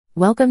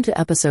Welcome to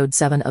episode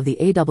 7 of the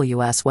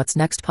AWS What's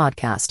Next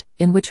podcast,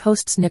 in which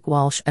hosts Nick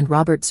Walsh and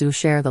Robert Zhu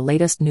share the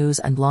latest news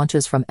and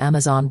launches from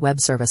Amazon Web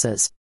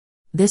Services.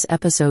 This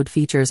episode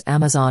features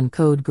Amazon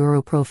Code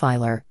Guru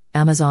Profiler,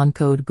 Amazon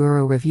Code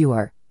Guru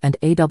Reviewer, and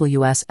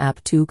AWS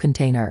App2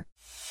 Container.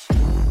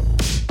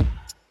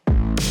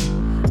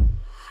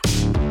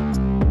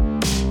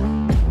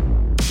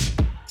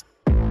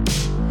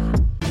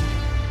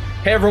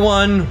 Hey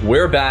everyone,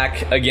 we're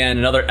back again,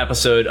 another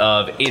episode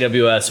of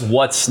AWS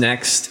What's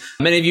Next.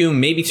 Many of you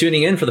may be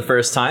tuning in for the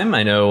first time.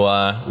 I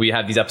know we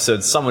have these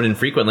episodes somewhat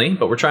infrequently,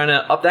 but we're trying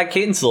to up that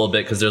cadence a little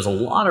bit because there's a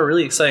lot of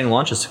really exciting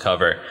launches to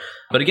cover.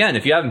 But again,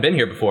 if you haven't been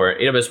here before,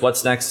 AWS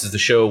What's Next is the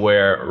show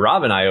where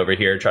Rob and I over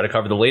here try to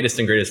cover the latest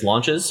and greatest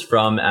launches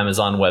from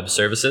Amazon Web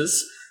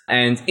Services.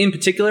 And in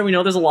particular, we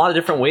know there's a lot of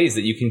different ways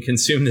that you can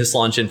consume this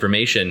launch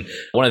information.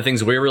 One of the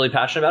things we're really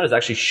passionate about is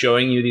actually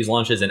showing you these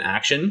launches in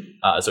action.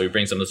 So we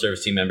bring some of the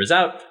service team members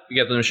out, we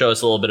get them to show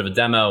us a little bit of a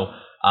demo,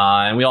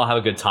 and we all have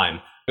a good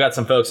time. We got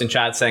some folks in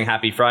chat saying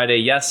happy Friday.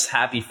 Yes,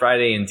 happy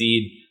Friday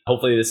indeed.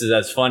 Hopefully this is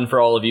as fun for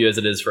all of you as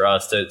it is for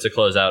us to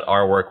close out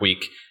our work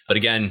week. But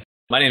again,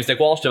 my name is Nick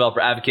Walsh, developer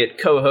advocate,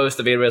 co-host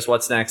of AWS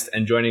What's Next,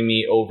 and joining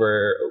me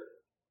over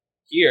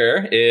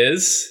here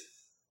is...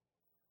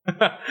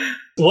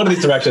 One of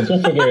these directions,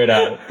 we'll figure it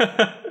out.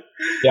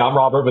 Yeah, I'm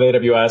Robert with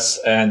AWS,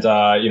 and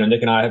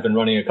Nick and I have been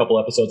running a couple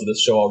episodes of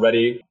this show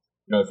already.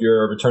 If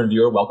you're a return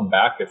viewer, welcome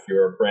back. If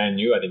you're brand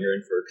new, I think you're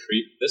in for a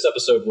treat. This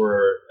episode,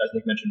 as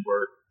Nick mentioned,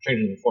 we're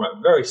changing the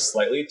format very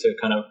slightly to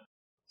kind of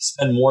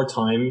spend more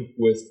time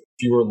with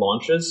fewer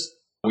launches.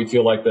 We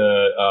feel like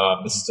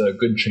this is a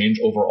good change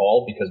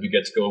overall because we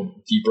get to go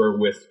deeper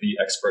with the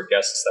expert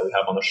guests that we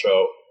have on the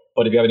show.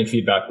 But if you have any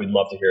feedback, we'd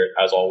love to hear it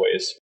as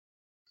always.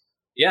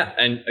 Yeah,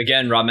 and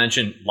again, Rob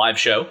mentioned live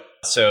show.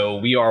 So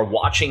we are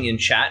watching in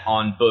chat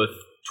on both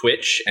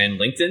Twitch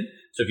and LinkedIn.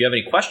 So if you have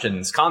any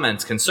questions,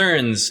 comments,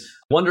 concerns,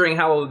 wondering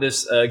how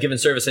this given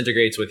service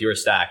integrates with your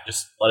stack,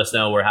 just let us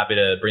know. We're happy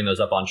to bring those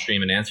up on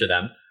stream and answer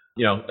them.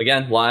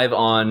 Again, live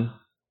on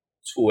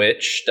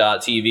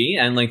twitch.tv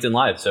and LinkedIn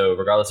Live. So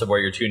regardless of where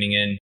you're tuning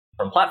in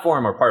from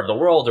platform or part of the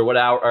world or what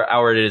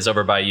hour it is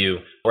over by you,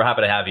 we're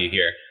happy to have you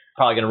here.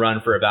 Probably going to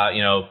run for about,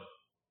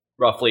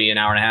 roughly an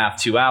hour and a half,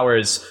 2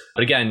 hours.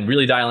 But again,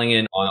 really dialing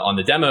in on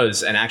the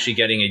demos and actually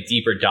getting a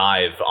deeper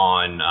dive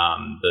on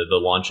the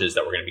launches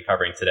that we're going to be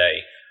covering today.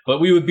 But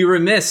we would be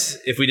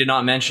remiss if we did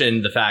not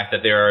mention the fact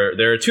that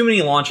there are too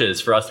many launches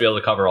for us to be able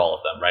to cover all of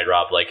them, right,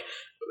 Rob?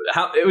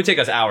 It would take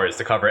us hours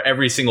to cover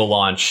every single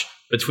launch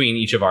between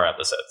each of our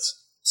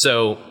episodes.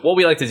 So what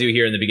we like to do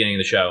here in the beginning of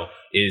the show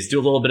is do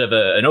a little bit of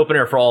an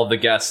opener for all of the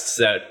guests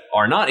that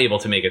are not able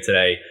to make it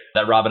today,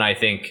 that Rob and I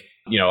think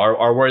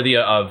are worthy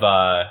of,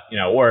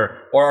 or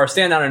are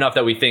stand out enough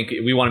that we think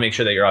we want to make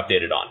sure that you're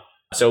updated on.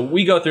 So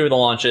we go through the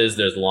launches.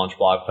 There's the launch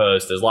blog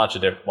post. There's lots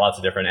of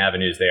different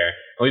avenues there.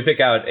 And we pick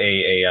out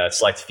a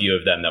select few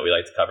of them that we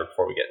like to cover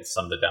before we get into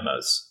some of the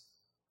demos.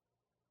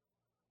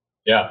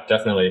 Yeah,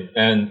 definitely.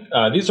 And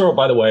these are,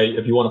 by the way,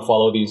 if you want to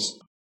follow these,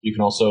 you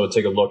can also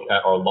take a look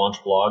at our launch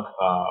blog.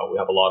 We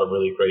have a lot of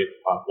really great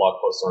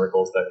blog posts and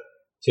articles that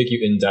take you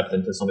in depth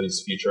into some of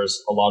these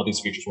features. A lot of these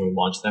features, when we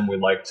launch them, we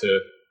like to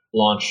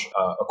launch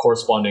a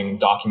corresponding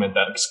document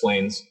that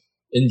explains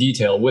in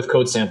detail with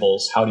code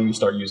samples, how do you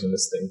start using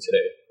this thing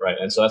today, right?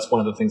 And so that's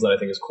one of the things that I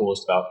think is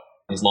coolest about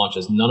these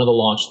launches. None of the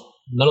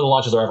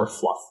launches are ever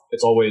fluff.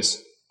 It's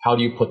always, how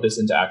do you put this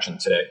into action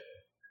today?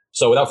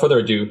 So without further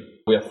ado,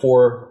 we have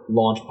 4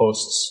 launch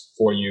posts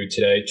for you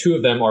today. 2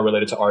 of them are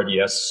related to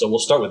RDS, so we'll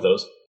start with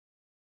those.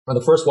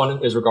 The first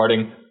one is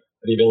regarding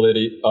the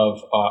ability of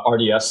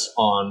RDS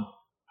on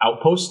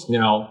Outpost.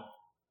 Now,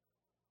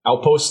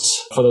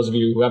 Outposts, for those of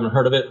you who haven't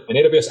heard of it, an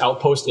AWS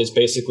Outpost is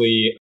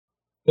basically,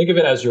 think of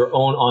it as your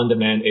own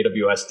on-demand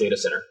AWS data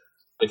center.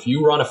 If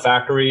you run a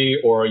factory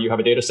or you have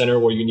a data center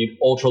where you need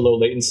ultra-low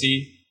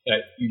latency,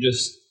 that you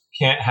just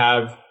can't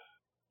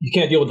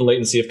deal with the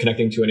latency of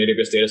connecting to an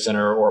AWS data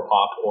center or a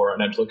POP or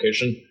an edge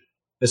location,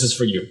 this is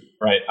for you,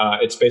 right?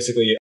 It's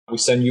basically, we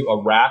send you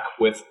a rack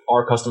with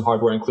our custom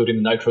hardware,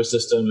 including the Nitro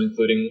system,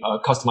 including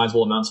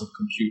customizable amounts of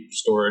compute,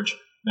 storage,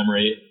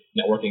 memory,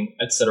 networking,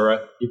 etc.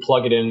 You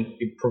plug it in,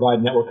 you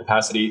provide network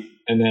capacity,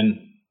 and then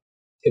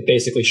it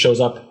basically shows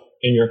up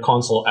in your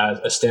console as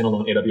a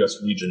standalone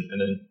AWS region, and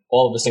then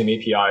all of the same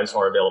APIs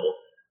are available.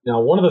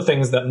 Now, one of the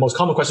things that most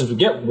common questions we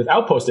get with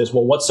Outpost is,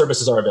 well, what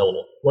services are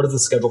available? What is the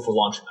schedule for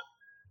launching them?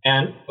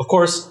 And of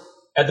course,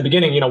 at the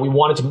beginning, we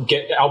wanted to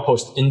get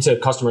Outpost into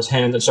customers'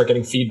 hands and start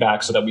getting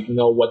feedback so that we can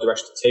know what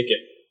direction to take it.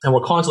 And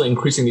we're constantly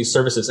increasing these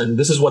services, and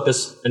this is what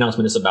this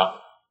announcement is about.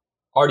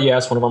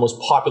 RDS, one of our most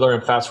popular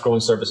and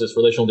fast-growing services,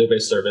 relational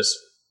database service,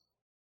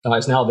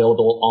 is now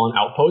available on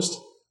Outpost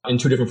in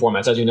 2 different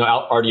formats. As you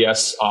know,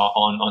 RDS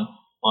on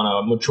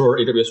a mature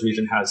AWS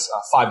region has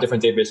 5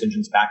 different database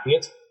engines backing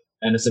it,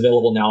 and it's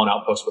available now on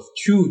Outpost with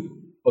 2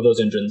 of those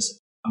engines,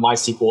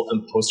 MySQL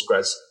and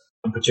Postgres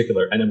in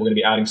particular. And then we're going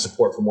to be adding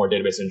support for more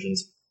database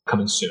engines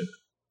coming soon.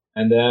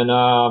 And then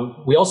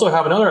we also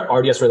have another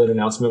RDS-related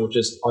announcement, which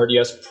is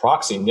RDS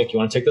Proxy. Nick, you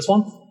want to take this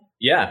one?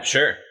 Yeah,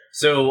 sure.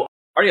 So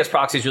RDS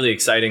Proxy is really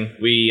exciting.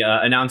 We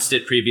announced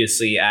it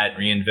previously at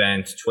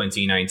reInvent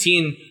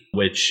 2019,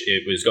 which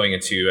it was going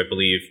into, I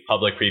believe,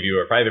 public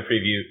preview or private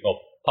preview. Well,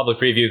 public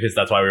preview because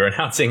that's why we were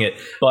announcing it.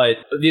 But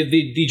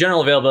the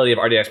general availability of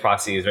RDS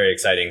Proxy is very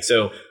exciting.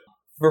 So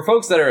for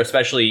folks that are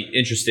especially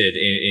interested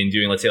in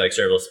doing, let's say, like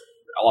serverless,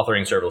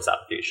 authoring serverless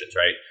applications,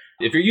 right?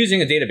 If you're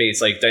using a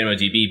database like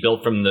DynamoDB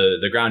built from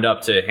the ground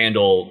up to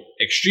handle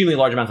extremely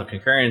large amounts of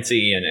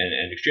concurrency and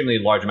extremely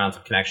large amounts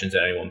of connections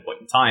at any one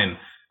point in time,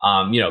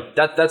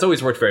 that's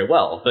always worked very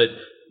well. But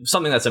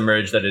something that's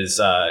emerged that is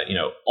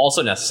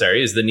also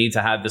necessary is the need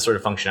to have this sort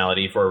of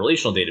functionality for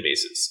relational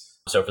databases.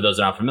 So for those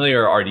that are not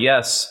familiar,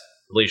 RDS,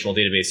 Relational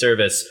Database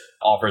Service,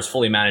 offers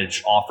fully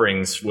managed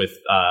offerings with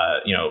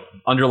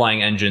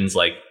underlying engines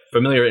like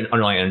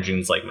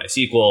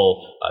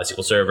MySQL,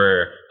 SQL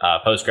Server,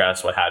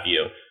 Postgres, what have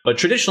you. But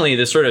traditionally,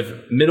 this sort of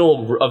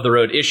middle of the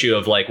road issue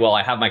of like, well,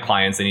 I have my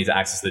clients, they need to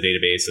access the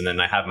database, and then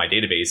I have my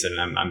database, and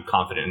I'm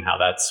confident in how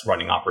that's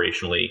running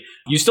operationally.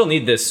 You still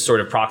need this sort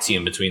of proxy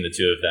in between the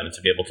two of them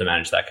to be able to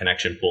manage that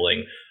connection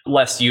pooling,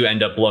 lest you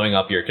end up blowing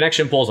up your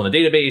connection pools on the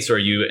database, or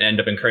you end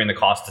up incurring the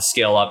cost to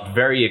scale up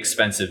very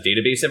expensive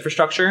database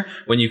infrastructure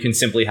when you can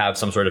simply have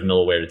some sort of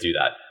middleware to do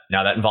that.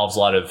 Now, that involves a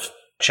lot of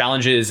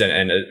challenges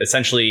and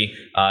essentially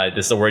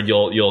this is a word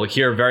you'll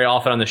hear very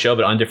often on the show,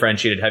 but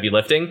undifferentiated heavy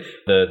lifting.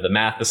 The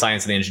math, the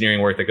science, and the engineering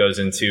work that goes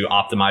into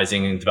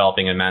optimizing and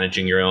developing and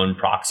managing your own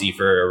proxy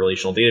for a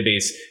relational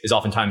database is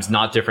oftentimes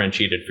not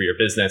differentiated for your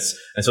business.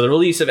 And so the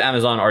release of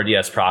Amazon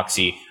RDS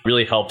Proxy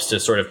really helps to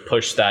sort of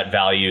push that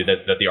value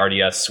that the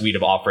RDS suite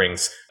of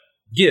offerings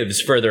gives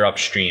further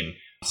upstream.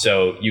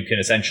 So you can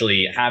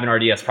essentially have an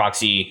RDS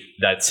proxy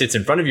that sits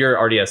in front of your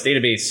RDS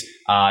database.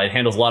 It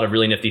handles a lot of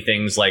really nifty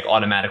things like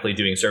automatically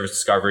doing service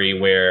discovery,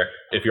 where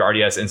if your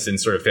RDS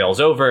instance sort of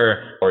fails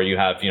over or you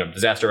have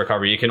disaster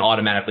recovery, you can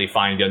automatically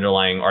find the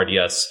underlying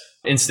RDS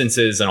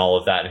instances and all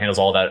of that, and handles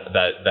all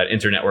that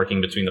internetworking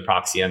between the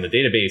proxy and the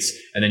database.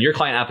 And then your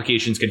client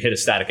applications can hit a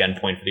static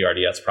endpoint for the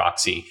RDS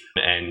proxy,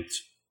 and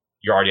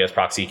your RDS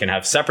proxy can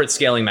have separate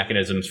scaling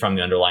mechanisms from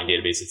the underlying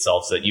database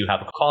itself so that you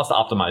have a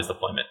cost-optimized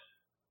deployment.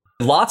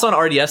 Lots on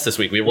RDS this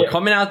week. We're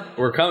coming out.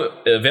 We're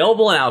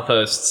available in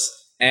Outposts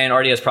and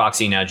RDS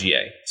Proxy now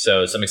GA.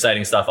 So some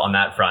exciting stuff on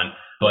that front.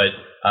 But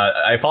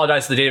I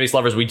apologize to the database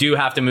lovers. We do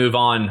have to move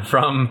on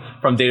from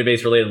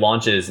database related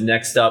launches.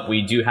 Next up,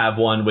 we do have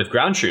one with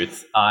Ground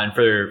Truth. And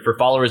for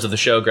followers of the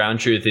show, Ground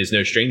Truth is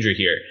no stranger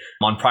here.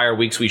 On prior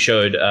weeks, we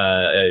showed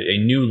a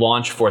new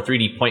launch for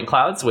 3D point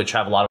clouds, which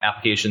have a lot of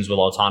applications with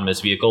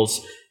autonomous vehicles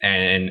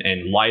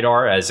and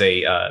LiDAR as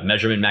a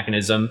measurement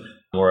mechanism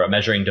or a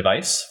measuring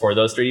device for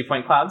those 3D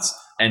point clouds.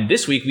 And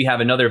this week, we have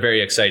another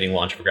very exciting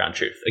launch for Ground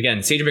Truth.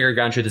 Again, SageMaker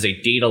Ground Truth is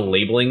a data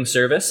labeling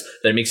service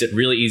that makes it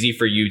really easy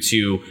for you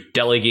to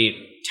delegate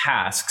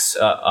tasks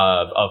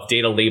of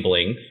data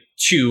labeling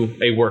to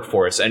a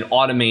workforce and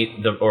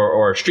automate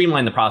or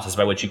streamline the process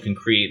by which you can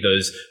create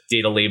those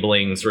data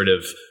labeling sort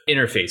of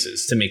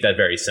interfaces to make that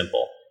very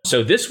simple.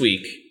 So this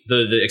week,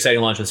 the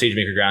exciting launch with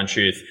SageMaker Ground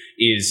Truth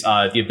is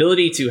the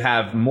ability to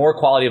have more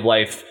quality of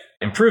life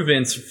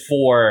improvements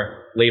for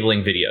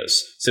labeling videos.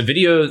 So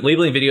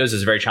labeling videos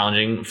is very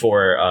challenging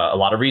for a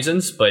lot of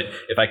reasons, but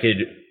if I could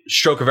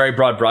stroke a very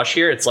broad brush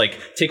here, it's like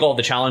take all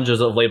the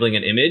challenges of labeling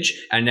an image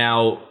and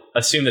now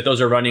assume that those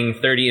are running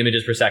 30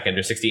 images per second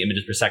or 60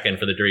 images per second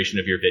for the duration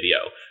of your video.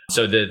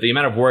 So the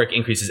amount of work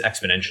increases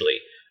exponentially.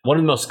 One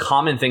of the most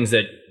common things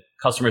that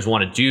customers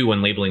want to do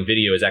when labeling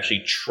video is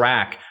actually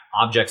track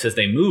objects as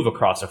they move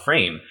across a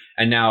frame.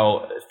 And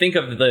now think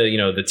of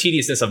the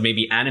tediousness of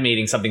maybe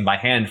animating something by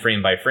hand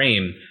frame by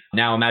frame.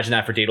 Now imagine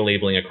that for data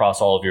labeling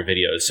across all of your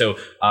videos. So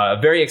a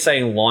very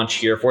exciting launch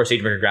here for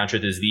SageMaker Ground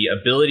Truth is the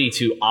ability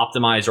to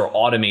optimize or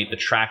automate the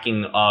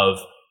tracking of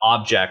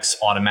objects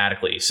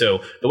automatically.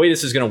 So the way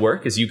this is going to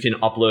work is you can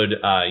upload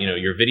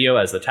your video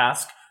as the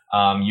task.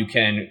 You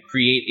can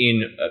create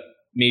in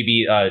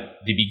maybe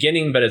the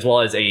beginning, but as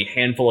well as a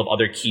handful of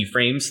other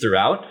keyframes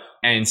throughout.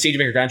 And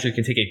SageMaker Ground Truth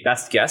can take a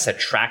best guess at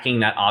tracking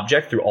that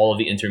object through all of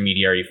the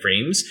intermediary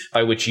frames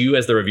by which you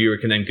as the reviewer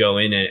can then go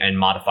in and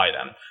modify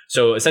them.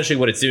 So essentially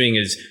what it's doing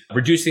is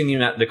reducing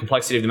the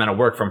complexity of the amount of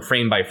work from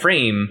frame by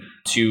frame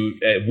to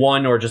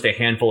one or just a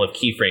handful of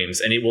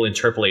keyframes, and it will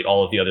interpolate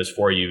all of the others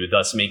for you,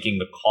 thus making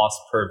the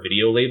cost per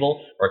video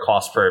label or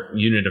cost per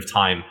unit of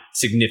time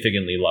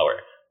significantly lower.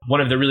 One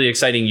of the really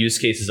exciting use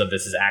cases of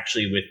this is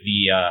actually with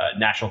the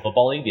National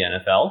Football League, the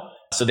NFL.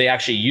 So they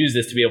actually use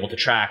this to be able to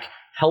track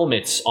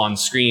helmets on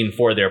screen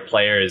for their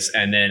players.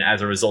 And then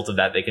as a result of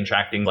that, they can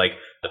track things like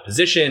the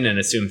position and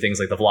assume things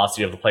like the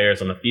velocity of the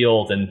players on the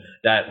field. And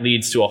that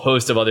leads to a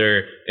host of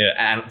other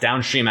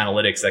downstream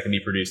analytics that can be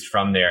produced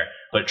from there.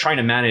 But trying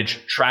to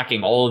manage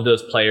tracking all of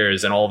those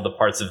players and all of the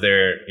parts of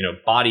their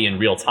body in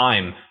real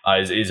time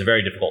is a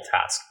very difficult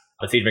task.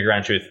 But SageMaker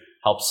Ground Truth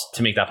helps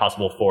to make that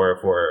possible for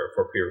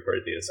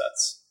pre-recorded data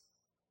sets.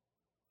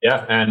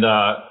 Yeah, and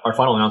our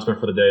final announcement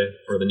for the day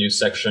for the news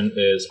section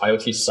is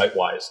IoT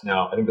Sitewise.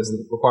 Now, I think this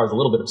requires a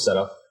little bit of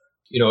setup.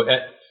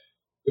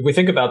 If we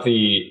think about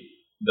the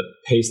the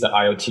pace that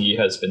IoT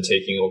has been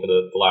taking over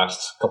the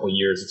last couple of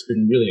years, it's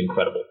been really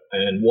incredible.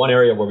 And one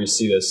area where we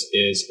see this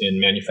is in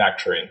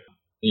manufacturing.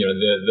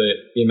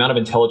 The amount of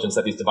intelligence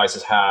that these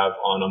devices have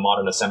on a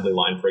modern assembly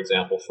line, for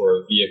example, for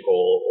a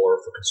vehicle or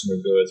for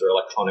consumer goods or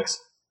electronics,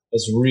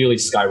 has really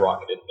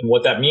skyrocketed. And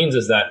what that means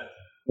is that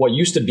what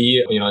used to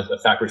be, a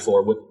factory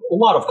floor with a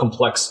lot of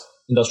complex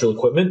industrial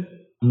equipment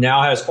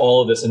now has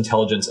all of this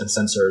intelligence and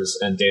sensors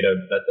and data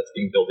that's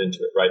being built into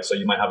it, right? So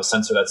you might have a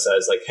sensor that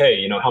says like,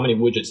 hey, how many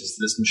widgets is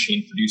this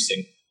machine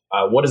producing?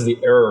 What is the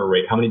error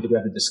rate? How many do we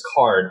have to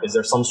discard? Is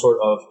there some sort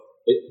of,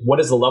 what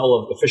is the level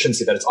of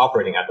efficiency that it's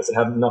operating at? Does it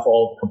have enough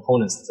all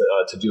components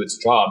to do its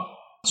job?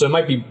 So it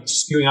might be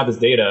spewing out this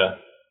data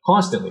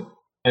constantly.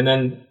 And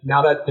then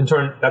now that in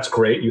turn, that's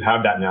great. You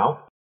have that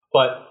now.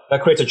 But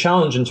that creates a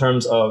challenge in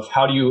terms of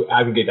how do you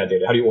aggregate that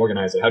data? How do you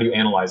organize it? How do you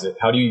analyze it?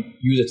 How do you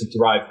use it to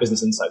derive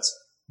business insights?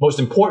 Most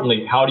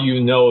importantly, how do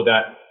you know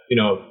that,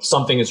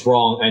 something is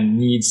wrong and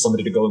needs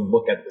somebody to go and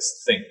look at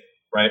this thing,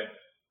 right?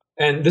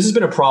 And this has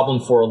been a problem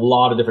for a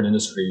lot of different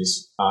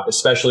industries,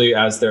 especially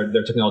as their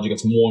technology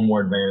gets more and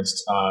more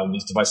advanced.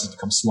 These devices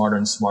become smarter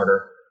and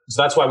smarter.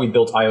 So that's why we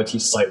built IoT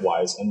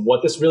Sitewise. And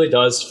what this really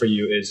does for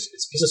you is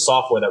it's a piece of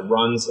software that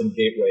runs in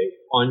Gateway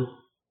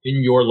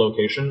in your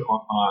location,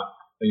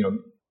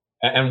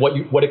 and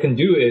what it can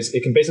do is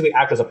it can basically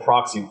act as a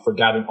proxy for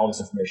gathering all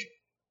this information.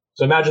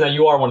 So imagine that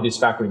you are one of these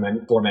factory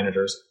floor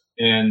managers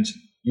and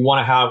you want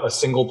to have a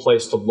single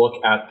place to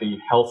look at the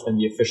health and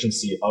the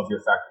efficiency of your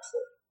factory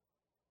floor.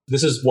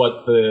 This is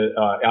what the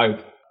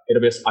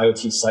AWS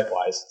IoT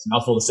Sitewise, it's a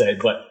mouthful to say,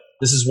 but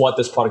this is what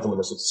this product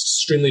delivers. It's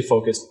extremely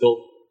focused, built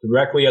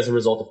directly as a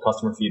result of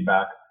customer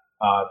feedback,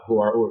 who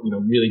are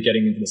really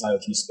getting into this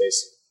IoT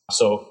space.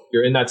 So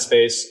you're in that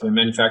space, in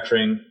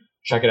manufacturing,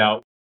 check it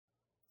out.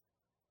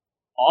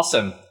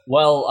 Awesome.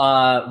 Well,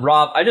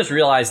 Rob, I just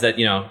realized that,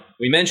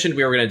 we mentioned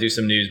we were going to do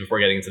some news before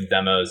getting into the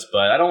demos,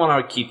 but I don't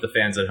want to keep the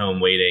fans at home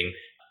waiting.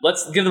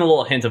 Let's give them a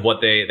little hint of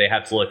what they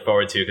have to look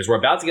forward to, because we're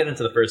about to get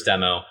into the first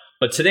demo.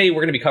 But today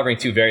we're going to be covering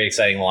two very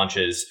exciting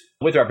launches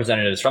with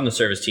representatives from the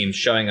service teams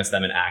showing us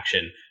them in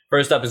action.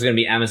 First up is going to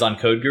be Amazon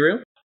Code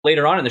Guru.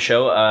 Later on in the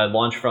show, a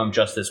launch from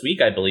just this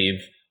week, I believe,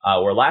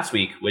 or last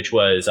week, which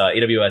was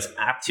AWS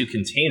App to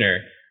Container.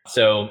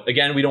 So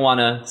again, we don't want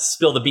to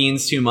spill the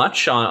beans too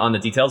much on the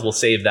details. We'll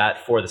save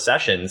that for the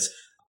sessions.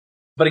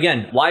 But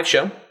again, live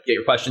show. Get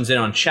your questions in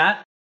on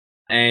chat.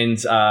 And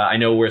I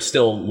know we're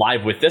still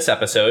live with this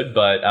episode,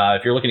 but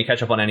if you're looking to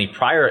catch up on any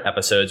prior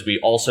episodes, we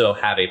also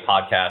have a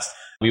podcast.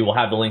 We will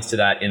have the links to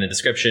that in the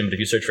description. But if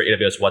you search for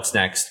AWS What's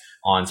Next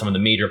on some of the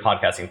major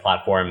podcasting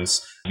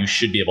platforms, you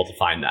should be able to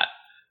find that.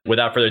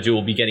 Without further ado,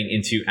 we'll be getting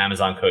into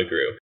Amazon Code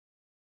Guru.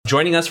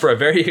 Joining us for a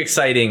very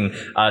exciting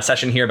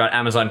session here about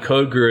Amazon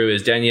Code Guru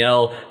is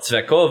Danielle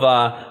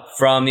Tsvetkova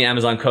from the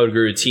Amazon Code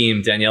Guru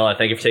team. Daniela,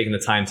 thank you for taking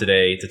the time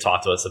today to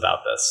talk to us about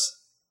this.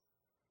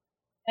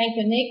 Thank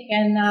you, Nick,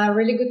 and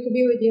really good to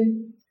be with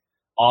you.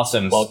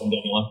 Awesome. Welcome,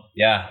 Daniela.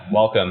 Yeah,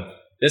 welcome.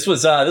 This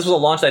was a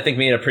launch that I think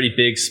made a pretty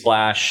big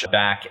splash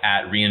back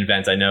at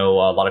reInvent. I know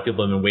a lot of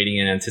people have been waiting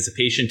in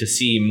anticipation to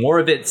see more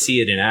of it, see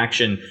it in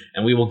action,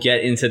 and we will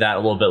get into that a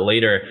little bit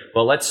later.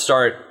 But let's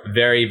start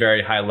very,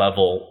 very high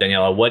level.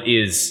 Daniela, what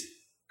is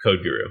Code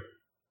Guru?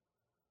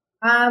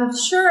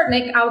 Sure,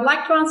 Nick. I would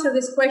like to answer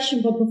this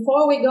question, but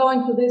before we go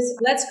into this,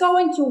 let's go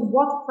into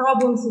what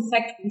problems it's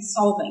actually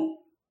solving.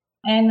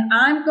 And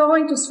I'm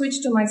going to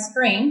switch to my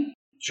screen.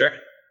 Sure.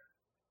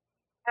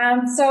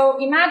 So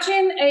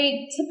imagine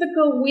a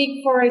typical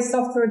week for a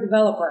software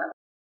developer.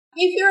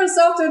 If you're a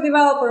software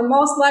developer,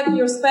 most likely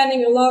you're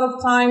spending a lot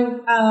of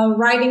time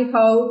writing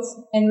code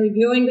and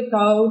reviewing the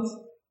code,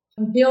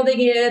 building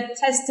it,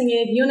 testing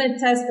it, unit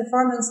test,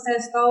 performance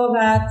test, all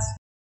of that,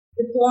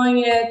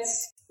 deploying it,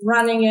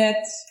 running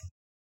it,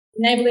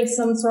 enabling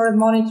some sort of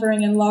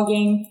monitoring and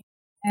logging.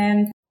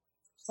 And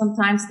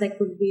sometimes there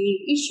could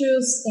be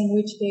issues, in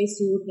which case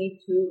you would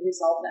need to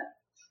resolve them.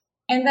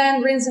 And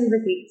then rinse and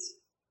repeat.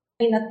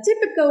 In a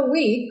typical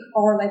week,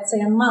 or let's say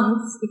a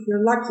month, if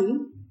you're lucky,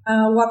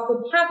 what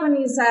could happen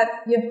is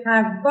that you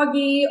have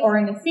buggy or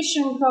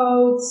inefficient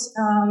codes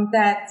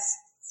that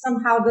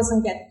somehow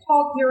doesn't get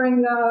caught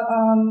during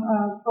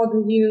the code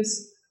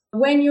reviews.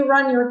 When you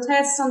run your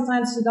tests,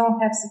 sometimes you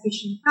don't have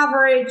sufficient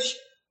coverage.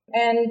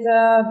 And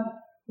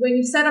when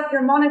you set up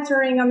your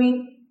monitoring,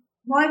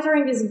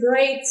 monitoring is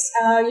great.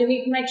 You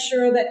need to make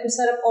sure that you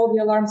set up all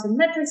the alarms and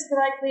metrics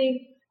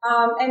correctly.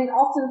 And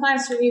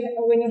oftentimes when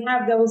you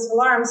have those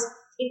alarms,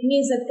 it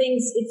means that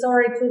it's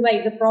already too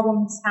late. The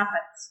problem has happened.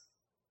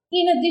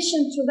 In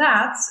addition to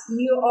that,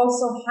 you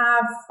also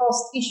have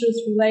cost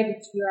issues related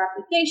to your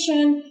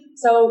application.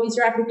 So is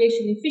your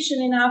application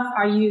efficient enough?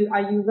 Are you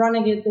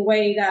running it the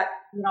way that,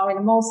 in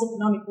the most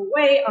economical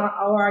way, or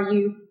are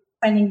you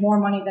spending more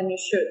money than you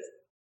should?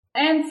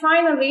 And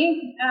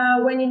finally,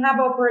 when you have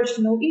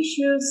operational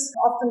issues,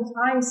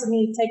 oftentimes,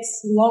 it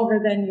takes longer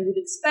than you would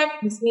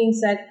expect. This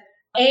means that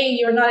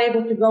you're not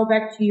able to go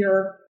back to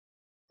your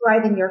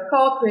writing your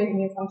code, creating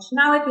your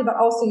functionality, but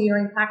also you're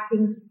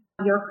impacting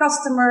your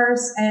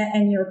customers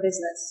and your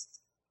business.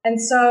 And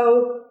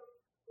so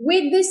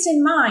With this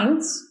in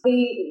mind,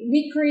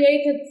 we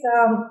created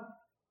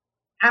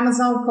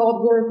Amazon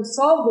CodeGuru to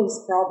solve these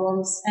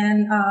problems.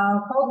 And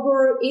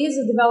CodeGuru is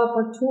a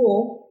developer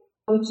tool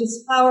which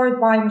is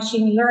powered by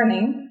machine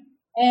learning.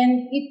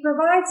 And it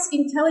provides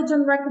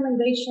intelligent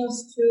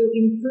recommendations to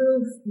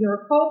improve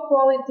your code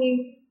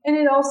quality. And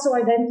it also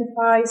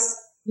identifies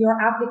your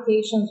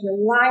applications, your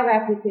live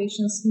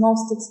applications'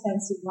 most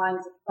expensive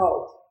lines of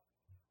code.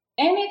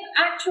 And it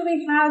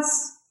actually has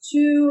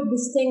two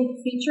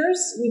distinct features,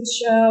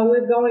 which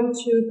we're going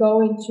to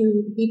go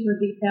into deeper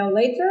detail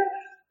later.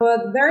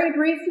 But very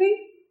briefly,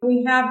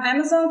 we have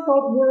Amazon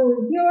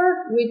CodeGuru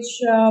Reviewer, which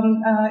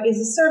is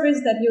a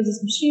service that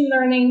uses machine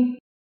learning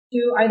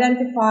to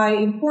identify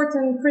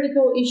important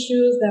critical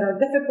issues that are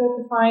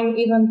difficult to find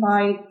even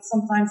by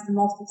sometimes the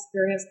most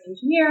experienced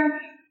engineer.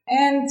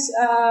 And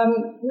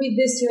with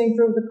this, you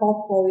improve the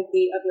code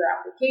quality of your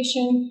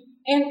application.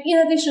 And in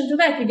addition to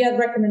that, you get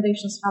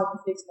recommendations how to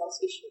fix those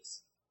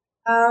issues.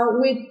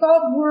 With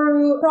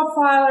CodeGuru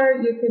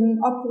Profiler, you can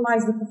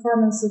optimize the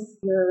performance of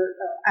your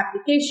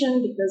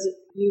application because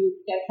you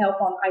get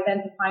help on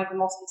identifying the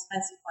most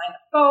expensive line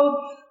of code.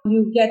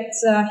 You get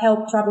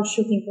help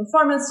troubleshooting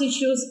performance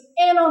issues.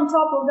 And on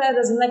top of that,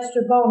 as an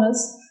extra bonus,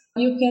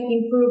 you can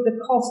improve the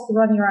cost to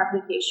run your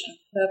application,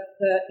 the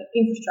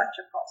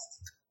infrastructure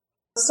cost.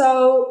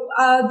 So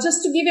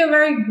just to give you a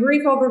very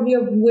brief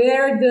overview of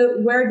where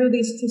do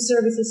these two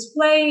services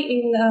play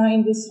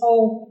in this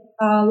whole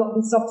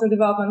software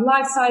development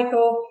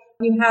lifecycle.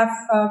 You have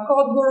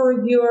CodeGuru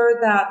Reviewer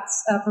that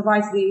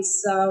provides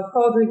these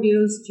code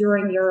reviews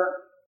during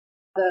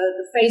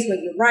the phase where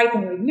you write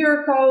and review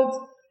your code.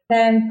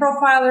 Then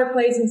Profiler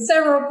plays in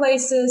several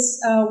places.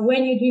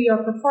 When you do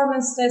your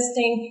performance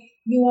testing,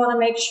 you want to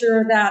make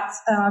sure that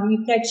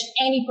you catch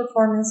any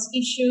performance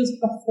issues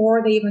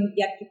before they even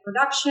get to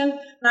production.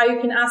 Now you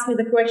can ask me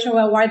the question,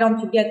 well, why don't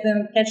you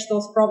catch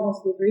those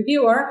problems with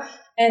Reviewer?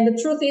 And the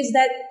truth is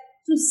that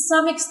to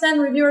some extent,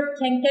 Reviewer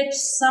can catch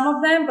some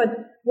of them, but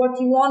what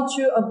you want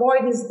to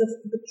avoid is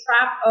the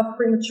trap of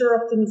premature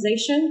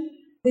optimization.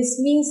 This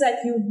means that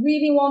you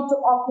really want to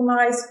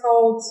optimize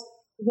code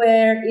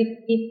where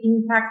it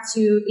impacts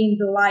you in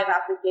the live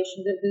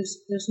application.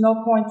 There's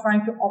no point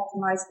trying to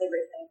optimize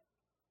everything.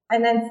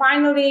 And then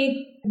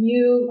finally,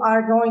 you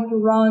are going to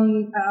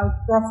run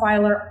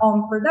Profiler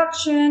on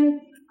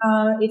production.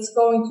 It's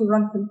going to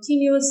run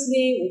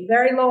continuously with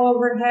very low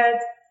overhead.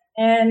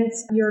 And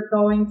you're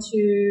going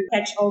to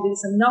catch all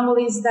these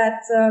anomalies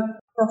that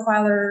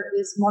Profiler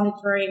is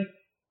monitoring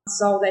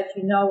so that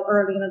you know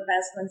early in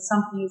advance when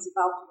something is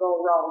about to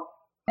go wrong.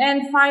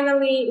 And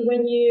finally,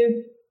 when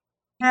you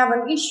have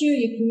an issue,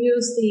 you can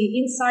use the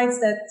insights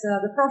that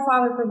the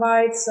Profiler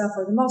provides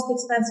for the most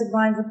expensive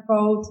lines of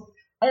code,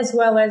 as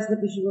well as the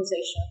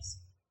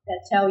visualizations that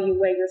tell you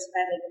where you're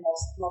spending the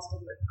most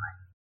of your time.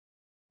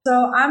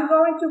 So I'm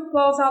going to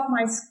close out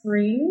my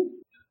screen.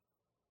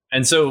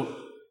 And so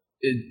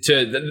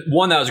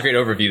one, that was a great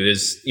overview.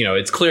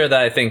 It's clear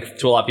that I think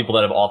to a lot of people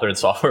that have authored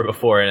software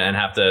before and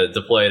have to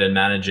deploy it and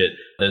manage it,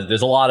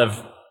 there's a lot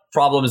of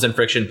problems and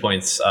friction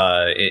points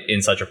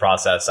in such a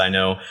process. I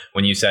know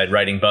when you said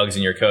writing bugs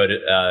in your code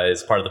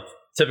is part of the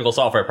typical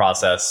software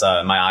process,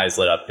 my eyes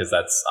lit up because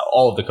that's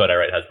all of the code I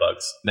write has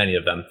bugs, many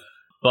of them.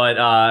 But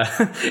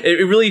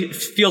it really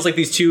feels like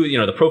these two,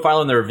 the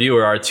Profiler and the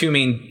Reviewer are two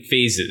main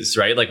phases,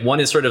 right? Like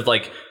one is sort of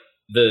like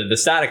the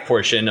static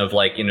portion of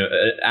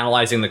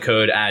analyzing the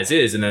code as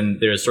is, and then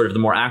there's sort of the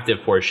more active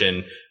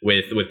portion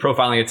with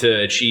profiling it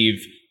to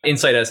achieve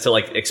insight as to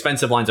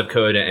expensive lines of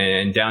code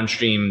and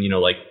downstream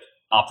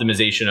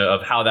optimization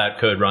of how that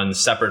code runs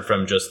separate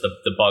from just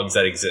the bugs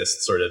that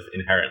exist sort of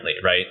inherently,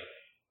 right?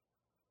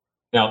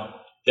 Now,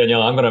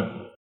 Danielle, I'm going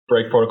to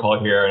break protocol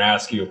here and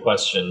ask you a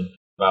question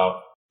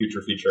about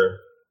future feature.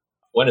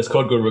 When is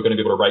CodeGuru going to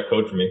be able to write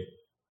code for me?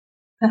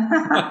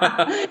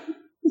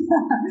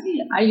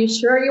 Are you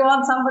sure you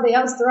want somebody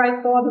else to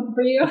write code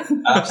for you?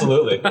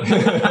 Absolutely.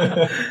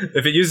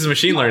 If it uses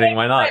machine learning,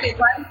 why not?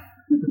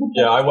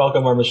 Yeah, I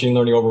welcome our machine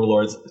learning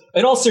overlords.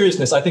 In all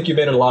seriousness, I think you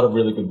made a lot of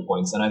really good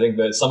points, and I think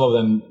that some of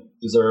them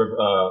deserve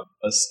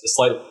a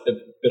slight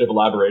bit of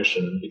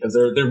elaboration because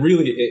they're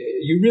really,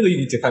 you really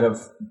need to kind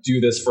of do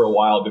this for a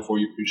while before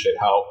you appreciate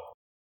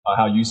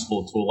how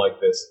useful a tool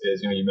like this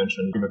is. You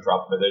mentioned premature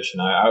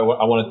optimization. I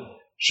want to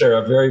share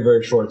a very,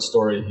 very short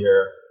story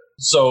here.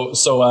 So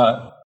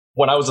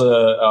when I was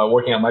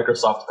working at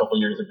Microsoft a couple of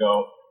years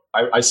ago,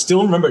 I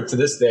still remember to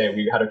this day,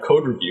 we had a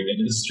code review,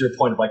 and this is to your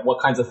point of what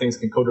kinds of things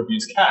can code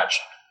reviews catch.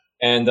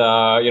 And,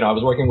 I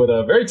was working with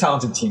a very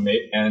talented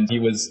teammate, and he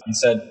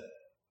said,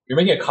 "You're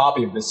making a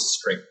copy of this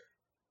string.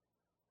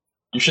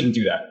 You shouldn't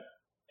do that."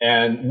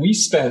 And we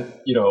spent,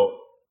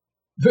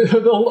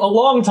 a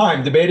long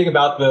time debating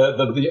about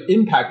the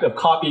impact of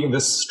copying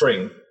this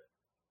string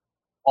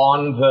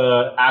on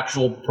the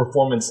actual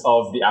performance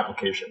of the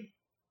application.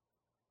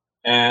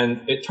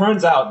 And it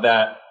turns out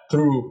that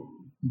through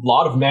a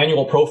lot of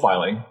manual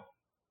profiling,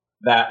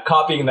 that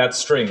copying that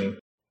string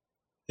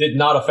did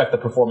not affect the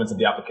performance of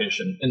the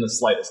application in the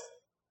slightest.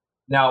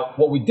 Now,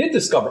 what we did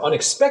discover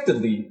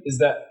unexpectedly is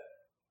that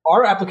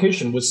our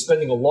application was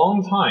spending a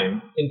long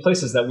time in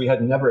places that we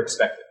had never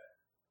expected,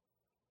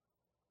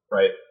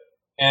 right?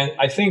 And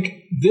I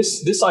think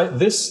this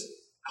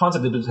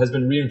concept has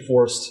been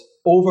reinforced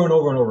over and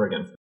over and over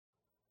again,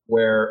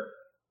 where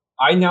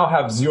I now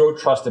have zero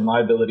trust in my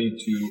ability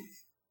to,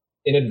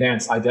 in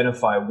advance,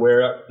 identify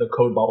where the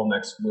code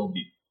bottlenecks will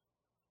be.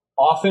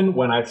 Often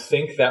when I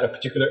think that a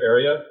particular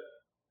area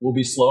will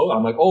be slow,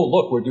 I'm like, oh,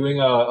 look, we're doing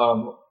a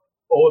O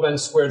of n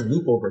squared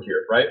loop over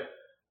here, right?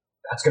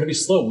 That's going to be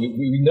slow.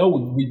 We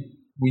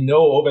know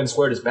O of n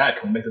squared is bad.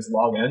 Can we make this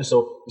log n?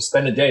 So we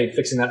spend a day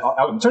fixing that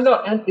out. It turns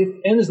out if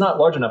n is not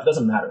large enough, it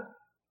doesn't matter.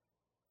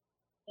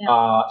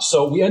 Yeah.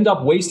 So we end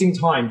up wasting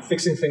time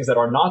fixing things that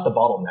are not the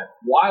bottleneck,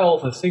 while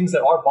the things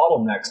that are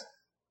bottlenecks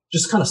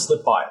just kind of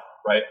slip by,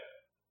 right?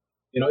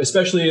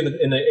 Especially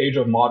in the age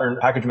of modern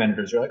package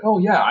managers, you're like, oh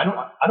yeah, I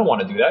don't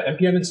want to do that.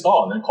 npm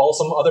install and then call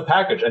some other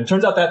package. And it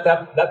turns out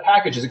that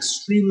package is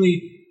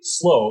extremely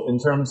slow in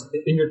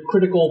your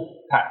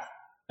critical path.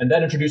 And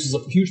that introduces a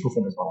huge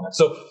performance bottleneck.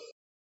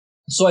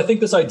 So I think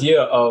this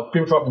idea of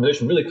premature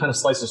optimization really kind of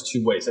slices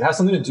two ways. It has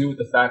something to do with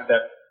the fact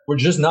that we're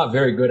just not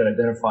very good at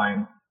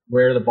identifying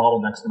where the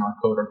bottlenecks in our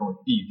code are going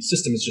to be. The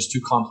system is just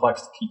too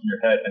complex to keep in your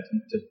head,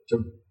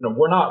 and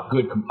we're not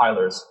good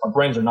compilers. Our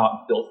brains are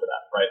not built for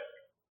that, right?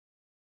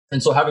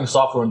 And so having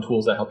software and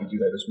tools that help you do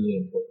that is really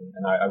important,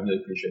 and I really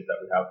appreciate that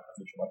we have a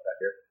feature like that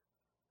here.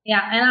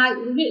 Yeah,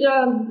 and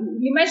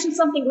you mentioned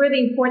something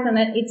really important,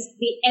 and it's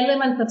the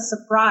element of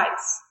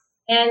surprise.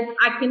 And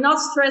I cannot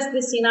stress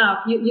this enough.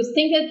 You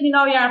think that you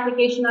know your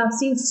application. I've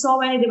seen so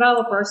many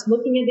developers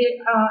looking at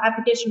the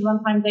application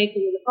runtime data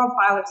with the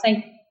profiler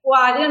saying, well,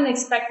 I didn't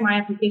expect my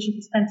application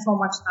to spend so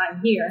much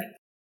time here.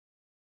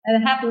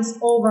 And it happens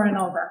over and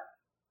over.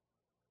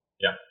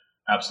 Yeah,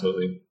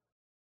 absolutely.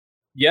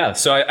 Yeah,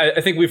 so I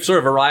think we've sort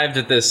of arrived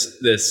at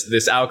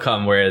this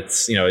outcome where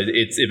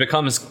it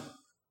becomes an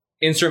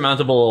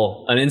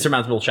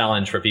insurmountable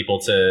challenge for people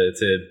to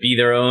be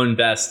their own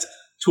best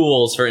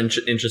tools for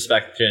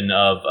introspection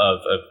of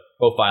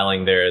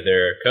profiling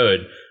their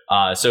code.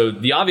 So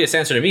the obvious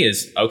answer to me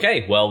is,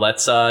 okay, well,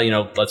 let's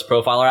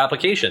profile our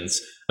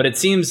applications. But it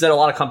seems that a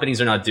lot of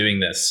companies are not doing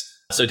this.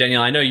 So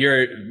Daniel, I know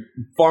you're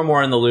far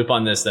more in the loop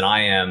on this than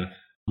I am.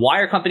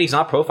 Why are companies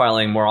not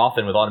profiling more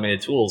often with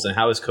automated tools, and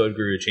how is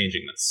CodeGuru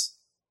changing this?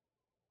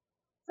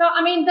 So,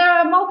 there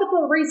are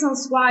multiple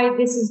reasons why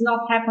this is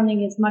not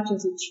happening as much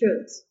as it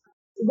should.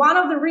 One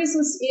of the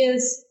reasons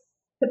is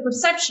the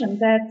perception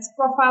that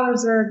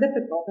profilers are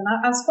difficult. And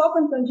I've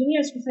spoken to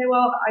engineers who say,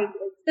 well,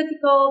 it's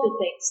difficult, it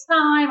takes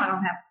time, I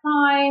don't have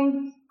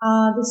time,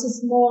 this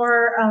is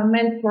more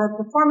meant for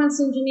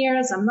performance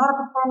engineers, I'm not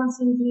a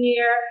performance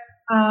engineer,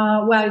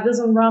 well, it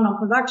doesn't run on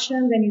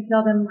production, then you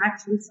tell them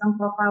actually some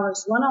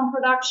profilers run on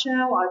production,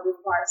 or it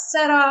requires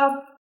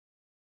setup.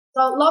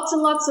 So lots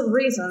and lots of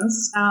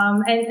reasons.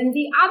 And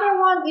the other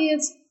one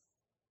is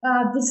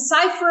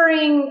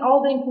deciphering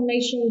all the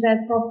information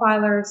that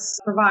profilers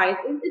provide.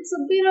 It's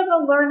a bit of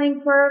a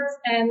learning curve,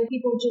 and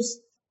people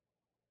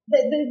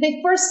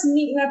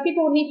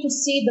people need to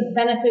see the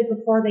benefit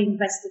before they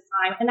invest the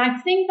time. And I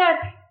think that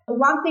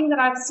one thing that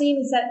I've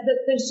seen is that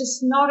there's just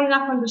not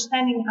enough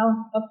understanding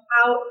of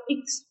how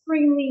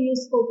extremely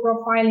useful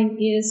profiling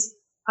is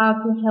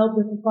to help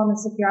the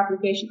performance of your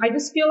application. I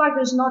just feel like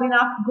there's not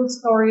enough good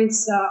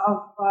stories of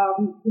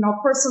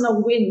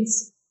personal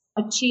wins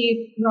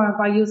achieved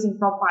by using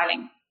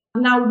profiling.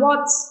 Now,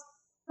 what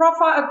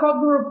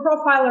CodeGuru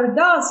Profiler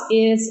does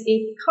is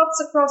it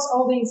cuts across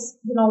all these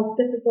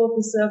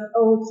difficulties of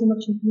too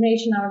much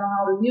information, I don't know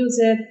how to use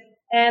it,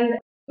 and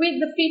with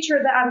the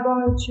feature that I'm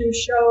going to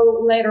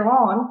show later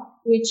on,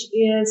 which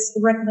is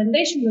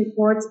recommendation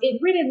reports, it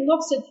really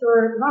looks at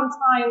your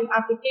runtime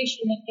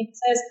application and it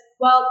says,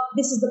 well,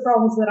 this is the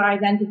problems that I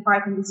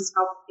identified and this is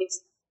how to fix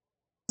them.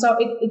 So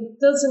it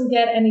doesn't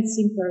get any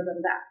simpler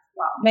than that.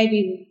 Well,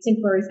 maybe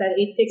simpler is that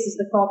it fixes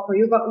the code for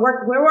you, but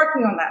we're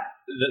working on that.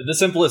 The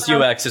simplest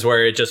UX is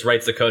where it just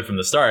writes the code from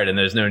the start and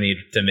there's no need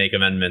to make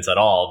amendments at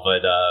all.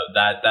 But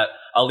that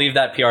I'll leave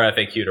that PR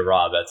FAQ to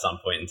Rob at some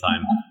point in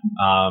time.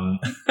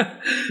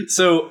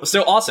 So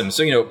awesome.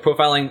 So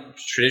profiling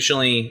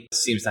traditionally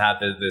seems to have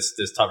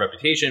this tough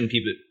reputation.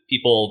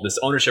 People this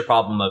ownership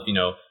problem of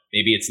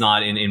maybe it's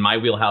not in my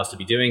wheelhouse to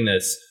be doing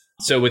this.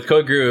 So with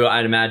CodeGuru,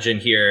 I'd imagine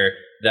here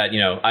that,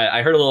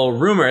 I heard a little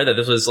rumor that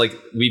this was like,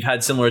 we've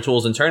had similar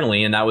tools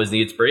internally, and that was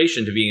the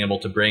inspiration to being able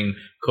to bring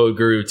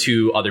CodeGuru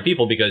to other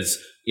people because,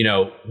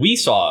 we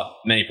saw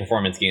many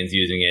performance gains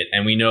using it,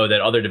 and we know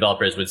that other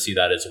developers would see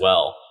that as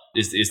well.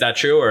 Is that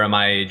true, or am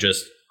I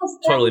just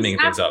totally making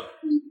things up?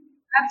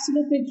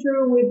 Absolutely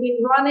true. We've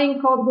been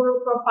running CodeGuru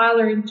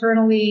Profiler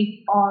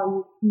internally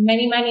on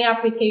many, many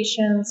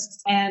applications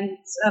and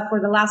for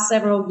the last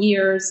several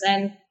years,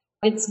 and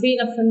it's been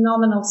a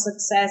phenomenal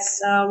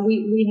success.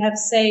 We have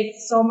saved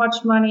so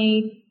much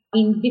money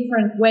in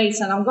different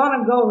ways, and I'm going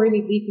to go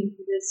really deep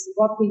into this,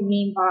 what we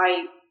mean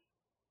by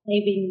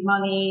saving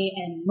money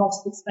and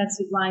most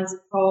expensive lines of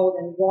code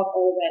and what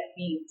all that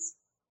means.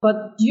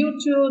 But due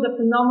to the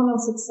phenomenal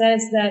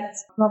success that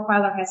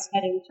Profiler has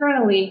had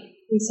internally,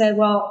 we said,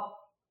 well,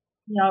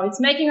 It's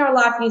making our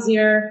life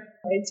easier.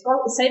 It's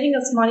saving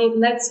us money.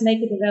 Let's make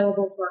it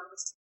available for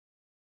us.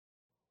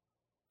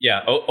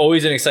 Yeah,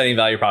 always an exciting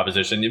value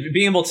proposition.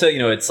 Being able to,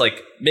 it's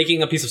like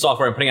making a piece of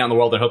software and putting it out in the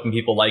world and hoping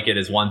people like it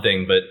is one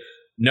thing, but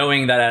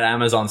knowing that at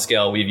Amazon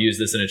scale, we've used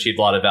this and achieved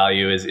a lot of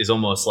value is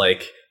almost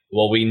like,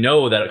 well, we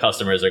know that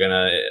customers are going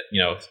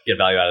to, get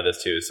value out of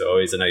this too. So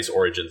always a nice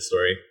origin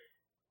story.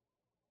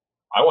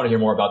 I want to hear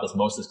more about this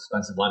most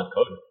expensive line of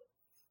code.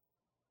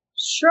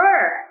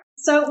 Sure.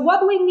 So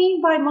what we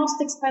mean by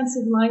most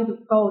expensive line of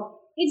code,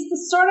 it's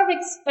the sort of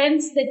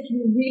expense that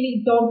you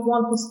really don't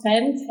want to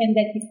spend and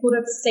that you could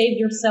have saved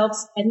yourself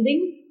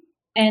spending.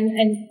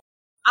 And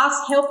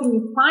us helping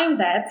you find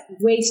that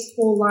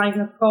wasteful line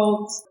of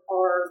code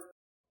or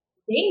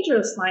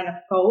dangerous line of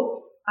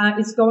code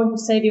is going to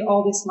save you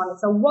all this money.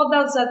 So what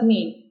does that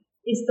mean?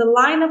 It's the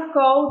line of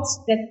code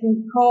that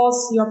can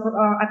cause your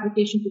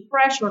application to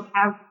crash or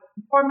have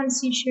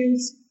performance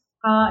issues.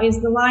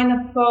 Is the line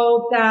of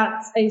code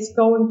that is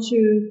going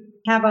to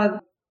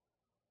have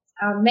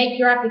make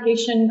your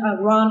application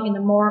run in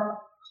a more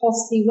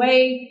costly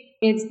way.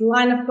 It's the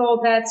line of code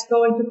that's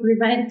going to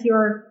prevent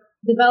your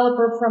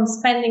developer from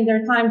spending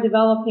their time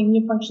developing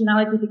new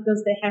functionality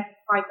because they have to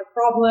fight the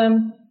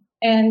problem.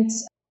 And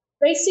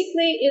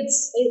basically,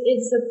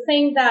 it's a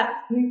thing that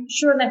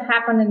shouldn't have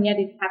happened, and yet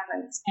it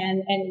happens.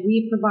 And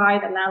we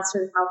provide an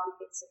answer how to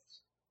fix it.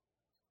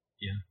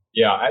 Yeah.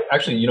 Yeah.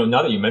 Actually,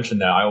 now that you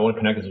mentioned that, I want to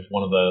connect this with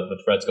one of the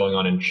threads going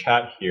on in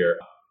chat here.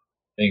 I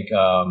think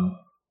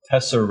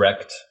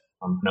Tesseract,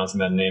 I'm pronouncing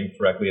that name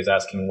correctly, is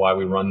asking why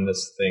we run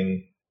this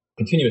thing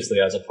continuously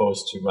as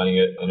opposed to running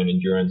it in an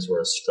endurance or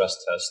a stress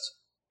test.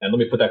 And let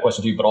me put that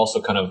question to you, but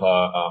also kind of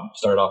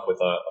start off with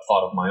a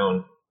thought of my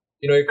own.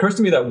 It occurs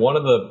to me that one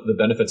of the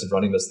benefits of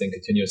running this thing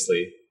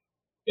continuously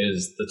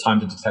is the time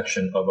to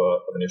detection of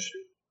an issue,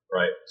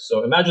 right?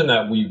 So imagine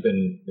that we've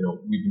been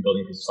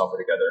building a piece of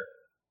software together,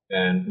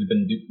 and we've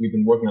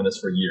been working on this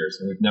for years,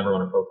 and we've never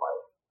run a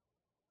profiler.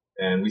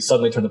 And we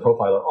suddenly turn the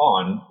profiler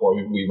on, or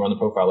we run the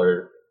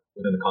profiler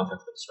within the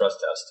context of a stress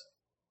test,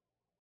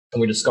 and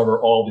we discover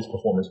all these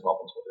performance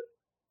problems with it,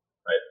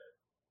 right?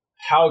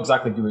 How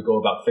exactly do we go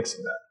about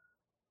fixing that?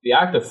 The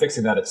act of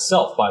fixing that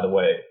itself, by the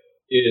way,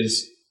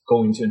 is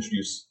going to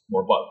introduce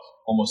more bugs,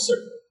 almost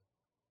certainly,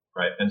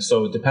 right? And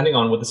so depending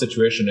on what the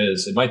situation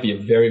is, it might be a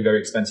very, very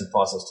expensive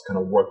process to kind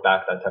of work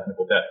back that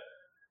technical debt.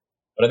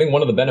 But I think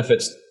one of the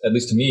benefits, at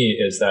least to me,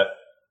 is that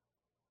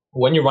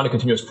when you run a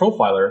continuous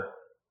profiler,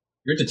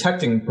 you're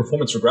detecting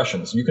performance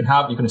regressions. You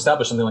can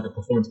establish something like a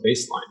performance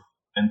baseline.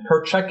 And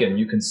per check-in,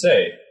 you can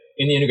say,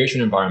 in the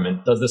integration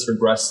environment, does this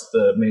regress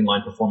the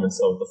mainline performance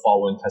of the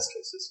following test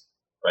cases,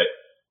 right?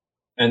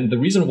 And the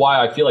reason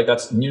why I feel like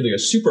that's nearly a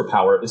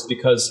superpower is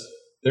because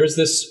there's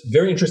this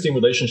very interesting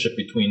relationship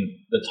between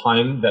the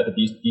time that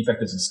the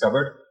defect is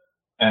discovered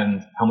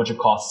and how much it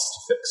costs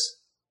to fix.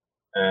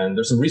 And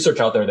there's some research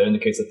out there that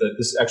indicates that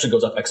this actually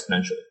goes up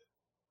exponentially.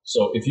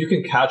 So if you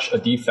can catch a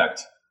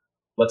defect,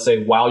 let's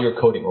say while you're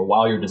coding or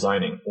while you're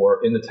designing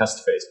or in the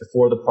test phase,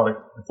 before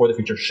the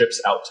feature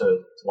ships out to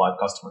live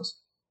customers,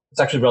 it's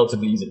actually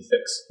relatively easy to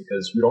fix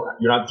because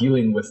you're not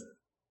dealing with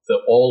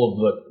all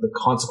of the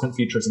consequent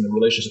features and the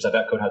relationships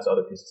that code has to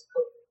other pieces of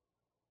code.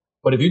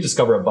 But if you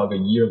discover a bug a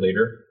year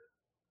later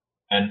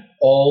and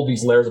all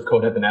these layers of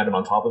code have been added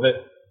on top of it,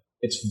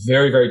 it's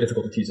very, very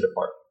difficult to tease it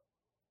apart,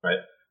 right?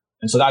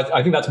 And so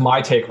I think that's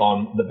my take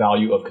on the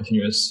value of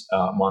continuous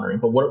monitoring.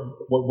 But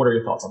what are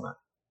your thoughts on that?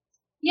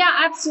 Yeah,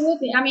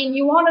 absolutely. I mean,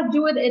 you want to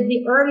do it at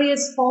the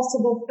earliest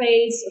possible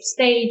phase or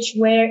stage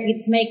where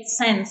it makes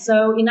sense.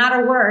 So in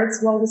other words,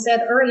 what we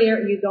said earlier,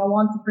 you don't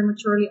want to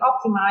prematurely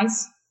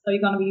optimize. So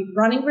you're going to be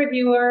running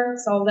reviewer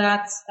so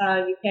that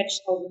you catch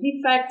all the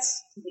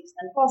defects to the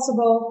extent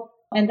possible.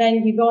 And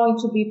then you're going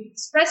to be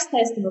stress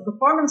testing or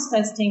performance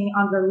testing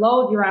under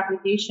load your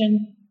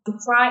application to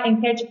try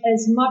and catch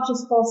as much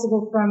as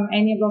possible from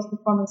any of those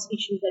performance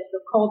issues that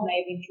your code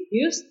may have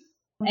introduced.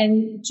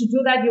 And to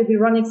do that, you'll be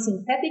running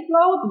synthetic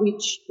load,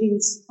 which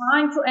is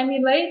fine to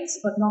emulate,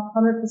 but not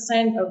 100%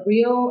 a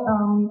real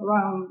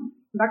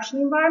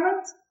production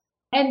environment.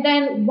 And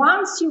then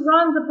once you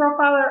run the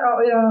profiler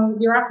or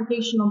your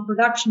application on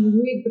production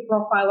with the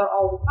profiler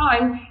all the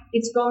time,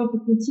 it's going to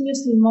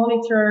continuously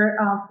monitor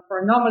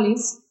for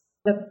anomalies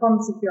the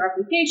performance of your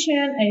application,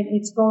 and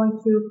it's going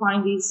to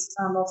find these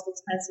most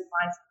expensive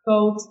lines of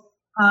code.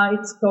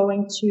 It's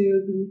going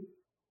to be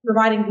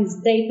providing this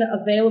data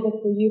available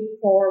for you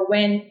for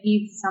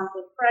if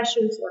something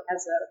crashes or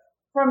has a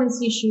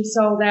performance issue,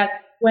 so that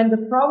when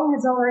the problem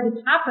has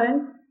already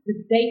happened, the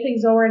data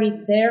is already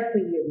there for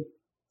you.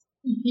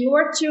 If you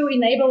were to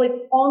enable it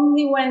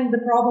only when the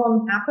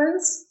problem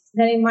happens,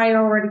 then it might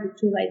already be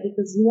too late,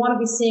 because you want to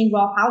be seeing,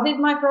 well, how did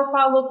my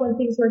profile look when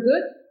things were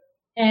good?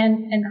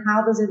 And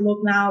how does it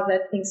look now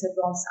that things have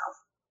gone south?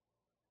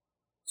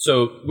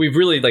 So we've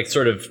really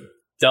sort of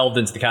delved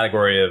into the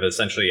category of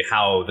essentially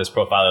how this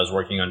profiler is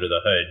working under the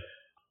hood.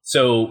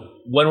 So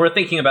when we're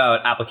thinking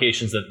about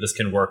applications that this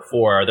can work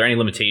for, are there any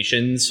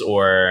limitations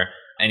or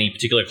any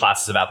particular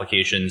classes of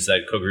applications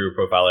that CodeGuru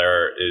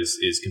Profiler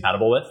is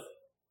compatible with?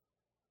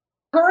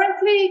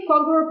 Currently,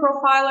 CodeGuru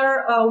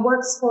Profiler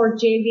works for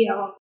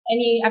JVM,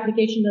 any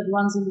application that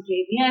runs in the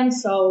JVM,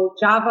 so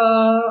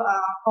Java,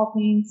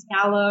 Kotlin,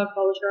 Scala,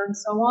 Clojure, and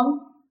so on.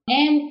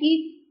 And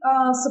it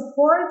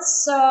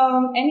supports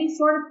any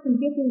sort of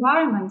compute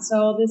environment.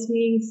 So this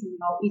means,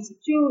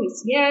 EC2,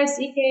 ECS,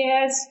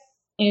 EKS.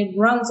 It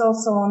runs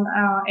also on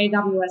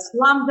AWS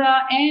Lambda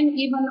and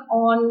even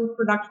on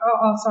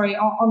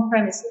on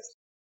premises.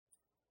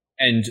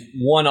 And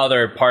one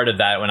other part of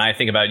that, when I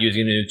think about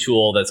using a new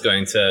tool that's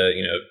going to,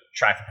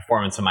 track the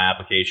performance of my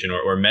application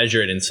or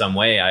measure it in some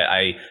way,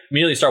 I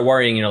immediately start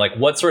worrying,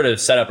 what sort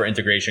of setup or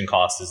integration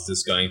cost is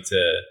this going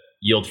to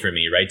yield for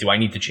me, right? Do I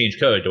need to change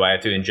code? Do I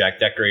have to inject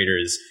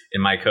decorators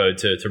in my code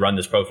to run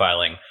this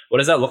profiling? What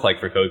does that look like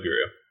for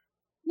CodeGuru?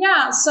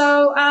 Yeah,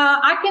 so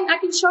I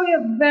can show you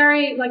a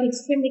very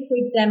extremely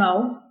quick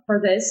demo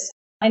for this.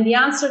 And the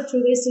answer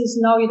to this is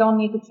no, you don't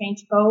need to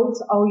change code.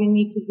 All you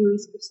need to do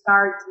is to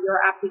start your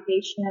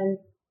application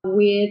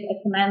with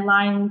a command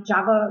line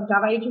Java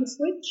agent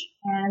switch,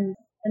 and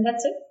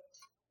that's it.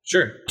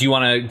 Sure. Do you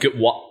want to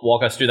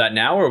walk us through that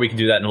now, or we can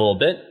do that in a little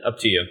bit? Up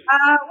to you.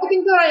 We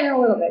can do that in a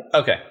little bit.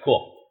 Okay,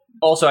 cool.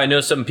 Also, I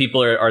know some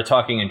people are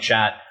talking in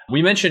chat.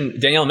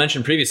 Danielle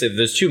mentioned previously that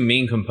there's two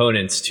main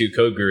components to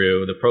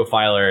CodeGuru, the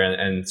profiler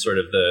and sort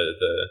of the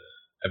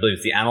I believe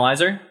it's the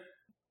analyzer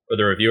or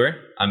the reviewer.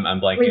 I'm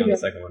blanking on the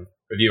second one.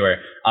 Reviewer.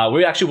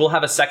 We actually will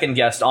have a second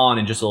guest on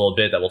in just a little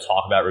bit that will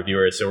talk about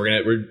reviewers. So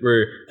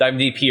we're diving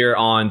deep here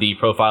on the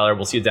profiler.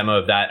 We'll see a demo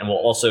of that, and we'll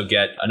also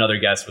get another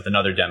guest with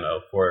another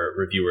demo for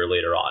reviewer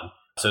later on.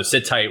 So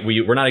sit tight.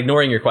 We're not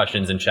ignoring your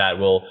questions in chat.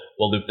 We'll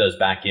loop those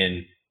back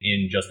in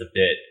just a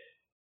bit.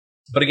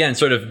 But again,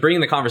 sort of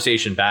bringing the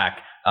conversation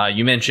back,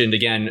 you mentioned,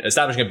 again,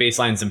 establishing a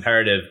baseline is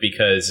imperative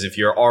because if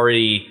you're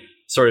already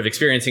sort of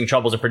experiencing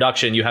troubles in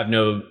production, you have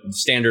no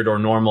standard or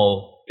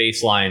normal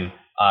baseline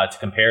to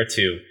compare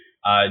to.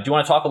 Do you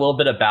want to talk a little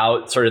bit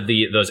about sort of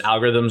those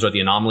algorithms or the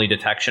anomaly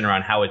detection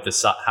around how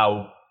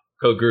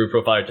CodeGuru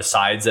Profiler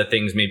decides that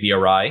things may be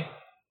awry?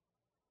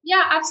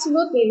 Yeah,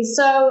 absolutely.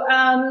 So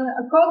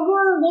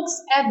CodeGuru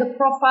looks at the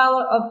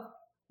profile of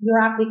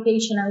your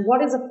application. And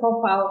what is a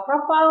profile? A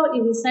profile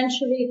is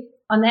essentially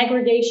an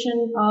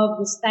aggregation of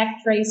the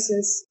stack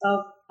traces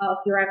of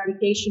your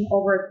application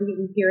over a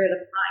given period of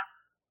time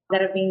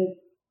that have been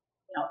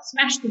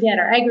smashed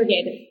together,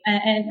 aggregated.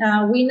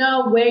 And we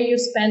know where you're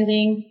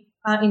spending,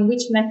 in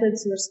which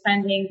methods you're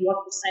spending, what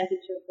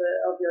percentage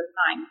of your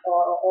time,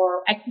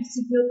 or active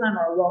CPU time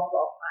or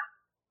workflow time.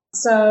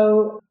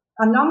 So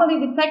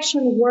anomaly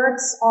detection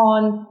works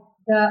on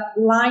the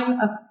line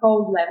of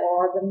code level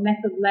or the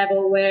method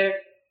level where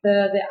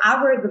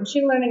the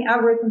machine learning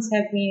algorithms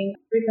have been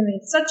written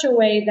in such a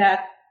way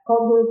that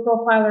CodeGuru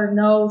Profiler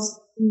knows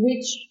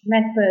which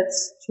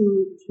methods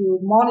to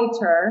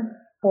monitor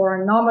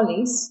for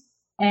anomalies,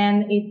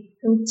 and it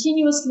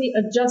continuously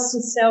adjusts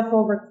itself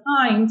over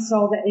time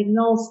so that it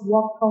knows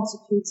what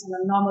constitutes an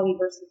anomaly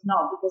versus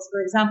not. Because,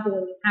 for example,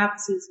 when you have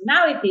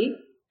seasonality,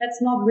 that's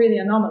not really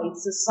an anomaly.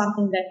 It's just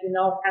something that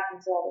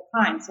happens all the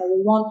time. So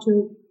we want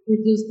to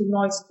reduce the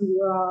noise to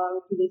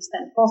the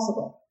extent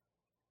possible.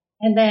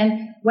 And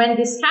then when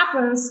this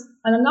happens,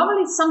 an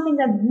anomaly is something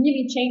that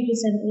really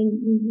changes,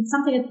 and it's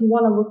something that you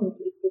want to look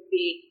into. It could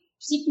be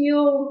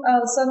CPU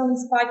suddenly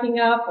spiking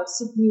up or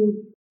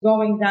CPU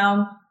going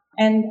down.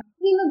 And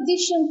in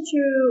addition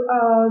to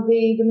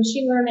the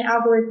machine learning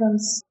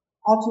algorithms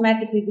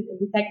automatically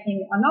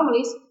detecting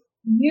anomalies,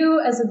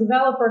 you as a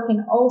developer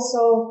can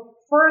also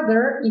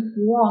further, if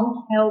you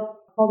want, help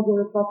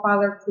CodeGuru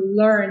Profiler to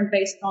learn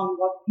based on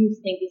what you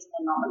think is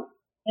an anomaly.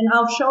 And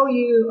I'll show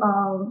you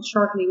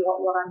shortly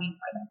what I mean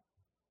by that.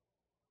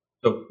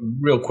 So,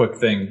 real quick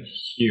thing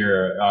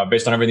here,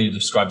 based on everything you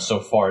described so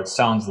far, it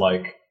sounds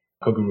like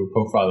CodeGuru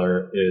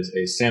Profiler is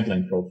a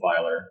sampling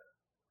profiler.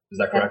 Is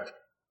that correct?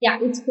 Yeah,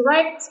 it's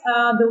correct.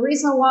 The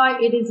reason why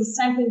it is a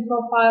sampling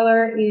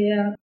profiler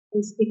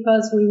is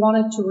because we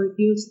wanted to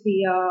reduce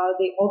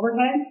the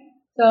overhead.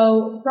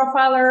 So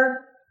profiler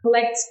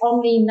collects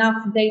only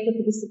enough data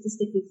to be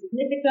statistically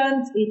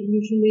significant. It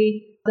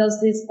usually does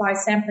this by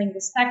sampling the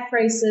stack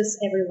traces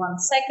every 1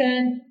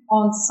 second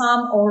on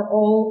some or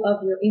all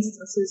of your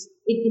instances.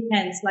 It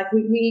depends. Like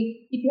if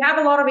you have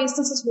a lot of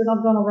instances, we're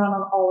not going to run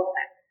on all of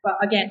them.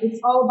 But again, it's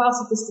all about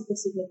statistical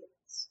significance.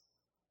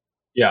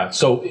 Yeah.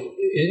 So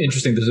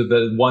interesting. There's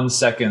the 1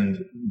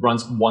 second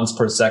runs once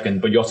per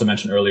second, but you also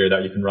mentioned earlier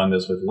that you can run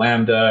this with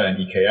Lambda and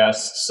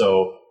EKS.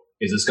 So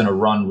is this going to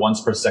run once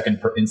per second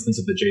per instance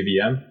of the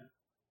JVM?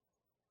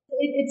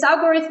 It's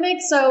algorithmic,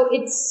 so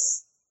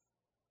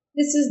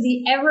this is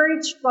the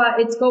average, but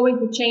it's going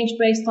to change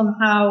based on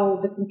how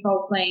the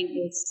control plane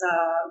is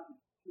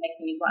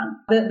making it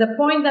run. The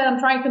point that I'm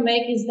trying to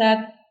make is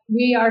that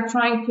we are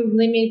trying to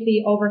limit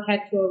the overhead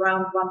to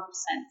around 1%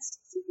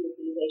 CPU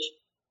utilization.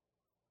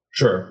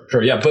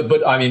 Sure, yeah,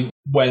 but I mean,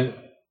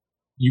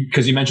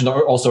 because you mentioned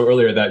also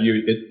earlier that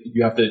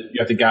you have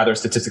to gather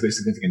statistically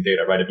significant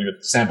data, right? If you're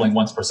sampling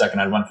once per second,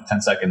 I run for 10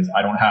 seconds,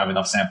 I don't have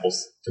enough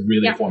samples to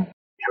really form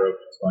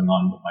what's going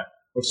on with my.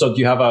 So do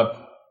you have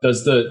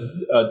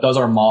does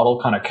our model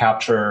kind of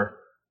capture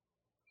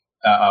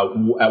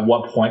at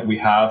what point we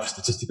have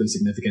statistically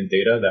significant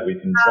data that we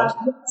can trust?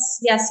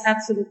 Yes,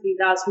 absolutely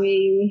does.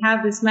 We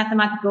have this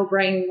mathematical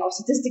brain or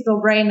statistical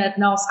brain that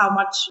knows how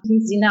much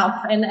is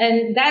enough.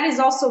 And that is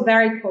also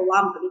varied for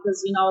Lambda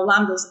because,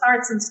 Lambda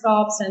starts and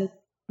stops, and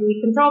the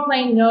control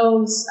plane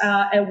knows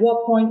at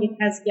what point it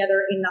has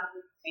gathered enough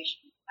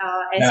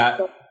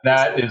information.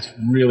 That is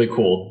really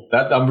cool.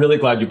 I'm really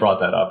glad you brought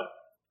that up.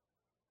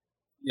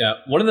 Yeah,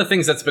 one of the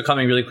things that's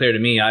becoming really clear to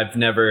me, I've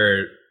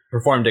never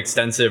performed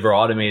extensive or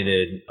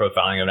automated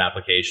profiling of an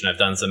application. I've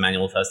done some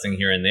manual testing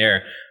here and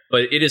there,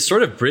 but it is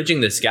sort of bridging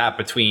this gap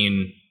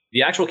between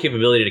the actual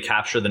capability to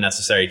capture the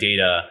necessary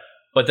data,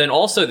 but then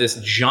also this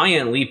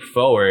giant leap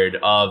forward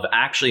of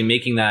actually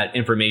making that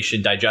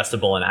information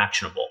digestible and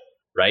actionable,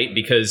 right?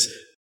 Because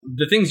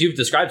the things you've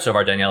described so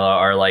far, Daniela,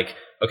 are like,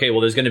 okay, well,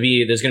 there's going to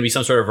be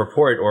some sort of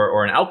report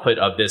or an output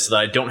of this so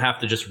that I don't have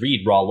to just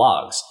read raw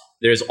logs.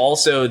 There's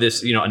also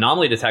this,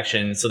 anomaly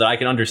detection so that I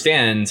can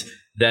understand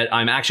that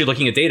I'm actually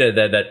looking at data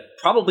that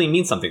probably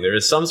means something. There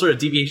is some sort of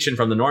deviation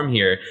from the norm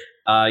here.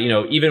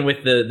 Even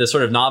with the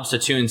sort of knobs to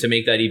tune to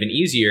make that even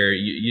easier,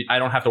 I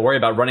don't have to worry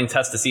about running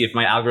tests to see if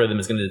my algorithm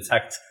is going to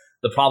detect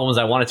the problems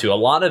I want it to. A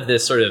lot of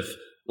this sort of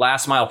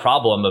last mile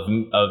problem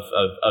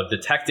of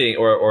detecting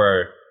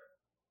or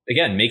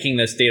again, making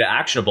this data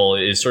actionable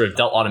is sort of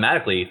dealt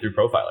automatically through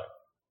Profiler.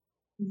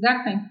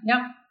 Exactly.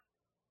 Yeah.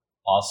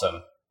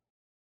 Awesome.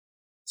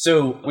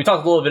 So we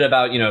talked a little bit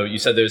about, you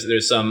said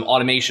there's some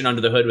automation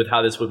under the hood with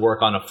how this would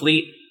work on a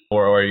fleet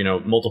or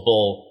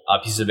multiple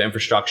pieces of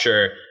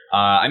infrastructure.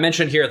 I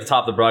mentioned here at the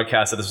top of the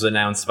broadcast that this was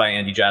announced by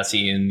Andy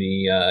Jassy in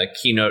the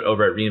keynote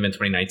over at reInvent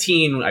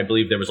 2019. I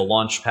believe there was a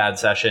launchpad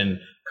session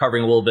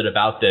covering a little bit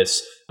about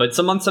this, but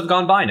some months have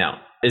gone by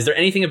now. Is there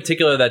anything in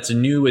particular that's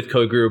new with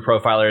CodeGuru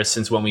Profilers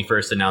since when we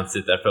first announced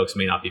it that folks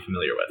may not be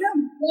familiar with?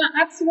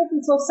 Yeah, absolutely.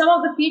 So some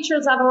of the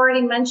features I've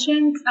already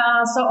mentioned.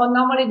 So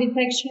anomaly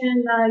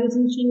detection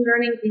using machine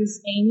learning is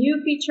a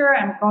new feature.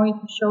 I'm going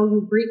to show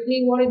you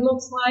briefly what it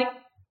looks like.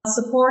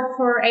 Support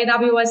for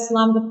AWS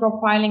Lambda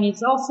profiling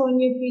is also a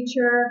new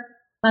feature.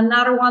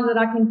 Another one that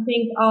I can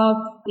think of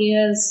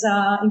is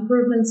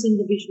improvements in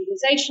the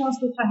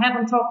visualizations, which I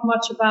haven't talked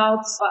much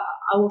about, but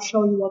I will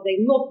show you what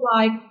they look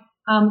like,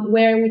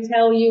 where we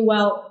tell you,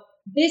 well,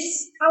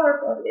 this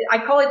color,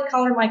 I call it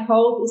color my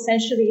code.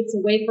 Essentially, it's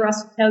a way for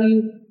us to tell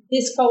you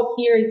this code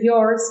here is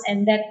yours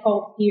and that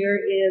code here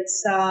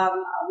is a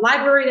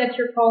library that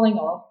you're calling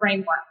or a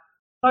framework.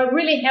 So it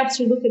really helps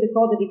you look at the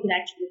code that you can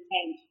actually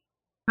change.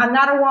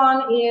 Another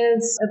one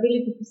is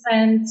ability to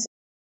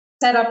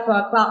set up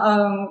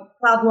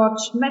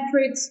CloudWatch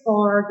metrics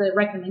for the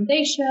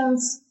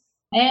recommendations.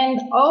 And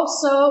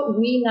also,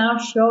 we now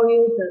show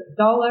you the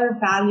dollar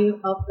value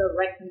of the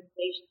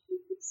recommendations,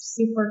 which is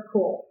super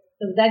cool.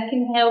 So that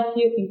can help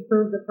you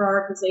improve the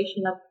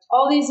prioritization of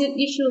all these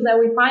issues that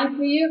we find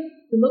for you.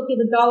 To look at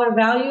the dollar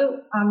value,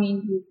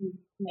 you can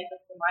make up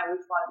your mind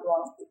which one you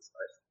want to fix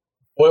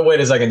first. Wait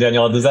a second,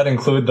 Daniela. Does that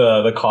include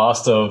the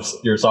cost of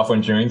your software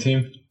engineering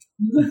team?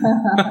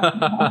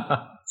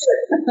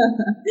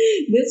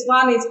 This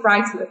one is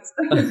priceless.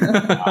 Yes,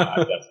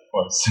 of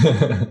course.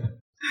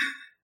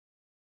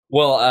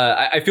 Well,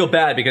 I feel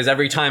bad because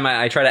every time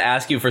I try to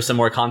ask you for some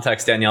more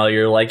context, Daniela,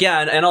 you're like,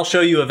 yeah, and I'll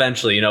show you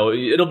eventually.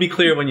 It'll be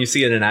clear when you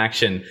see it in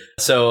action.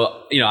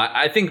 So,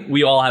 I think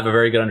we all have a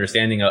very good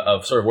understanding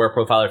of sort of where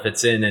Profiler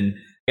fits in. And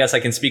I guess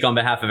I can speak on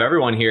behalf of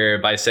everyone here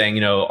by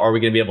saying, are we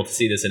going to be able to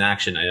see this in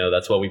action? I know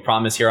that's what we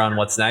promise here on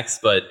What's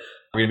Next, but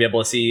we're going to be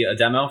able to see a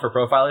demo for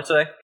Profiler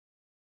today?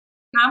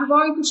 I'm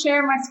going to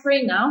share my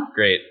screen now.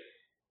 Great.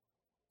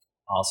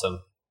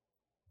 Awesome.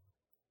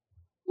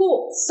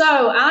 Cool.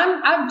 So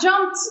I've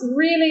jumped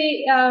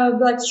really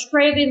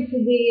straight into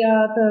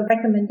the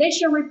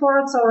recommendation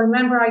report. So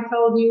remember, I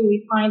told you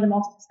we find the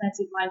most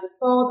expensive line of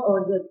code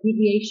or the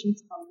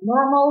deviations from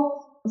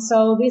normal.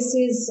 So this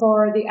is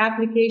for the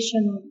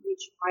application,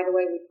 which by the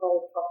way we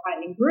call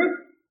profiling group,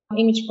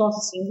 image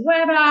processing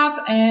web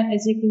app, and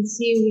as you can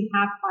see, we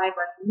have 5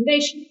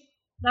 recommendations.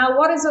 Now,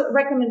 what is a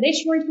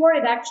recommendation report?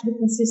 It actually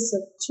consists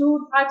of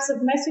 2 types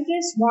of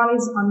messages. One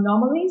is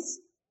anomalies,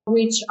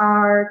 which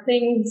are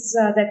things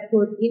that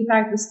could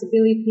impact the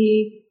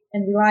stability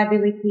and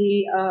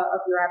reliability of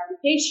your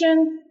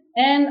application.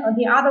 And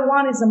the other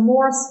one is a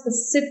more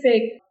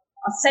specific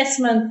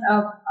assessment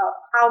of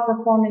how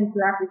performant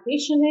your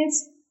application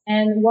is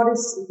and what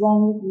is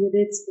wrong with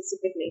it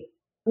specifically,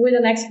 with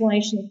an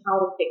explanation of how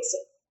to fix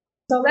it.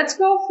 So let's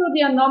go through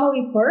the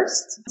anomaly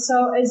first.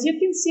 So as you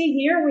can see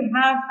here, we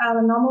have an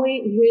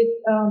anomaly with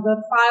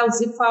the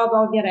zip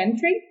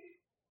file.getEntry.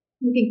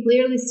 You can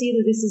clearly see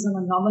that this is an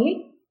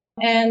anomaly.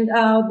 And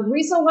the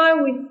reason why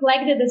we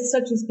flagged it as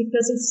such is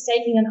because it's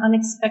taking an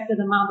unexpected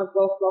amount of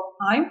overflow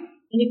time.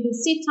 And you can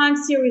see time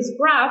series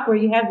graph where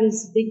you have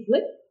this big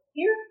blip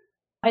here,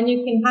 and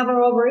you can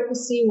hover over it to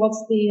see what's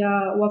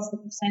the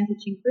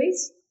percentage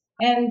increase.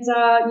 And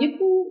you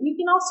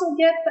can also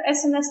get the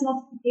SMS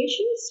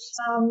notifications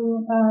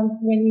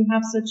when you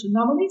have such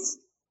anomalies.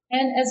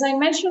 And as I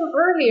mentioned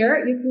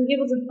earlier, you can give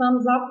us a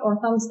thumbs up or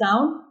thumbs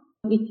down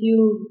if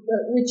you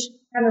which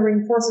kind of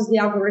reinforces the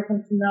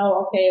algorithm to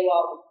know, okay,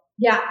 well,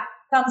 yeah,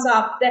 thumbs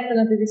up,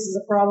 definitely this is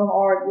a problem,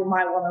 or you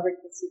might want to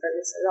reconsider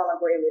this. I don't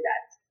agree with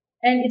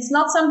that. And it's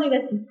not something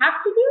that you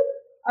have to do,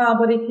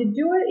 but if you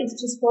do it,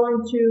 it's just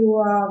going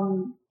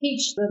to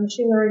teach the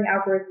machine learning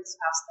algorithms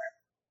faster.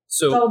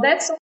 So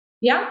that's,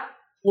 yeah.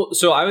 Well,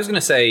 so I was going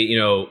to say,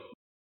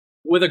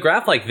 with a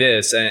graph like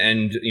this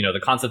and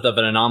the concept of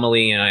an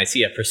anomaly, and I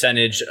see a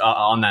percentage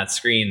on that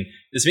screen,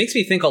 this makes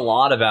me think a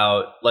lot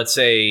about, let's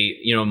say,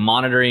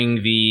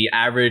 monitoring the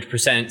average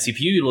percent CPU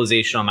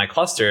utilization on my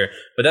cluster,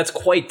 but that's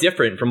quite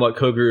different from what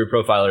CodeGuru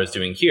Profiler is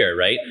doing here,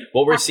 right?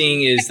 What we're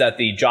seeing is that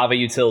the Java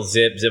util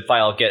zip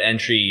file get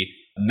entry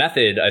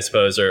method, I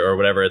suppose, or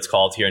whatever it's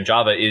called here in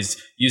Java,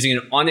 is using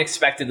an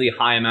unexpectedly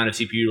high amount of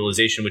CPU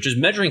utilization, which is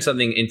measuring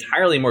something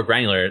entirely more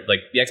granular.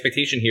 Like, the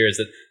expectation here is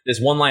that this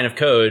one line of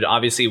code,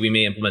 obviously we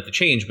may implement the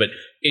change, but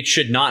it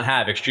should not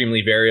have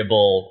extremely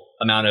variable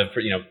amount of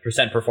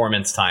percent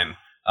performance time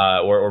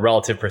or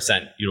relative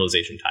percent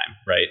utilization time,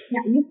 right?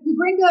 Yeah, you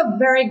bring a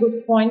very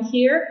good point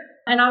here,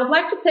 and I would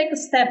like to take a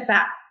step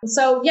back.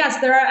 So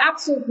yes, there are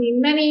absolutely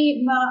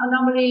many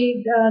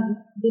anomaly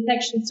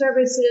detection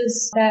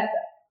services that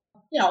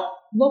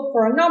look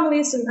for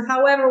anomalies. And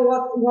however,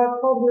 what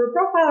CodeGuru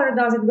Profiler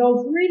does, it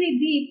goes really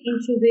deep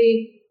into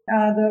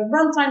the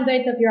runtime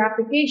data of your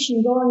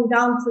application, going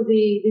down to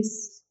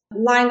this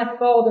line of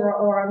code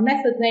or a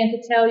method name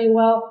to tell you,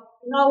 well,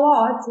 you know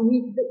what,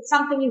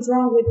 something is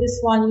wrong with this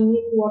one. You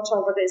need to watch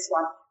over this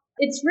one.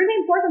 It's really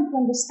important to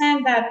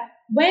understand that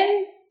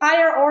when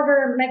higher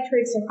order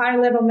metrics or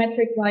higher level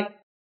metric like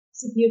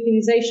CPU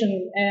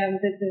utilization,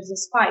 that there's a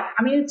spike,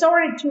 it's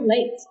already too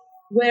late.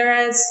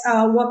 Whereas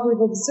what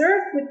we've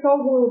observed with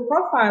CodeGuru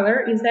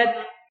Profiler is that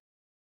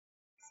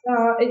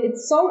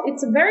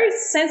it's a very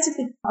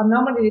sensitive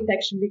anomaly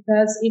detection,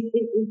 because it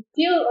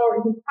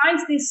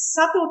finds these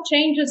subtle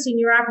changes in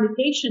your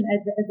application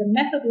at the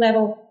method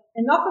level,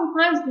 and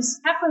oftentimes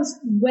this happens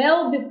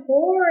well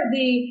before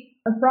the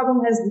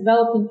problem has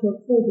developed into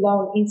a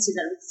full-blown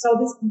incident. So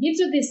this gives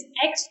you this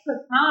extra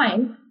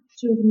time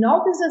to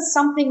notice that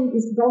something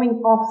is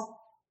going off.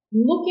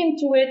 Look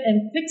into it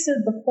and fix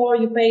it before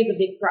you pay the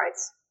big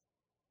price.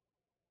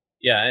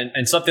 Yeah,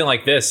 and something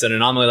like this, an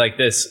anomaly like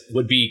this,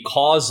 would be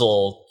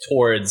causal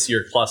towards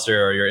your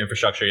cluster or your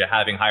infrastructure. You're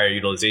having higher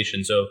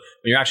utilization. So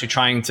when you're actually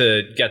trying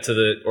to get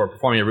to or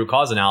performing a root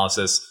cause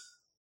analysis,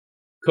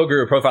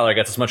 CodeGuru Profiler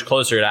gets us much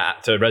closer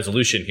to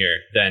resolution here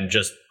than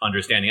just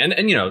understanding.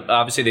 And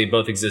obviously they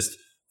both exist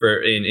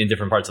in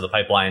different parts of the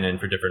pipeline and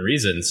for different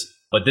reasons.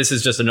 But this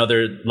is just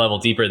another level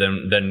deeper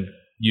than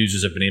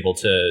users have been able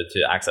to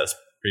access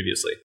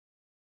previously.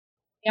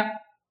 Yep.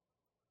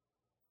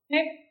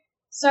 Okay.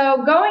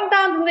 So going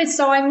down the list,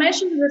 so I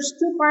mentioned there's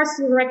two parts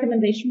to the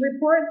recommendation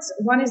reports.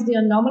 One is the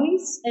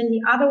anomalies, and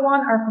the other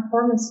one are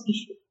performance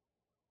issues.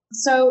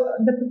 So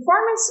the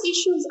performance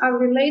issues are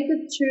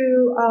related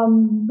to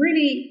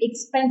really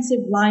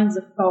expensive lines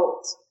of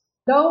code.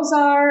 Those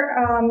are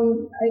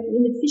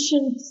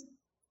inefficient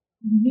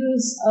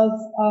use of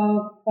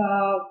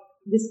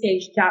this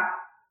case Java.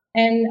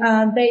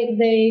 And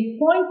they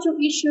point to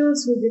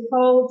issues with the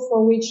code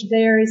for which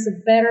there is a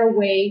better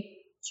way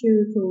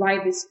to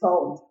write this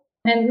code.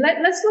 And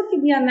let's look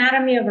at the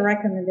anatomy of a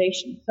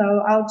recommendation.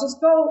 So I'll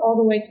just go all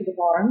the way to the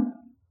bottom.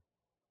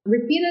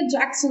 Repeated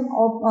Jackson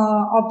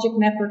object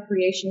mapper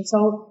creation.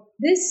 So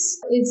this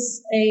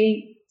is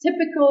a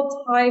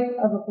typical type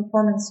of a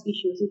performance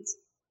issue. It's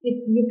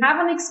if you have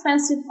an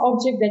expensive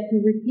object that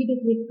you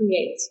repeatedly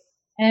create.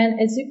 And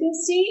as you can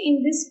see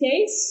in this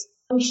case,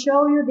 we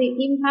show you the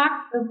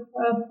impact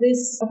of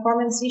this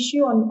performance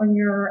issue on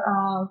your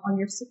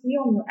CPU,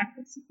 on your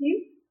active CPU,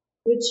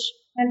 which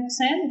 10%,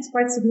 it's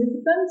quite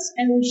significant.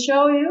 And we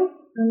show you,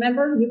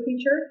 remember, new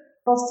feature,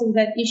 cost of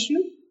that issue,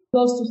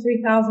 close to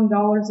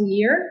 $3,000 a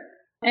year.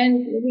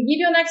 And we give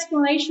you an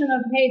explanation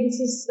of, hey,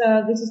 this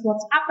is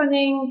what's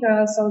happening.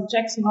 So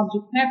Jackson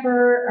Object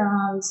Mapper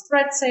is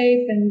thread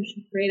safe, and you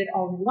should create it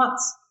only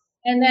once.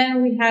 And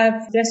then we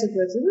have suggested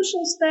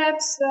resolution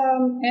steps,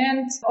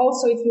 and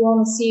also if you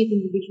want to see it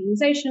in the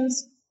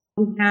visualizations,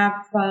 we have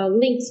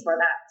links for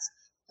that.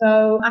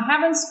 So I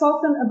haven't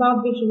spoken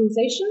about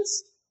visualizations.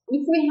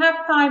 If we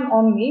have time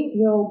only,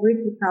 we'll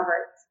briefly cover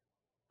it.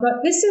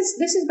 But this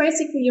is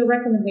basically your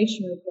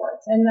recommendation report.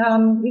 And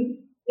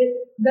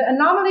the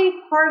anomaly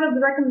part of the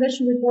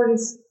recommendation report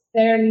is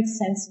fairly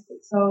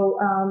sensitive. So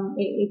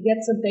it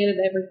gets updated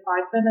every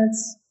 5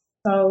 minutes.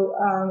 So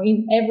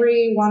in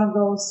every one of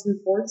those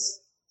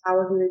reports,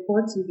 hourly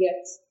reports, you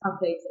get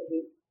updates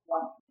every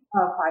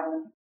 5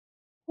 minutes.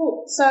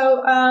 Cool.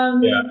 So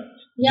yeah.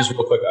 Just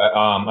real quick,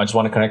 I just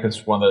want to connect this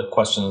to one of the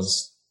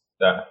questions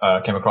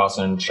that came across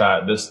in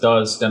chat. This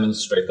does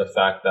demonstrate the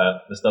fact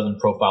that this doesn't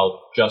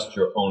profile just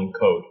your own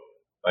code,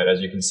 right?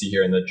 As you can see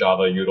here in the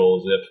Java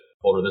util zip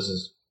folder, this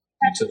is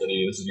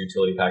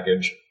utility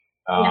package.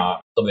 Some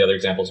of the other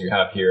examples you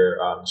have here.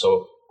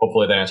 So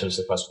hopefully that answers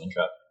the question in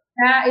chat.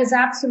 That is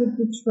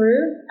absolutely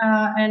true.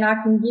 And I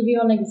can give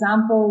you an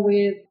example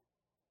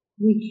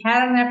we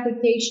had an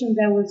application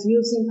that was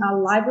using a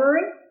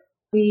library,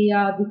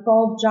 the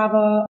default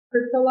Java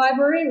crypto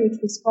library, which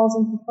was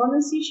causing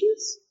performance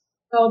issues.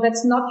 So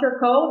that's not your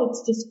code.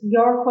 It's just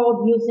your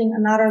code using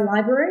another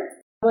library,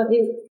 but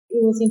it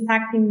was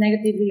impacting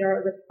negatively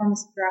the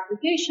performance of your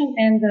application.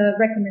 And the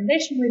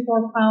recommendation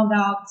report found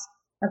out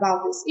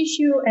about this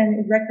issue, and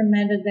it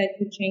recommended that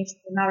you change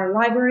to another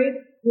library,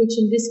 which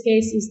in this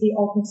case is the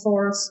open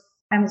source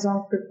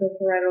Amazon Crypto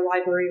Corretto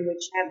library,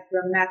 which had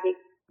dramatic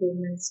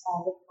improvements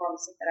on the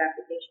performance of that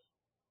application.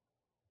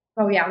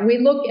 So yeah, we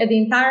look at the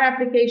entire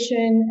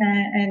application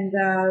and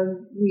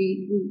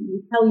we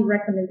tell you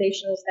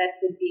recommendations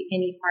that could be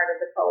any part of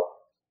the code.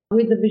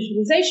 With the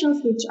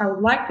visualizations, which I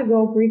would like to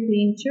go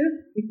briefly into,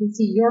 you can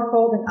see your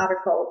code and other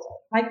code.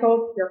 My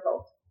code, your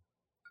code.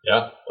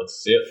 Yeah,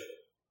 let's see it.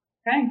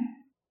 Okay.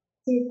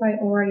 See if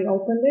I already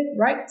opened it.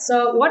 Right.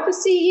 So what you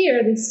see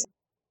here, this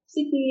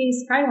city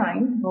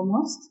skyline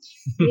almost,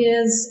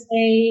 is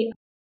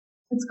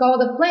it's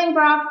called a plane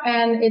graph,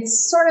 and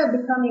it's sort of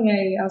becoming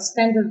a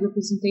standard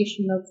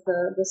representation of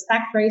the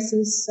stack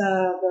traces,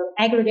 the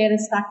aggregated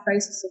stack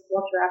traces of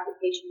what your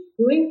application is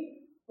doing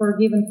for a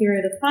given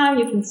period of time.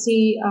 You can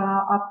see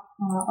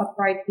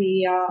upright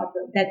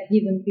that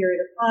given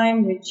period of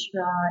time, which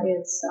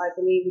is, I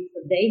believe, it's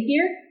a day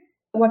here.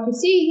 What you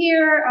see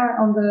here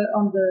on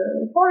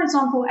the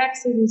horizontal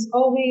axis is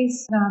all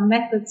these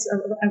methods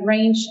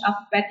arranged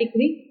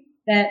alphabetically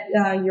that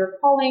you're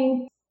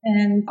calling,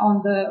 and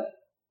on the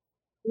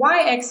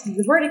y-axis,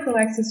 the vertical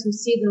axis, you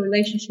see the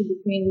relationship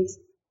between these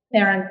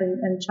parent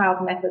and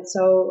child methods.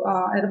 So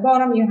at the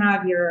bottom, you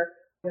have your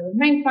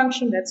main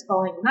function that's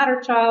calling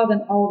another child,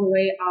 and all the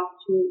way up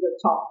to the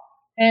top.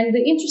 And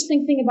the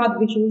interesting thing about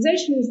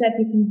visualization is that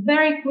you can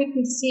very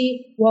quickly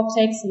see what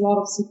takes a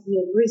lot of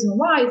CPU. The reason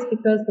why is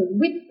because the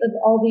width of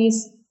all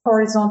these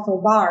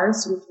horizontal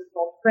bars, which are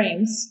called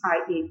frames,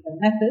 i.e. the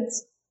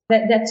methods,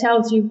 that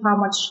tells you how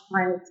much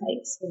time it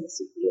takes in the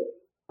CPU,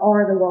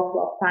 or the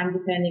workload time,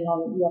 depending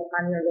on what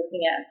time you're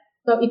looking at.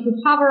 So if you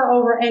hover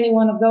over any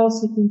one of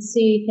those, you can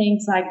see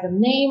things like the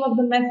name of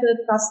the method,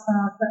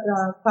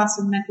 class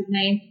and method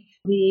name,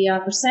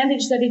 the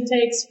percentage that it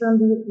takes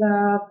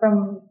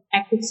from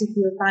active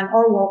CPU time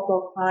or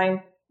workload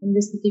time. In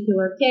this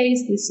particular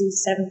case, this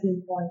is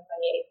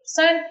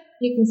 17.28%.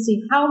 You can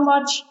see how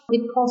much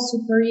it costs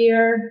you per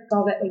year,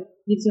 so that it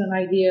gives you an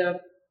idea of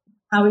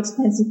how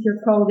expensive your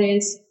code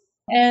is.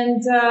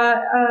 And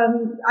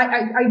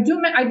I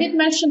did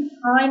mention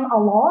time a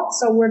lot,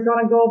 so we're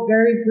going to go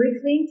very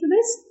briefly into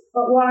this.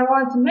 But what I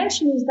wanted to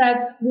mention is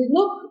that we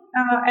look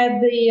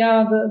at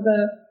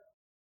the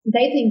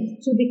data in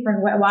three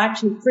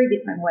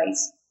different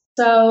ways.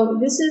 So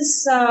this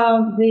is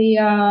we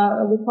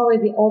call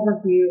it the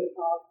overview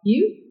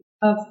view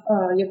of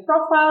your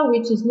profile,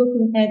 which is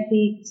looking at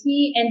the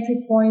key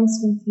entry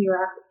points into your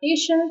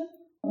application.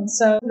 And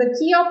so the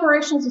key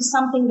operations is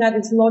something that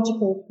is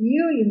logical to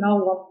you. You know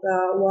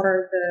what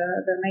are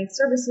the main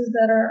services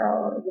that are,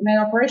 or the main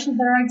operations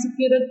that are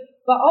executed.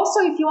 But also,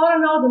 if you want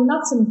to know the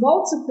nuts and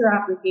bolts of your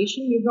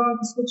application, you're going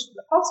to switch to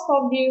the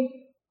hotspot view,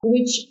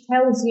 which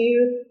tells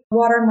you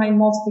what are my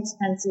most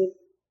expensive,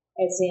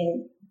 as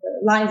in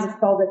the lines of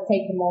code that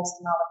take the most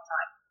amount of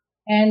time.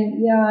 And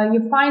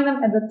you find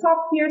them at the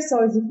top here.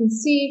 So as you can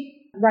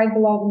see, right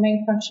below the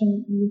main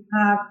function, you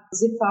have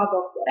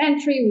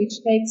zip-file.getEntry,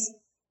 which takes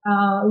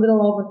a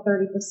little over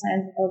 30%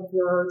 of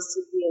your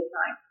CPU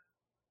time.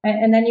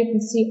 And then you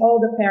can see all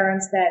the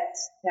parents that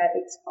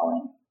it's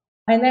calling.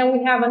 And then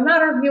we have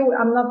another view.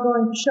 I'm not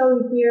going to show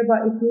you here,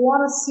 but if you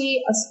want to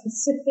see a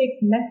specific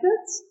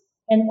method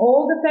and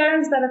all the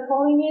parents that are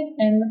calling it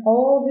and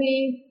all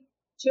the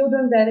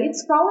children that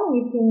it's calling,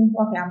 you can,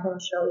 okay, I'm going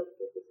to show it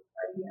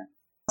right here.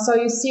 So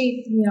you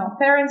see,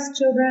 parents,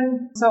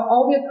 children, so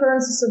all the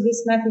occurrences of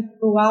this method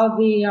throughout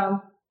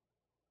your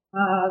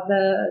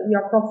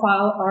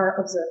profile are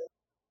observed.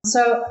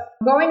 So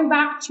going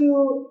back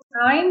to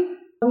time,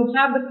 we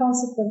have the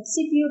concept of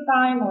CPU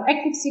time or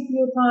active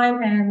CPU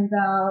time and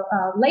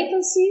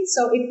latency.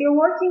 So if you're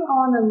working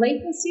on a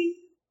latency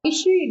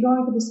issue, you're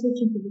going to be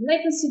switching to the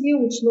latency view,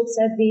 which looks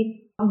at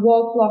the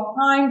wall clock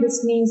time.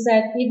 This means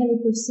that even if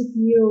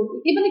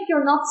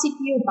you're not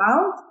CPU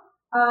bound,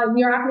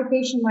 your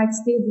application might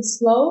still be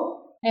slow.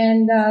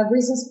 And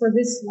reasons for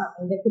this,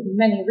 there could be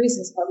many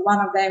reasons, but one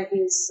of them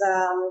is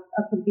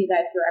could be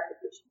that your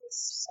application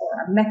is,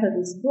 or a method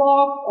is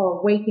blocked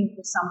or waiting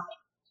for something.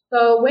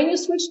 So when you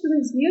switch to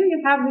this view,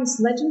 you have this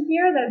legend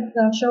here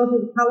that shows you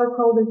the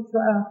color-coded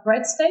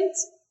thread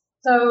states.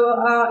 So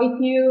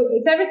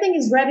if everything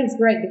is red, it's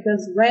great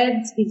because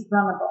red is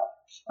runnable.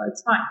 So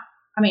it's fine.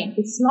 I mean,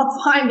 it's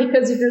not fine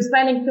because if you're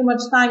spending too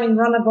much time in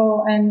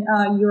runnable and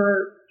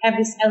have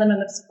this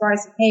element of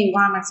surprise, hey,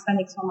 why am I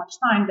spending so much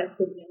time? That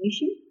could be an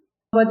issue.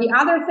 But the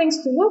other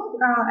things to look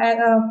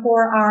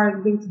for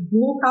are this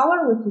blue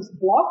color, which is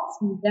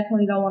blocked. You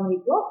definitely don't want to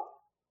be blocked.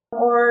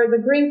 Or the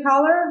green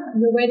color,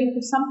 you're waiting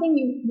for something.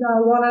 You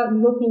want to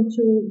look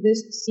into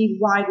this to see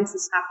why this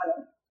is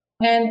happening.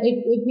 And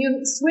if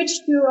you switch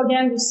to,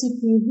 again, the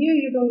CPU view,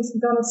 you're going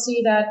to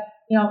see that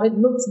it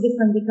looks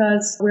different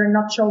because we're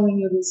not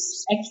showing you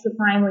this extra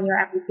time when your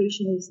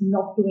application is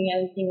not doing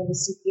anything on the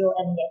CPU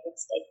and yet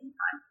it's taking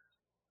time.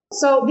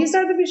 So these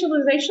are the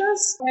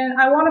visualizations, and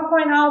I want to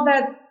point out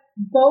that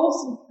both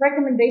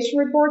recommendation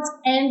reports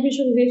and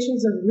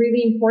visualizations are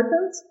really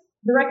important.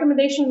 The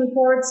recommendation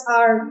reports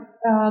are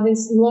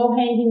this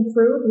low-hanging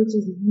fruit, which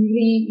is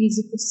really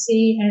easy to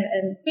see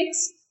and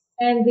fix.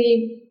 And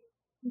the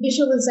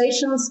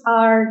visualizations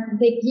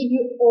they give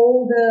you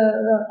all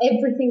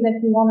everything that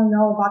you want to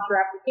know about your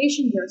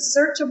application. They're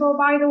searchable,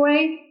 by the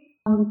way.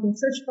 You can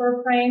search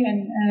for a frame,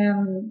 and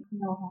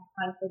I don't have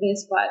time for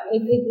this, but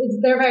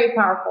they're very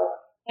powerful.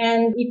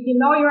 And if you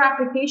know your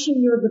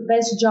application, you're the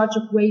best judge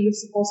of where you're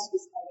supposed to be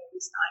spending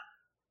this time.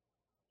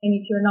 And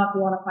if you're not,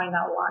 you want to find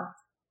out why.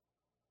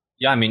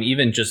 Yeah, I mean,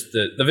 even just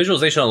the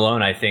visualization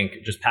alone, I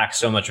think, just packs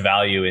so much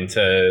value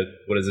into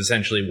what is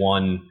essentially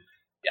one.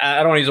 I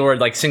don't want to use the word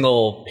like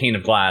single pane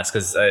of glass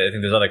because I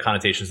think there's other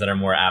connotations that are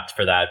more apt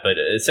for that. But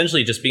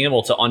essentially, just being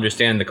able to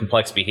understand the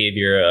complex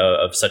behavior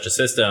of such a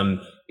system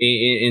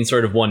in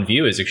sort of one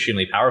view is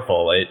extremely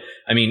powerful.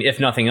 I mean, if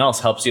nothing else,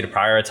 helps you to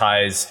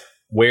prioritize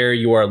where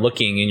you are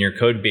looking in your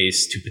code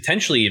base to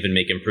potentially even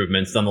make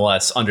improvements,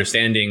 nonetheless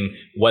understanding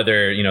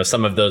whether,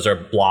 some of those are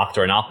blocked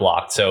or not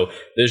blocked. So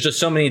there's just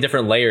so many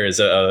different layers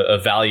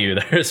of value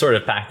that are sort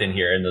of packed in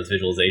here in those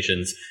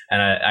visualizations.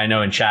 And I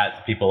know in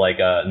chat, people like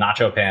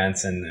Nacho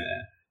Pants and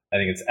I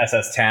think it's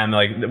SS Tam,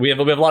 like we have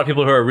a lot of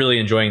people who are really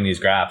enjoying these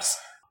graphs.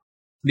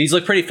 These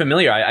look pretty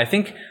familiar. I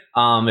think,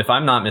 if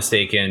I'm not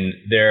mistaken,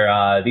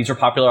 these were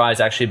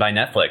popularized actually by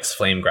Netflix,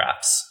 flame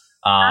graphs,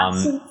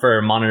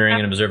 for monitoring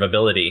and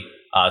observability.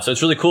 So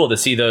it's really cool to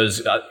see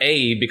those,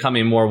 A,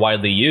 becoming more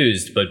widely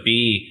used, but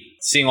B,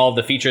 seeing all of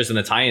the features and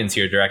the tie-ins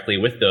here directly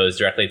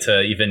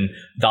to even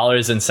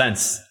dollars and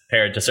cents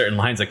paired to certain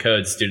lines of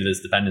codes due to this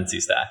dependency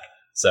stack.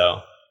 So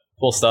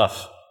cool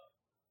stuff.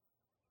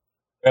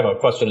 We have a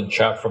question in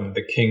chat from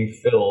the King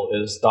Phil.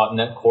 Is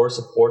 .NET Core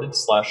supported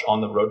 /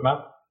 on the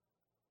roadmap?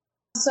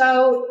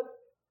 So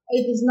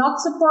it is not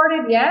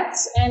supported yet,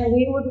 and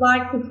we would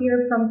like to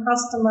hear from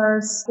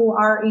customers who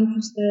are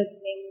interested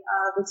in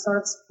this sort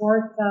of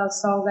support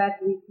so that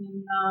we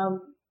can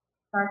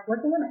start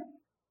working on it.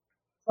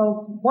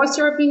 So voice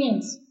your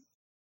opinions.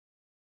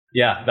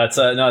 Yeah, that's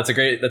a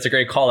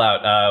great call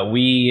out.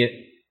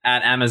 We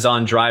at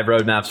Amazon drive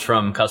roadmaps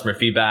from customer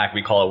feedback.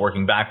 We call it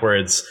working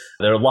backwards.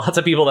 There are lots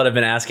of people that have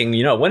been asking,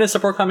 when is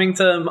support coming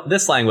to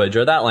this language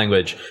or that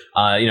language?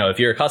 If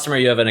you're a customer,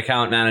 you have an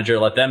account manager,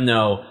 let them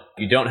know.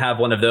 If you don't have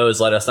one of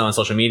those, let us know on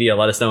social media,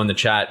 let us know in the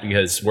chat,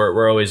 because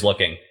we're always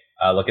looking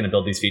to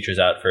build these features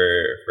out for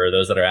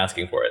those that are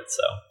asking for it.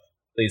 So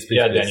please.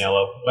 Yeah,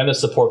 Daniela, when is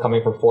support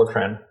coming for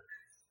Fortran?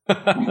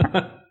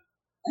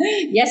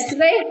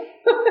 Yesterday.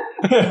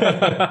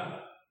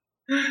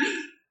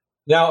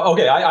 Now,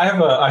 okay, I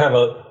have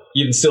a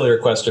even sillier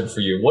question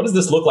for you. What does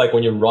this look like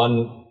when you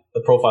run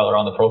the profiler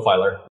on the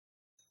profiler?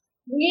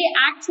 We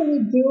actually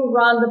do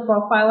run the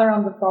profiler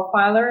on the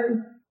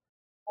profiler.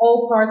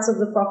 All parts of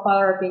the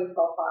profiler are being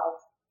profiled.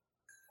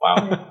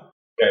 Wow.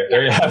 Okay,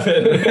 there you have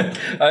it.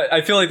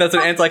 I feel like that's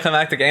an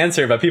anticlimactic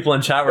answer, but people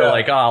in chat were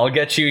like, I'll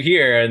get you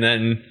here. And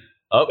then,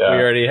 we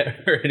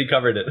already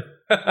covered it.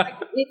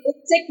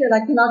 It's secret.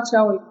 I cannot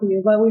show it to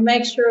you, but we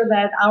make sure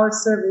that our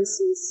service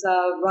is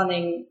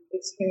running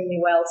extremely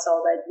well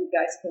so that you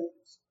guys can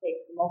take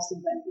the most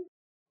advantage.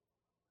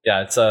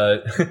 Yeah, it's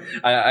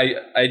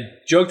I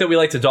joke that we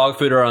like to dog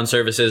food our own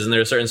services, and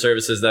there are certain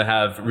services that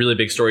have really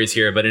big stories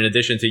here. But in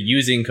addition to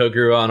using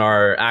CodeGuru on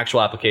our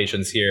actual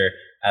applications here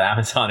at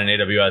Amazon and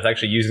AWS,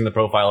 actually using the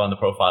profiler on the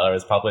profiler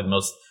is probably the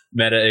most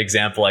meta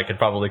example I could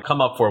probably come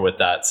up for with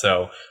that.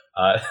 So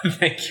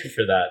thank you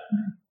for that.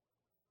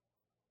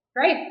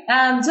 Great.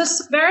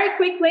 Just very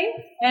quickly,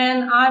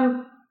 and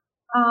I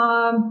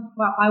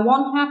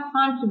won't have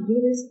time to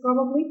do this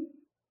probably,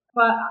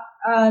 but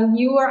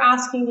you were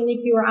asking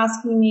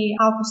me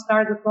how to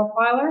start the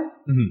profiler.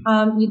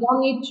 Mm-hmm. You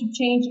don't need to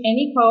change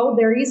any code.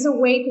 There is a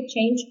way to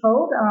change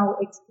code. I'll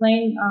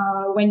explain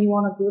when you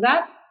want to do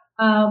that.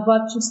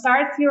 But to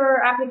start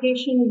your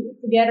application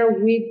together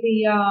with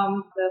the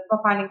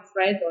profiling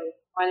thread or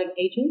profiling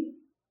agent,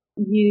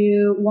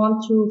 you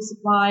want to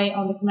supply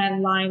on the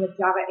command line a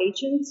Java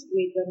agent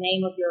with the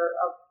name of the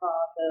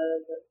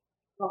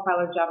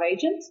profiler Java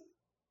agent,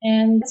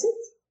 and that's it.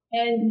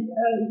 And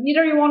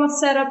either you want to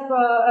set up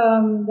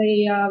the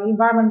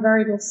environment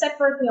variable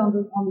separately on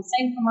the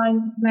same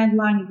command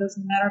line. It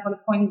doesn't matter. But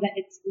the point is that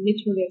it's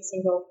literally a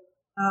single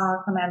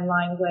command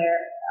line where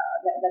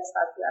that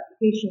starts your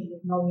application.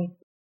 There's no need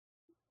to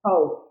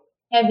code.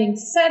 Having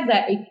said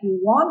that, if you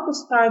want to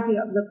start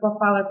the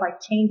profiler by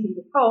changing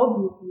the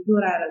code, you can do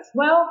that as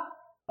well.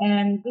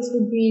 And this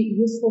would be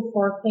useful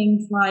for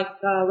things like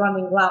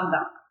running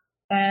Lambda.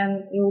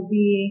 And it will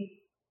be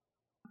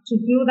to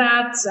do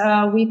that,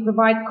 we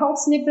provide code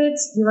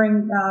snippets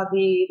during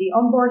the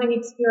onboarding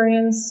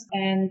experience,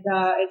 and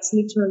it's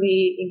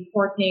literally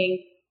importing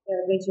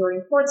with your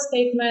import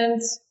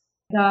statements,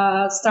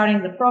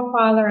 starting the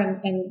profiler,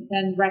 and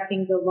then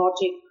wrapping the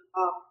logic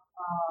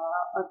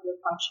of the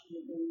function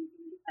in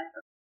the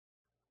center.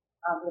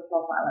 the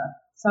profiler.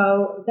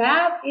 So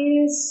that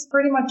is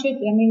pretty much it.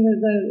 I mean,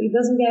 it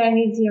doesn't get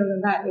any easier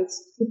than that.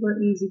 It's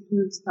super easy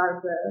to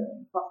start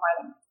the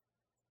profiling.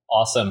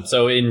 Awesome.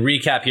 So in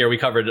recap here, we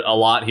covered a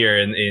lot here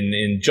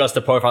in just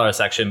the profiler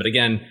section. But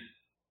again,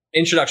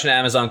 introduction to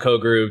Amazon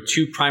CodeGuru,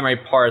 two primary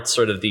parts,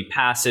 sort of the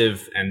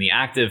passive and the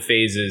active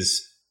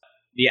phases.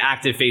 The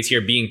active phase here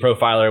being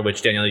profiler,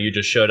 which Daniela, you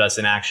just showed us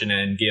in action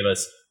and gave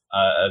us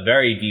a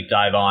very deep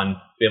dive on,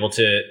 be able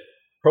to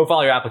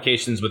profile your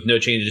applications with no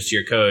changes to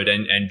your code.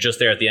 And just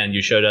there at the end,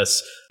 you showed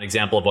us an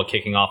example of what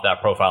kicking off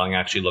that profiling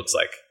actually looks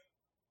like.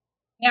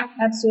 Yeah,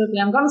 absolutely.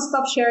 I'm going to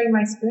stop sharing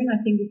my screen.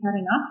 I think we've had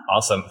enough.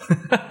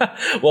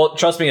 Awesome. Well,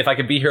 trust me, if I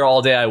could be here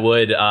all day, I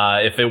would,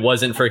 if it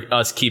wasn't for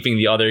us keeping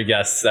the other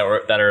guests that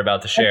are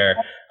about to share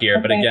here.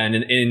 Okay. But again,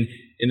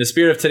 in the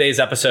spirit of today's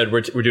episode,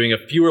 we're doing a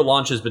fewer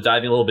launches, but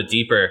diving a little bit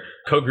deeper.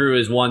 CodeGuru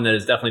is one that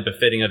is definitely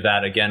befitting of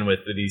that, again, with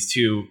these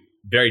two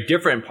very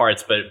different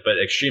parts, but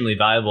extremely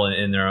valuable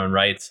in their own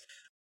rights.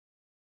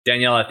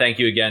 Daniela, thank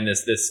you again.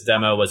 This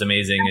demo was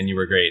amazing, and you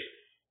were great.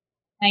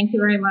 Thank you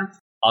very much.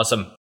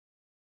 Awesome.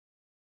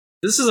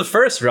 This is a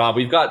first, Rob.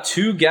 We've got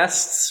two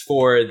guests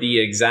for the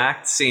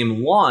exact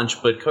same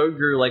launch, but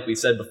CodeGuru, like we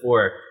said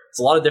before, it's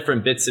a lot of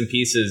different bits and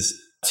pieces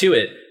to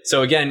it.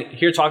 So again,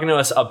 here talking to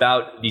us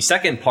about the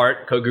second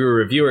part, CodeGuru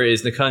Reviewer,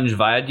 is Nikunj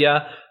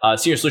Vaidya,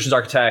 Senior Solutions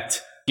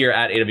Architect here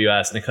at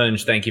AWS.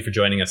 Nikunj, thank you for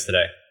joining us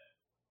today.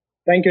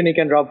 Thank you, Nick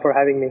and Rob, for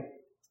having me.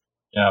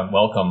 Yeah,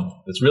 welcome.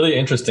 It's really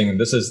interesting.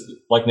 This is,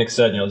 like Nick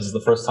said, this is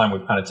the first time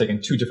we've kind of taken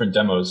two different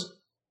demos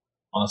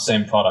on the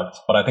same product,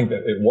 but I think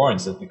that it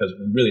warrants it because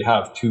we really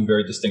have two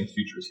very distinct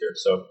features here.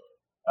 So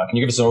can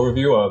you give us an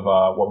overview of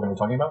what we're going to be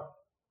talking about?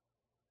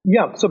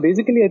 Yeah, so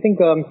basically I think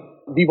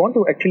we want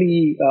to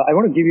actually, I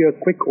want to give you a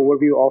quick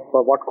overview of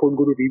what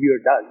CodeGuru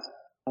Reviewer does.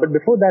 But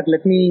before that,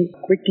 let me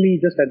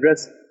quickly just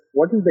address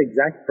what is the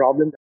exact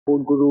problem that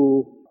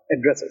CodeGuru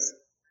addresses.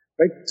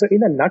 Right? So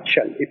in a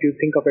nutshell, if you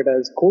think of it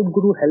as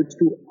CodeGuru helps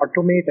to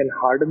automate and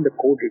harden the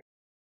code review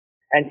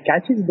and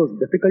catches those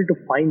difficult to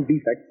find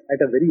defects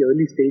at a very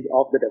early stage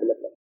of the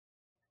development.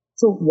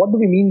 So what do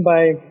we mean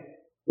by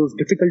those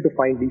difficult to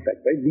find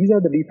defects? Right? These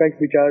are the defects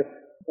which are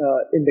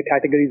in the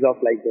categories of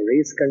like the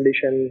race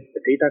condition,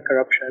 the data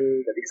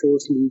corruption, the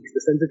resource leaks,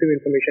 the sensitive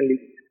information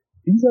leaks.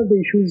 These are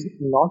the issues.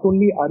 Not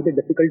only are they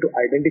difficult to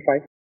identify,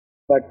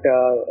 but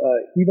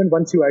even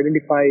once you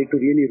identify, to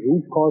really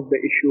root cause the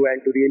issue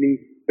and to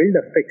really build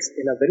a fix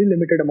in a very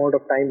limited amount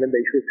of time when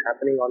the issue is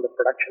happening on the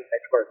production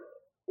network,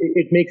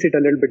 it makes it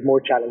a little bit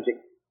more challenging.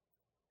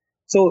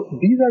 So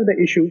these are the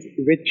issues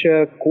which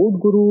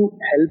CodeGuru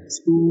helps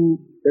to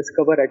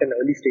discover at an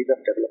early stage of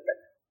development.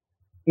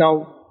 Now,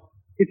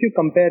 if you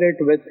compare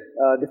it with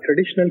the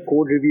traditional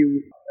code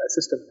review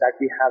systems that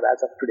we have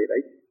as of today,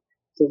 right?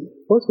 So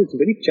first, it's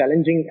very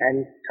challenging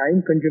and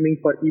time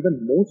consuming for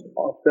even most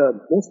of the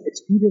most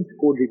experienced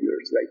code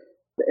reviewers, right?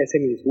 The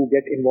SMEs who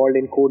get involved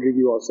in code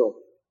review also,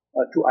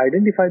 to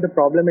identify the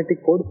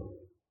problematic code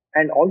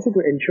and also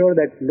to ensure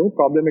that no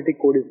problematic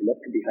code is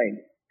left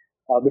behind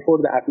before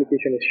the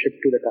application is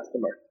shipped to the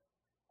customer.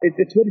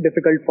 It's very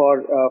difficult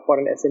for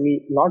an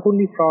SME, not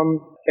only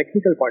from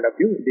technical point of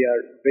view, they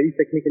are very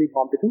technically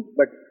competent,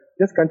 but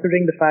just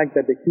considering the fact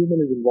that the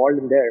human is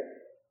involved in there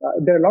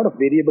are a lot of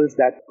variables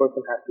that a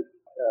person has to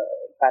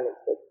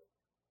balance with.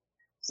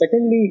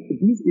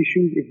 Secondly, these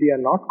issues, if they are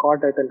not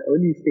caught at an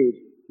early stage,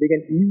 they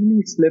can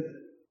easily slip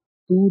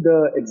to the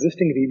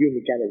existing review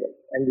mechanism.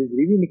 And these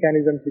review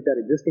mechanisms, which are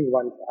existing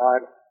ones,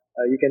 are,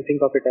 you can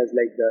think of it as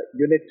like the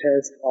unit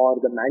test or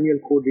the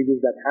manual code reviews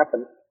that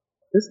happen.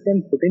 This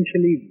can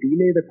potentially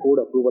delay the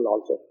code approval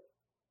also,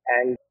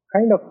 and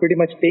kind of pretty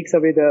much takes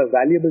away the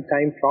valuable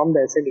time from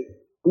the SME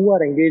who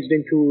are engaged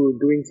into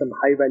doing some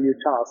high value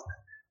tasks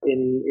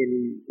in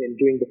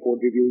doing the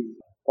code reviews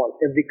for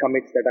every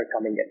commits that are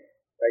coming in,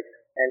 right?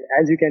 And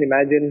as you can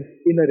imagine,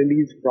 in a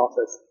release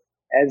process,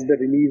 as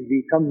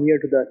we come near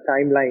to the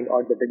timeline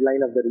or the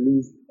deadline of the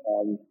release,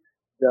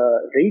 the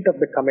rate of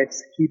the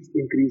commits keeps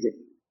increasing.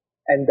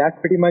 And that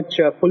pretty much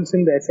pulls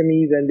in the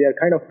SMEs, and they are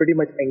kind of pretty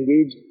much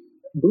engaged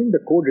doing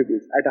the code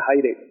reviews at a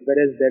high rate,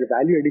 whereas their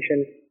value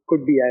addition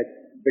could be at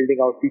building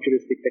out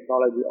futuristic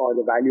technology or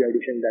the value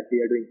addition that we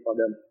are doing for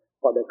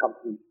their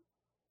company.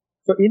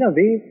 So in a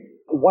way,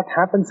 what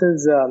happens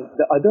is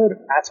the other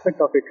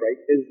aspect of it,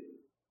 right, is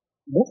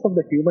most of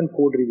the human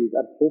code reviews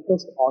are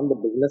focused on the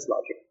business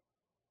logic,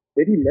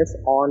 very less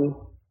on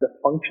the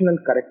functional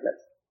correctness.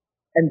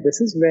 And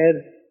this is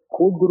where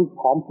CodeGuru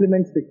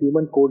complements the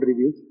human code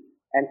reviews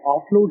and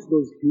offloads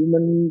those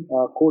human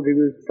code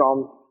reviews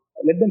from,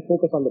 let them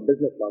focus on the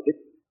business logic,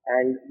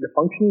 and the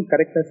functional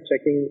correctness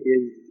checking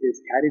is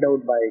carried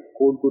out by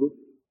CodeGuru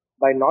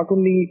by not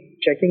only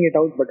checking it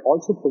out, but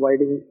also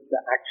providing the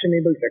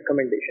actionable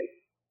recommendations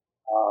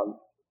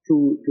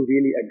to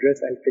really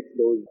address and fix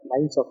those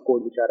lines of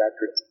code which are at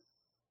risk.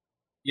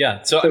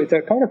 Yeah. So it's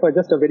a kind of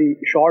just a very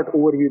short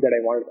overview that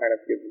I wanted to kind of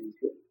give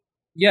you.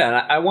 Yeah.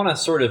 And I want to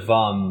sort of,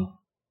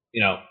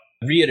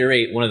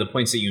 reiterate one of the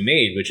points that you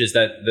made, which is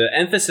that the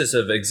emphasis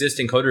of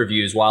existing code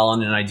reviews, while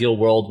in an ideal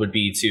world would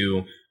be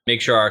to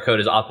make sure our code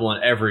is optimal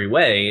in every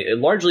way, it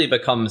largely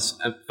becomes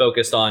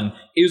focused on,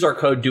 is our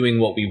code doing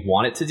what we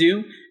want it to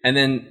do? And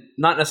then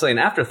not necessarily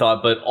an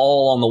afterthought, but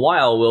all on the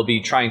while we'll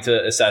be trying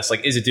to assess,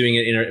 like, is it doing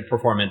it in a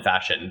performant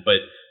fashion? But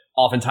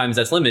oftentimes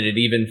that's limited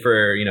even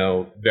for,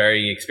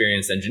 very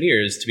experienced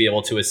engineers to be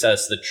able to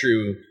assess the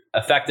true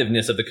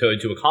effectiveness of the code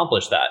to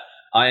accomplish that.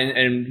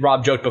 And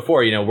Rob joked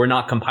before, we're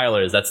not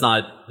compilers. That's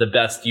not the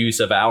best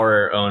use of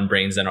our own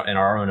brains and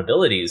our own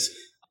abilities.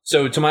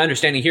 So to my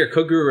understanding here,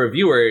 CodeGuru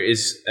Reviewer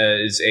is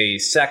a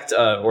sect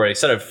or a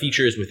set of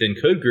features within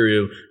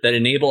CodeGuru that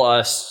enable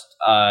us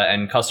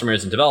and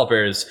customers and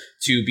developers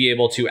to be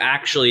able to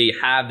actually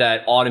have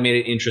that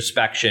automated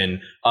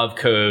introspection of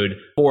code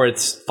for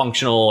its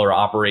functional or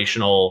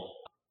operational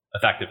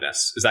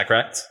effectiveness. Is that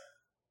correct?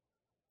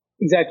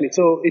 Exactly.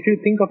 So if you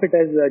think of it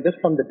as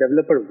just from the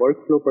developer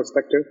workflow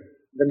perspective,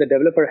 when the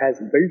developer has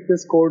built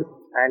this code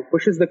and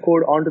pushes the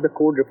code onto the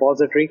code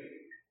repository,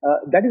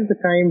 that is the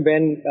time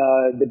when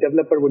the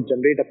developer would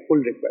generate a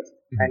pull request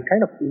and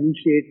kind of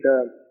initiate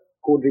the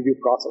code review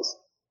process.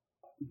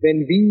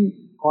 When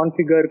we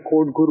configure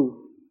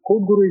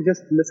CodeGuru is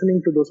just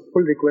listening to those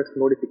pull request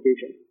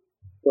notifications.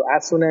 So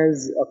as soon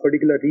as a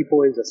particular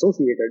repo is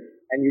associated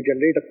and you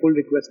generate a pull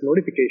request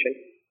notification,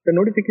 the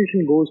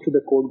notification goes to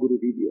the CodeGuru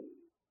reviewer.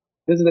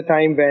 This is the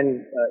time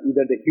when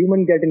either the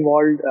human get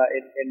involved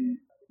in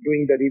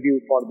doing the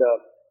review for the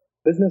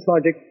business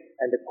logic,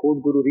 and the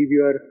CodeGuru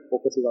reviewer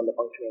focuses on the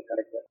functional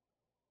character.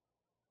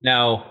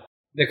 Now,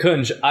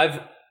 Nikunj,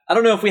 I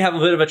don't know if we have a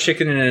bit of a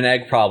chicken and an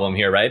egg problem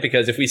here, right?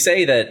 Because if we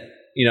say that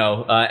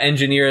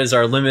engineers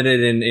are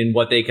limited in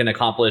what they can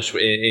accomplish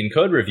in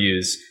code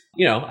reviews,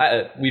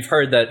 we've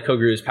heard that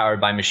CodeGuru is powered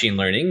by machine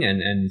learning,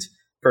 and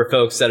for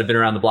folks that have been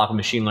around the block of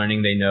machine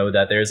learning, they know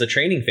that there's a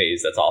training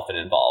phase that's often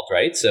involved,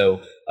 right?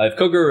 So if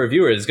CodeGuru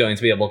Reviewer is going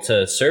to be able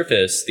to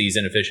surface these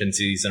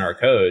inefficiencies in our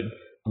code,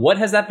 what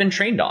has that been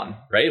trained on,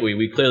 right?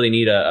 We clearly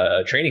need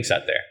a training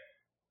set there.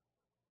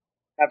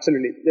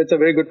 Absolutely. That's a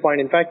very good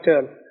point. In fact,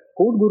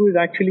 CodeGuru is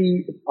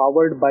actually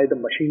powered by the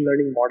machine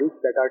learning models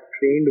that are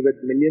trained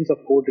with millions of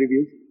code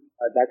reviews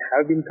that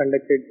have been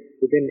conducted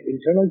within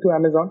internal to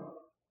Amazon,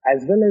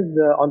 as well as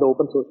on the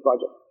open source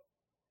project.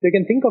 So you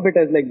can think of it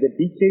as like the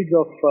decades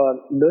of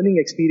learning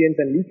experience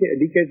and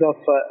decades of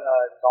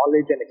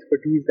knowledge and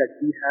expertise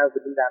that we have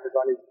within the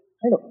Amazon is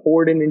kind of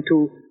poured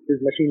into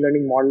these machine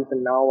learning models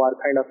and now are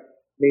kind of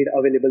made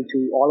available to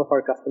all of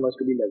our customers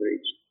to be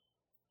leveraged.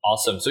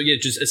 Awesome. So yeah,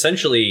 just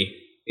essentially,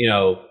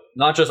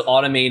 not just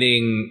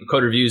automating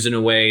code reviews in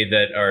a way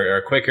that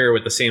are quicker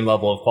with the same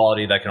level of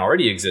quality that can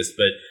already exist,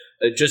 but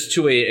just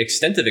to an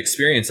extent of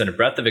experience and a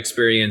breadth of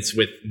experience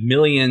with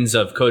millions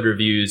of code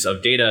reviews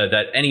of data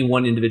that any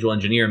one individual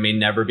engineer may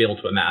never be able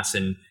to amass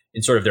in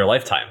sort of their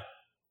lifetime.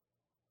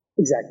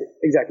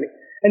 Exactly.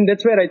 And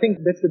that's where I think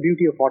that's the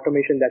beauty of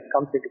automation that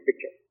comes into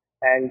picture.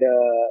 And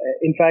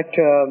in fact,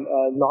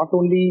 not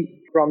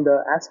only from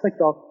the aspect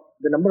of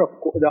the number of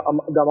the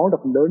amount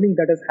of learning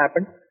that has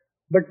happened,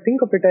 but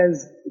think of it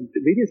as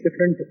various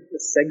different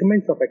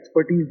segments of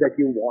expertise that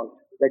you want,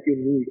 that you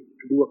need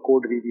to do a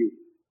code review.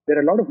 There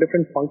are a lot of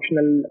different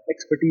functional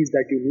expertise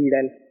that you need,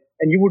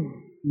 and you would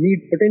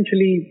need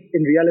potentially,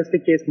 in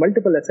realistic case,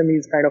 multiple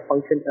SMEs kind of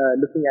function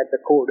looking at the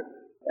code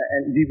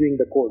and reviewing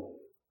the code.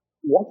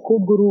 What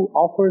CodeGuru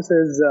offers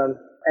is,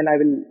 and I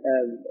will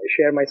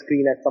share my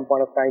screen at some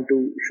point of time to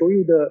show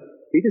you the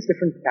various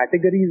different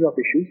categories of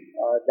issues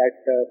that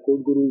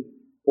CodeGuru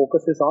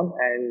focuses on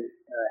and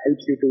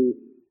helps you to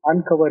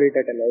uncover it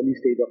at an early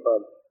stage of a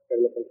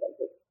development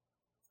cycle.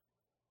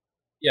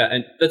 Yeah,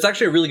 and that's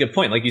actually a really good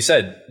point. Like you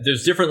said,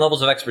 there's different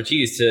levels of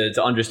expertise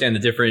to understand the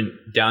different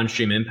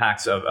downstream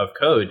impacts of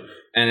code.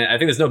 And I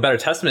think there's no better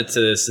testament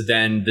to this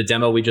than the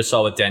demo we just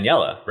saw with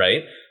Daniela,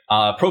 right?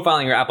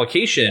 Profiling your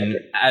application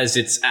as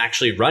it's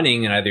actually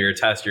running in either your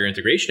test or your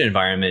integration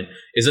environment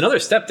is another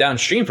step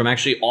downstream from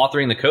actually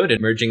authoring the code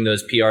and merging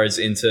those PRs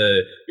into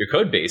your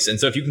code base. And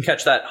so if you can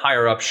catch that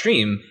higher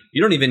upstream,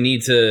 you don't even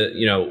need to,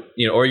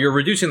 or you're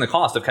reducing the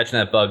cost of catching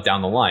that bug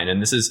down the line.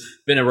 And this has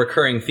been a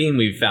recurring theme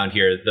we've found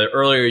here. The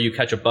earlier you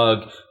catch a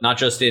bug, not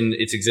just in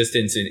its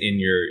existence in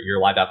your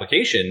live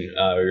application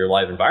or your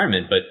live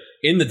environment, but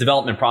in the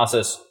development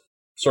process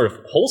sort of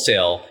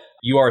wholesale,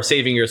 you are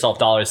saving yourself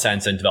dollars,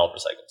 cents, and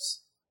developer cycles.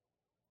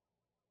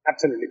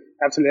 Absolutely.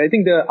 I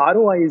think the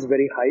ROI is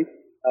very high,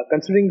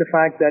 considering the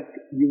fact that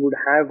you would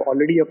have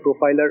already a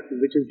profiler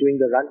which is doing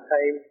the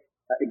runtime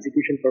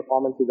execution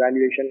performance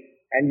evaluation,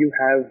 and you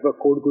have a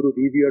CodeGuru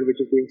reviewer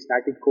which is doing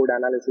static code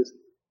analysis.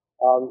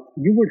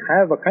 You would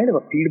have a kind of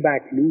a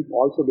feedback loop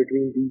also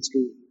between these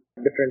two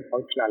different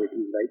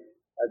functionalities, right?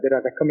 There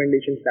are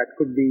recommendations that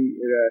could be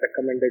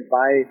recommended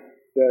by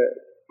the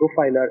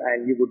profiler,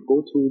 and you would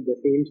go through the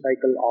same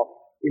cycle of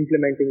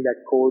implementing that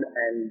code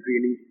and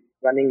really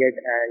running it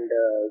and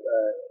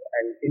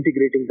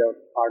integrating the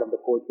part of the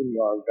code in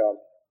your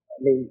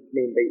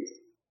main base.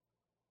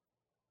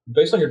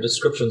 Based on your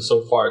description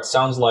so far, it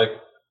sounds like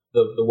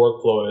the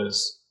workflow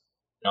is,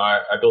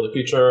 I build a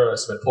feature, I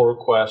submit pull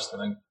request,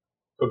 and then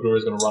CodeGuru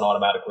is going to run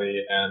automatically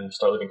and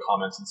start leaving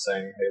comments and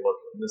saying, hey, look,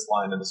 in this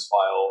line in this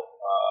file,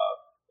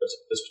 there's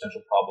this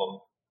potential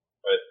problem.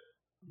 Right?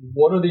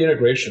 What are the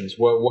integrations?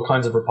 What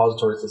kinds of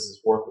repositories does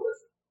this work with?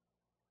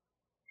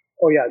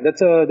 Oh yeah, that's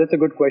a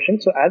good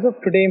question. So as of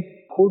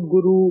today,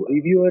 CodeGuru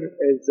Reviewer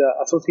is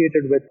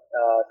associated with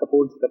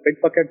supports the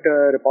Bitbucket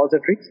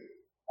repositories.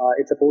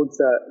 It supports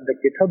the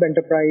GitHub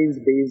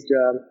Enterprise-based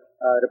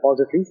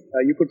repositories.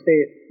 You could say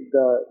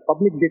the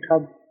public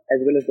GitHub as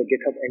well as the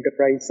GitHub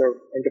Enterprise.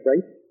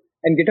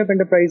 And GitHub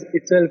Enterprise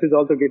itself is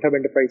also GitHub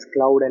Enterprise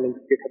Cloud and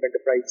GitHub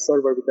Enterprise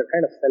Server, which are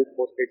kind of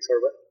self-hosted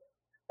server.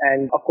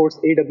 And of course,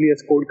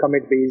 AWS Code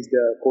Commit-based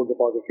code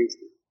repositories.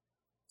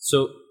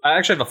 So I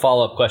actually have a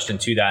follow-up question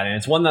to that, and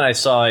it's one that I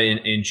saw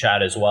in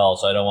chat as well,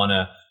 so I don't want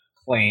to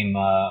claim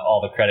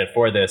all the credit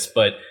for this,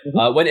 but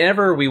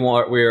whenever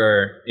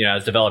we're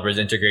as developers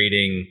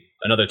integrating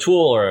another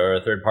tool or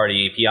a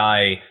third-party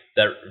API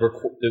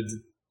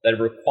that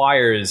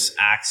requires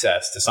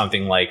access to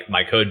something like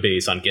my code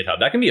base on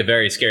GitHub, that can be a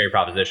very scary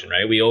proposition,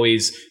 right? We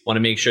always want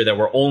to make sure that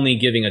we're only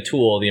giving a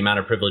tool the amount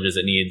of privileges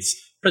it needs.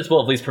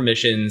 Principle of least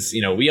permissions,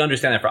 we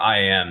understand that for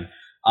IAM.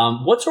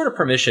 What sort of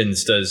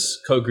permissions does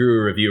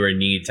CodeGuru Reviewer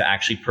need to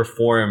actually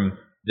perform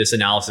this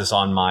analysis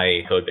on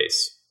my code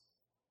base?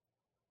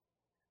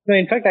 No,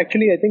 in fact,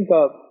 actually, I think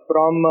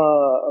from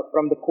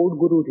the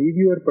CodeGuru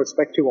Reviewer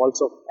perspective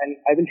also, and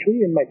I will show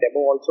you in my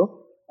demo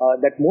also,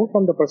 that more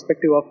from the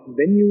perspective of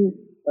when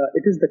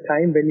it is the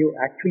time when you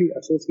actually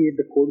associate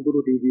the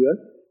CodeGuru Reviewer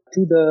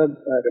to the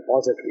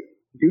repository.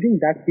 During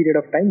that period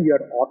of time, you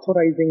are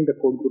authorizing the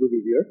CodeGuru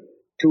Reviewer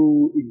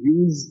to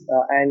use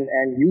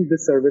and use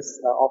the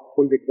service of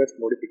pull request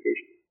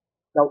notification.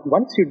 Now,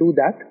 once you do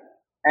that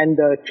and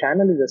the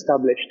channel is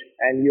established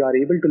and you are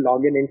able to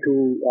log in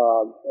into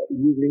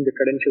using the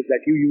credentials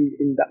that you use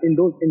in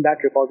that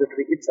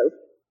repository itself,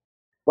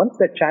 once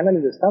that channel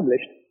is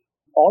established,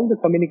 all the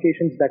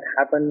communications that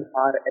happen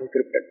are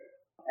encrypted.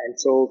 And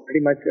so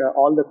pretty much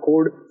all the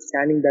code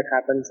scanning that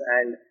happens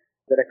and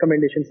the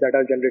recommendations that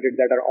are generated,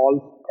 that are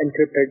all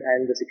encrypted,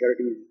 and the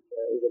security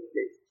is in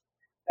place.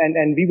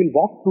 And we will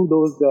walk through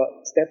those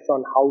steps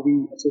on how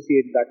we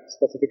associate that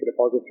specific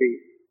repository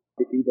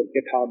with either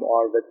GitHub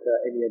or with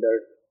any other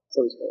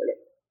service provider.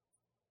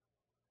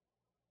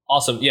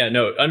 Awesome. Yeah,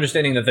 no,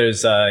 understanding that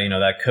there's,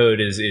 that code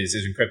is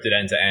encrypted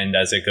end to end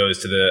as it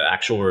goes to the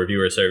actual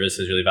reviewer service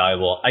is really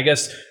valuable. I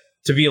guess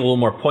to be a little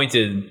more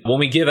pointed, when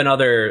we give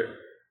another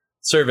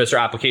service or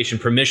application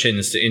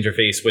permissions to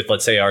interface with,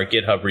 let's say, our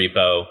GitHub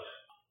repo,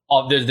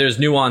 there's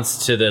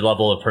nuance to the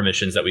level of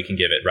permissions that we can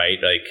give it, right?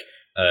 Like,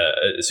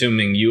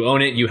 assuming you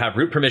own it, you have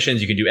root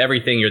permissions, you can do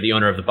everything, you're the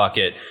owner of the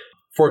bucket.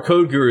 For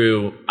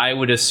CodeGuru, I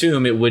would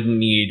assume it wouldn't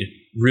need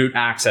root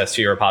access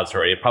to your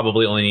repository. It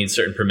probably only needs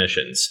certain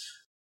permissions.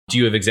 Do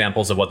you have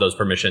examples of what those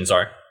permissions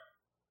are?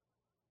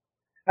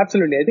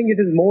 Absolutely. I think it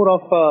is more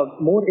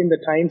in the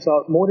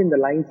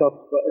lines of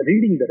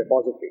reading the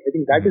repository. I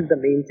think that is the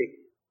main thing,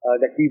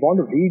 that we want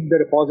to read the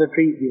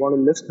repository, we want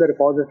to list the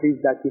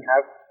repositories that we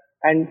have.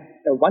 And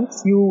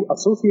once you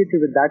associate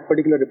it with that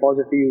particular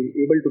repository,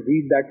 you're able to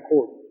read that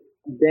code,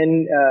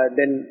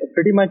 then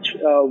pretty much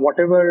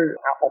whatever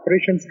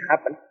operations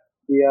happen,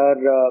 they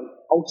are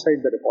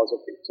outside the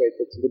repository. So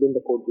it's within the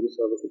CodeGuru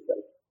service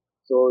itself.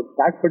 So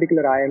that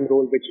particular IAM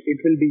role, which it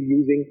will be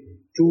using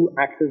to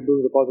access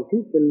those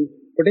repositories, will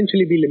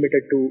potentially be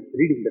limited to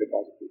reading the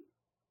repository.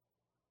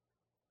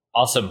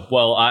 Awesome.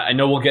 Well, I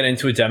know we'll get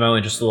into a demo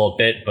in just a little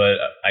bit,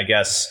 but I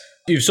guess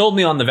you've sold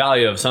me on the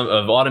value of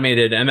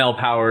automated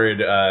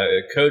ML-powered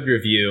code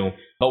review.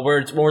 But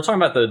when we're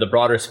talking about the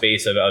broader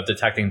space of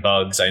detecting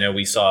bugs, I know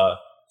we saw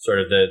sort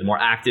of the more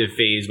active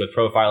phase with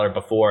Profiler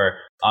before.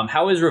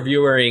 How is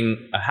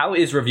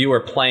Reviewer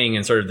playing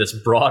in sort of this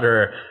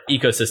broader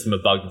ecosystem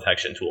of bug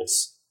detection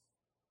tools?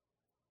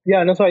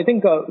 Yeah, no. So I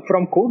think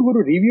from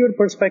CodeGuru Reviewer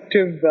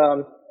perspective,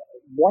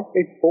 what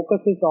it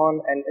focuses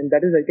on, and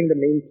that is, I think, the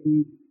main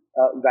key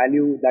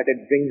value that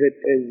it brings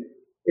is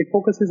it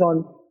focuses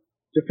on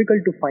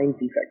difficult to find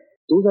defects.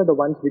 Those are the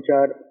ones which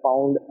are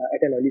found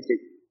at an early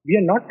stage. We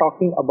are not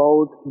talking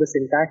about the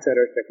syntax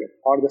error checking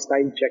or the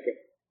style checking,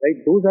 right?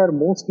 Those are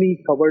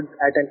mostly covered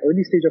at an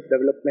early stage of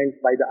development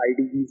by the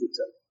IDEs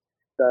itself.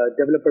 The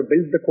developer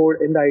builds the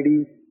code in the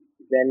IDE,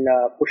 then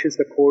pushes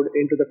the code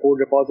into the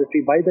code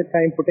repository. By the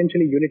time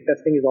potentially unit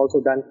testing is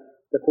also done,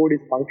 the code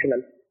is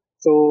functional.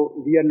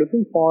 So we are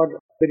looking for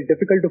very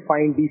difficult to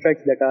find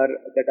defects that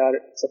are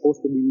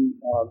supposed to be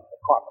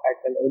caught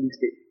at an early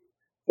stage.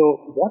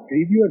 So what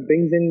Reviewer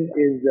brings in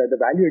is the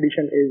value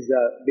addition is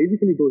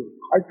basically those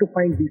hard to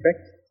find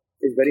defects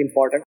is very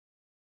important.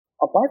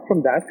 Apart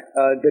from that,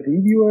 the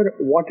Reviewer,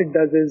 what it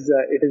does is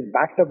it is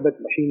backed up with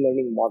machine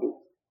learning models.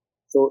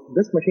 So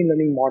this machine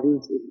learning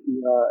models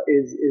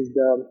is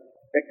the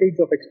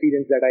decades of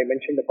experience that I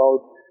mentioned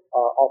about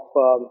of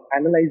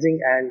analyzing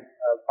and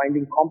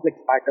finding complex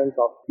patterns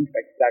of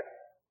defects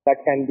that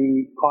can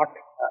be caught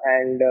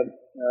and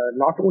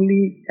not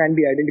only can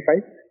be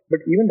identified, but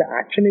even the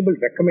actionable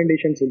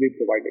recommendations will be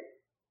provided.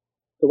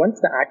 So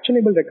once the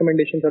actionable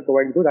recommendations are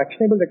provided, those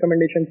actionable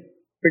recommendations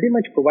pretty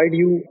much provide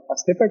you a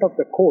snippet of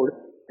the code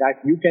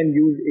that you can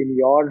use in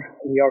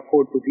your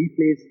code to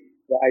replace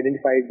the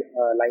identified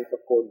lines of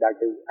code that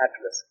is at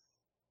risk,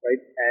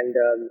 right?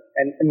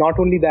 And not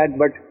only that,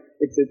 but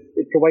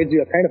it provides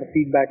you a kind of a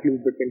feedback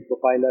loop between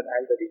profiler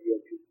and the reviewer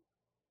too.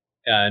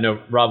 I know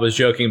Rob was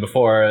joking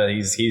before.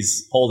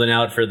 He's holding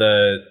out for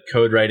the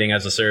code writing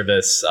as a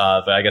service,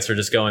 but I guess we're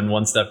just going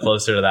one step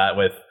closer to that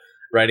with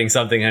writing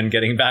something and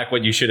getting back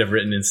what you should have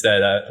written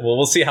instead.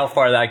 We'll see how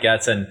far that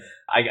gets. And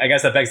I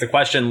guess that begs the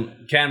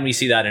question, can we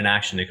see that in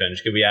action,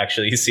 Nikunj? Could we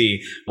actually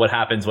see what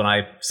happens when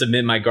I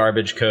submit my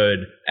garbage code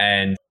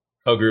and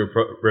CodeGuru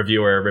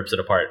reviewer rips it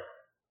apart?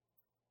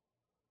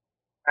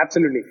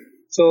 Absolutely.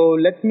 So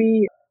let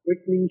me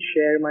quickly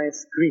share my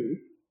screen.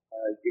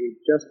 Give me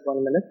just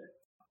 1 minute.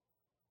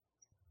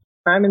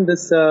 I'm in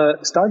this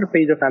starter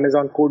page of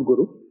Amazon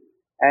CodeGuru.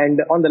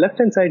 And on the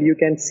left-hand side, you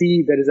can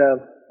see there is a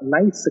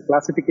nice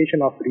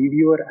classification of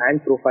reviewer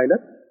and profiler.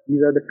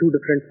 These are the two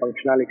different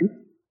functionalities.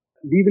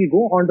 We will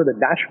go on to the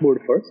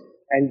dashboard first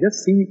and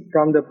just see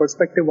from the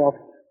perspective of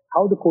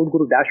how the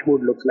CodeGuru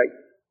dashboard looks like.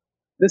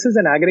 This is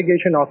an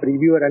aggregation of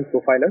reviewer and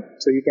profiler.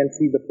 So you can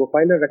see the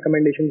profiler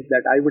recommendations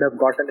that I would have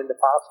gotten in the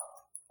past,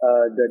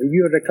 the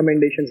reviewer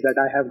recommendations that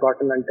I have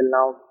gotten until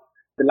now,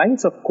 the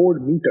lines of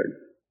code metered.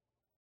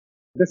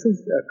 This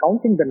is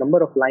counting the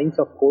number of lines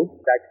of code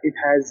that it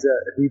has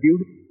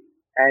reviewed.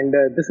 And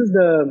this is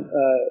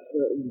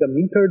the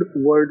metered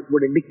word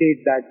would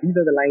indicate that these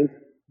are the lines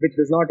which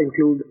does not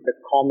include the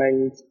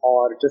comments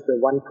or just the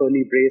one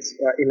curly brace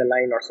in a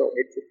line or so.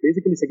 It's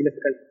basically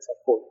significant of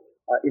code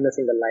in a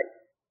single line.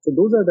 So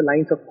those are the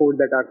lines of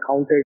code that are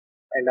counted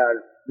and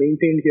are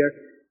maintained here.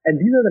 And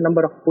these are the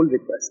number of pull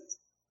requests.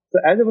 So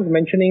as I was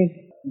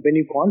mentioning, when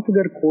you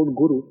configure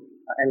CodeGuru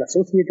and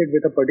associate it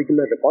with a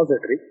particular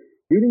repository,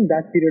 during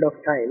that period of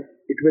time,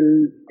 it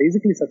will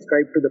basically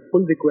subscribe to the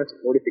pull request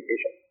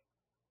notification.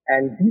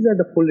 And these are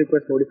the pull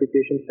request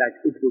notifications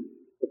that it would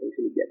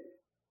potentially get.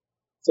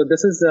 So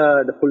this is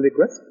the pull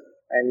request.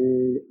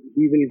 And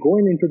we will go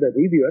into the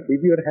reviewer.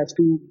 Reviewer has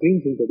two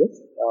screens into this.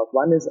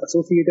 One is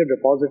associated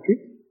repository,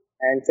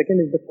 and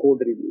second is the code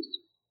reviews.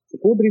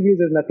 So code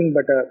reviews is nothing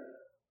but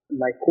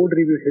my code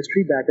review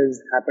history that has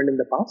happened in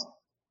the past.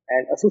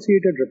 And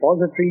associated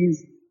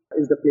repositories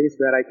is the place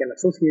where I can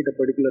associate a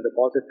particular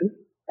repository.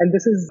 And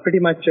this is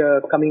pretty much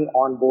coming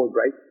on board,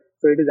 right?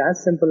 So it is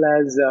as simple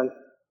as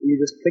you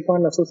just click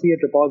on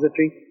associate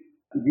repository.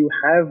 You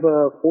have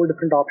 4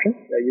 different options.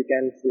 You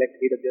can select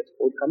AWS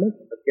Code Commit,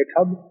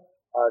 GitHub.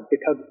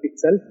 GitHub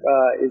itself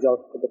is of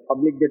the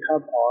public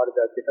GitHub or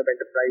the GitHub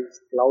Enterprise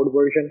Cloud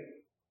version.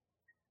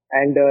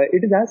 And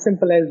it is as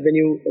simple as when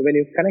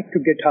you connect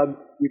to GitHub,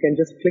 you can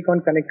just click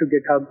on connect to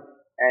GitHub.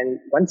 And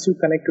once you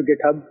connect to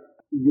GitHub,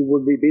 you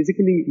would be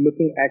basically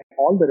looking at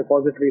all the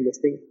repository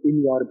listing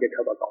in your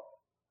GitHub account.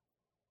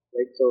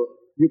 Right? So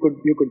you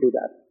could do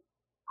that.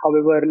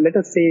 However, let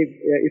us say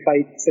if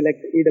I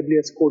select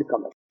AWS Code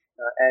Commit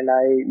and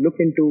I look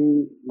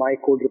into my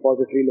code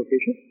repository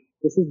location,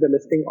 this is the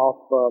listing of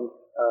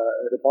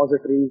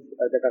repositories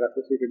that are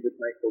associated with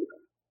my code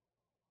commit.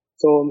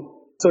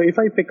 So if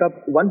I pick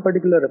up one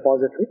particular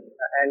repository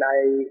and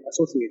I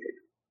associate it,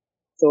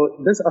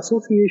 so this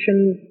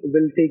association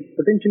will take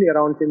potentially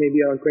around, say,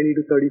 maybe around 20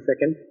 to 30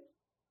 seconds.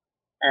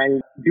 And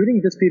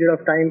during this period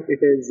of time,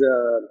 it is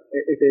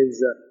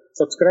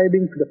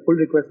subscribing to the pull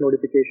request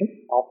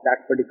notification of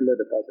that particular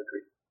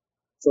repository.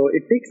 So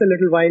it takes a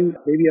little while,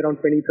 maybe around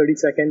 20, 30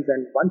 seconds.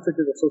 And once it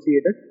is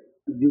associated,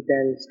 you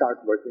can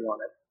start working on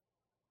it.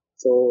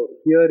 So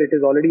here it is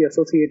already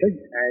associated.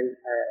 And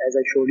as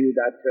I showed you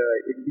that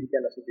you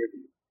can associate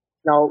it.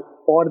 Now,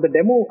 for the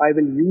demo, I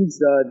will use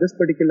this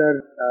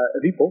particular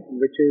repo,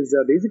 which is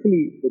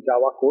basically the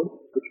Java code,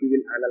 which we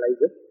will analyze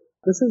it.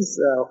 This is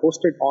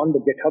hosted on the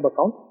GitHub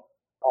account.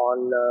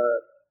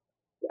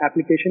 The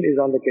application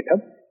is on the GitHub.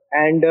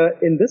 And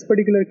in this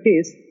particular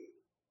case,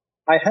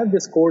 I have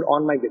this code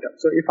on my GitHub.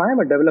 So if I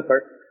am a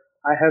developer,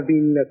 I have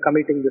been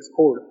committing this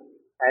code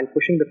and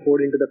pushing the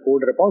code into the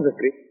code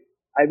repository.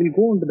 I will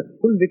go onto the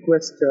pull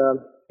request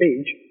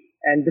page.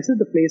 And this is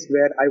the place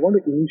where I want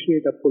to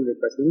initiate a pull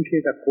request,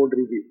 initiate a code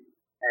review.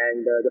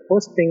 And the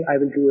first thing I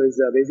will do is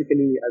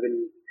basically I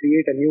will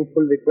create a new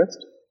pull request.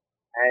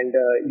 And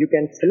you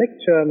can select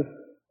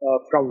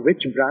from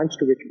which branch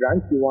to which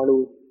branch you want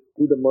to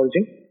do the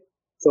merging.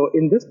 So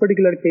in this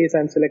particular case,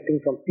 I'm selecting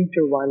from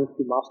feature 1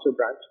 to master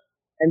branch.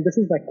 And this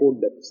is my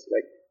code lists.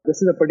 Right? This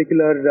is a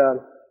particular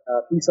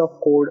piece of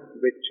code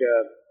which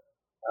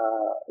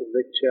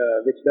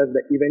does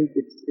the event.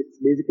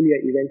 It's basically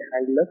an event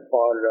handler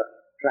for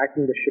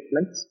tracking the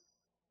shipments.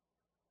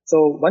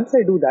 So once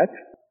I do that,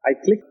 I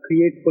click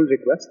create pull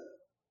request.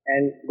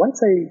 And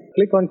once I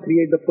click on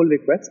create the pull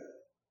request,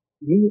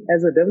 me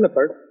as a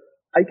developer,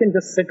 I can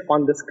just sit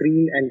on the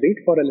screen and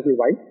wait for a little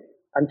while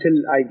until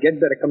I get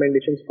the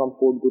recommendations from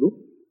CodeGuru.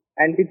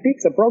 And it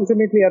takes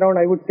approximately around,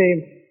 I would say,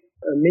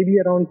 maybe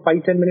around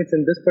 5-10 minutes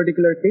in this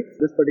particular case,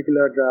 this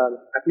particular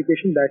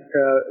application that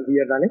we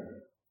are running.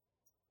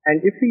 And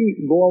if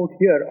we go out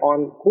here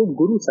on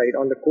CodeGuru side,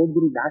 on the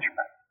CodeGuru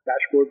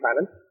dashboard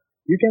panel,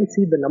 you can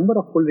see the number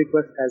of pull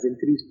requests has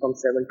increased from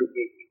 7 to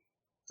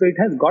 8. So it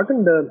has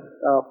gotten the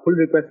pull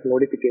request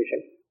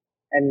notification.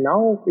 And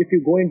now if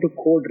you go into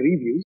code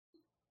reviews,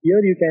 here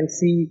you can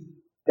see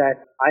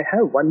that I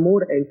have one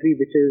more entry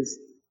which is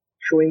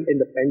showing in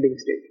the pending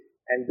state.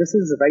 And this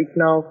is right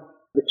now,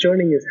 the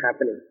churning is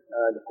happening.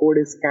 The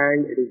code is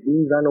scanned, it is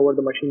being run over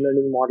the machine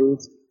learning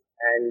models,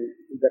 and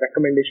the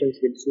recommendations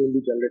will soon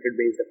be generated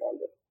based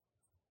upon this.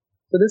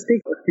 So this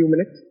takes a few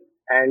minutes,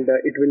 and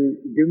it will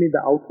give me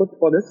the output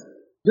for this.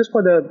 Just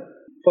for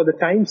the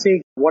time's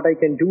sake, what I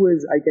can do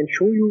is I can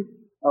show you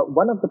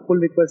one of the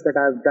pull requests that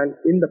I've done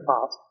in the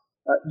past,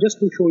 just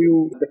to show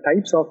you the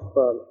types of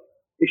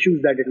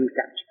issues that it will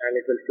catch and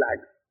it will flag,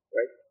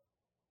 right?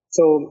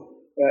 So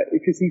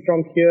if you see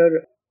from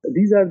here,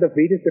 these are the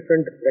various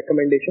different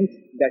recommendations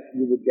that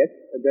you would get.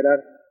 There are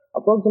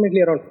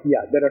approximately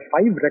there are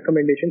 5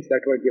 recommendations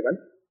that were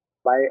given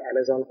by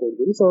Amazon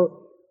CodeGuru.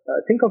 So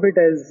think of it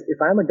as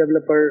if I'm a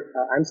developer,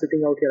 I'm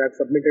sitting out here, I've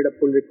submitted a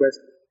pull request,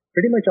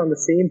 pretty much on the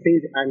same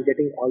page, I'm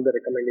getting all the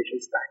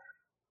recommendations back.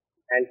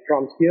 And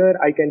from here,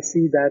 I can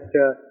see that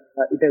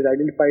it has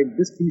identified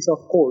this piece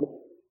of code,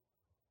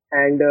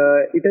 and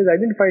it has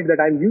identified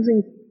that I'm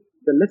using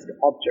the list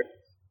object,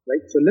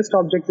 right? So list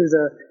objects is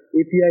a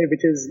API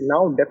which is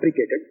now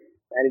deprecated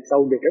and it's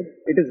outdated.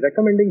 It is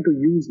recommending to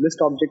use list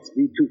objects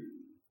v2.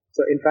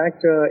 So in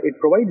fact, it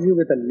provides you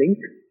with a link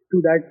to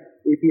that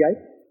API.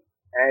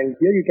 And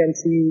here you can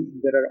see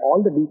there are all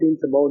the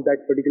details about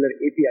that particular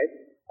API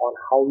on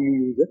how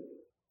you use it.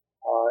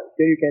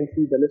 Here you can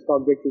see the list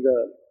object is a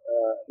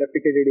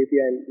deprecated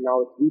API and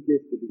now it's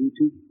replaced with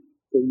v2.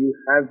 So you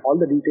have all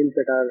the details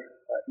that are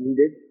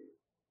needed.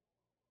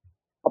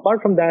 Apart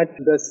from that,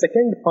 the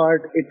second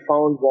part it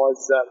found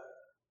was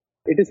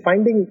it is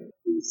finding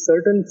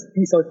certain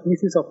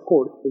pieces of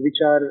code which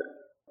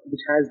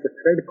has the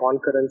thread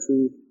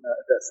concurrency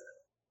risk.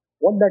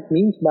 What it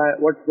means by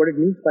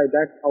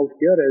that out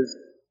here is,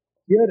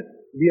 here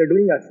we are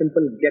doing a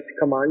simple get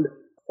command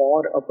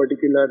for a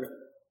particular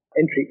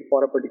entry,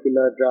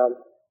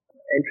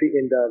 entry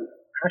in the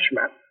hash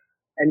map,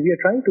 and we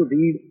are trying to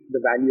read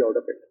the value out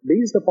of it.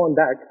 Based upon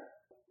that,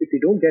 if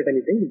we don't get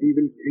anything, we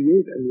will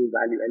create a new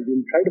value and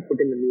we'll try to put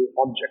in a new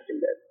object in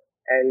there.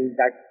 And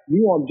that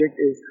new object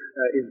is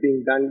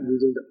being done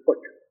using the put.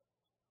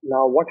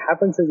 Now, what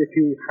happens is if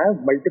you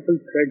have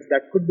multiple threads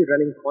that could be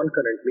running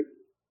concurrently,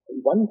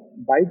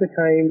 by the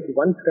time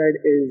one thread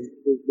is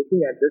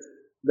looking at this,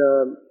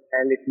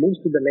 and it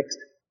moves to the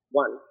next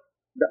one,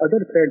 the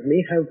other thread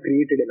may have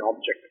created an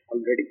object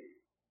already.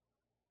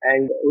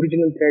 And the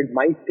original thread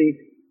might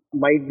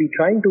be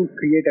trying to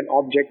create an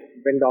object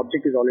when the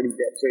object is already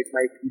there. So it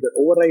might either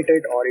overwrite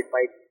it or it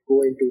might go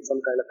into some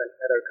kind of an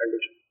error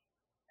condition.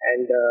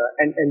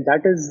 And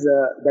that is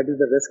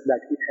the risk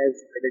that it has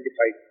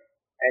identified.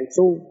 And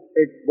so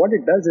what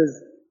it does is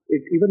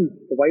it even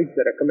provides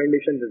the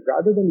recommendation that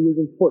rather than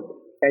using put,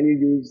 can you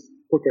use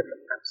put if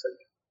absent?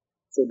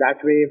 So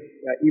that way,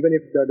 even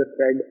if the other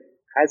thread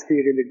has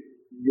created it,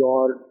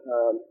 your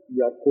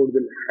code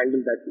will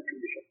handle that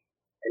situation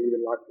and you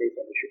will not face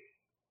an issue.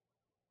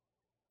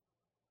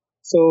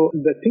 So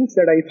the things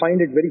that I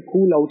find it very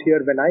cool out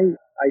here when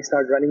I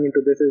start running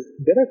into this is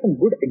there are some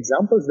good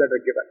examples that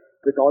are given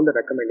with all the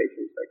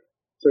recommendations, right?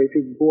 So if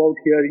you go out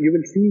here, you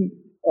will see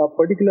a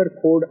particular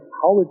code,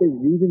 how it is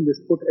using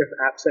this put if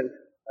absent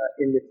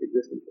in this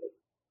existing code.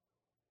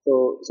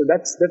 So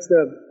that's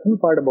the cool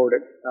part about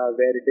it,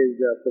 where it is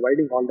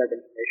providing all that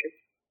information.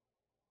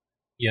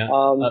 Yeah.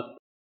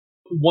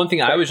 One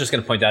thing I was just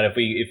going to point out, if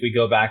we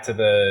go back to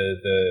the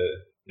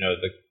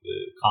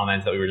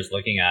comments that we were just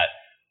looking at,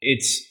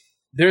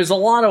 there's a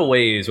lot of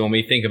ways when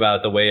we think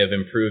about the way of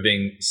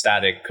improving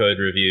static code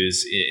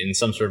reviews in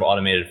some sort of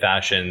automated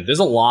fashion. There's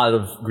a lot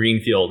of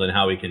greenfield in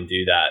how we can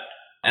do that.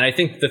 And I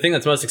think the thing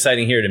that's most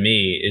exciting here to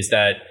me is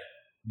that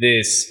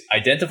this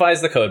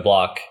identifies the code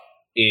block.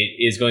 It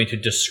is going to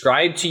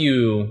describe to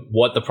you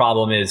what the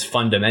problem is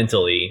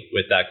fundamentally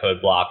with that code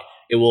block.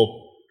 It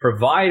will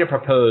provide a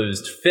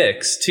proposed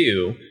fix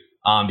too,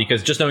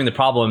 because just knowing the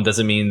problem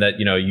doesn't mean that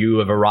you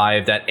have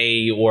arrived at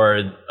or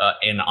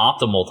an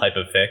optimal type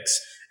of fix.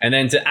 And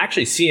then to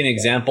actually see an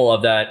example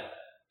of that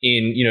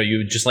in,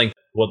 you just link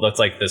what looks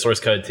like the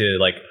source code to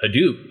like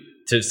Hadoop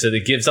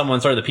to give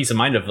someone sort of the peace of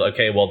mind of,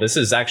 okay, well, this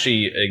is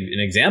actually an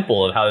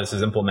example of how this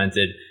is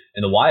implemented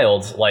in the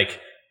wild.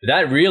 Like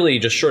that really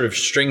just sort of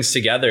strings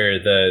together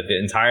the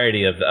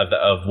entirety of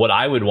what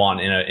I would want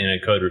in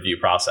a code review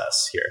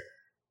process here.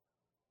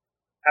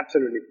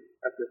 Absolutely.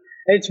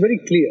 And it's very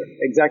clear,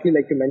 exactly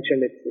like you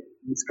mentioned. It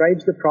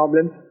describes the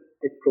problem,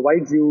 it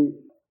provides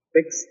you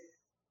fix,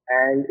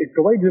 and it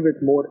provides you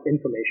with more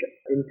information,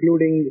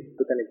 including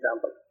with an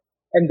example.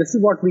 And this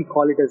is what we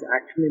call it as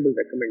actionable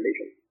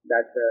recommendation,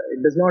 that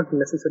it does not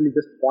necessarily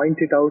just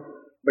point it out,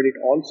 but it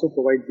also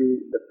provides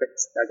you the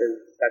fix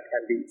that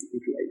can be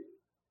utilized.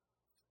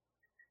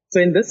 So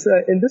in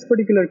this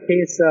particular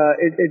case,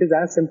 it is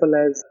as simple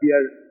as we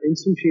are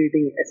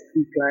instantiating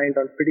S3 client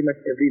on pretty much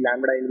every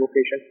Lambda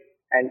invocation,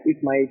 and it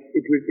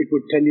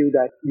would tell you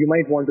that you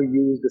might want to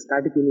use the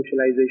static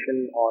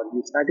initialization or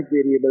use static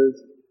variables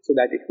so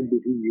that it could be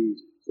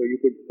reused. So you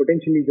could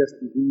potentially just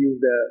reuse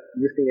the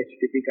existing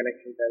HTTP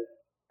connections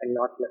and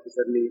not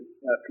necessarily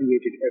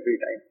create it every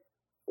time.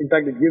 In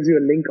fact, it gives you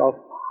a link of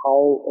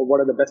what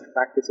are the best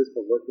practices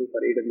for working for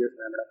AWS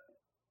Lambda.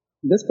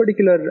 This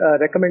particular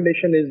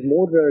recommendation is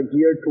more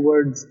geared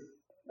towards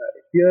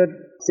here,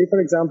 say for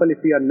example, if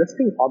we are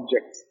listing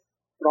objects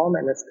from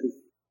an S3,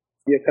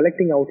 we are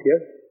collecting out here,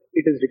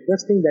 it is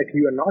requesting that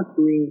you are not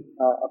doing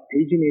a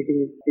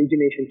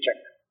pagination check,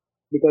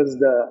 because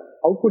the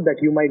output that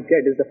you might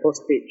get is the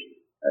first page.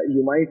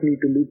 You might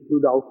need to loop through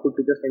the output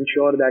to just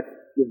ensure that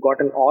you've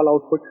gotten all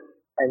output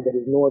and there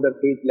is no other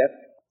page left.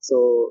 So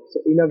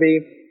in a way,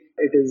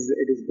 it is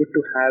good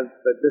to have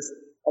this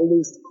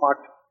always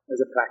caught as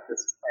a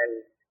practice.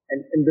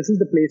 And this is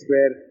the place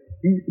where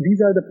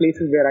these are the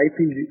places where I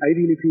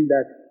really feel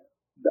that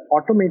the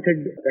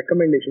automated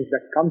recommendations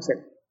that comes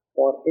in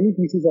for any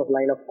pieces of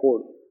line of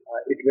code,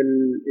 it will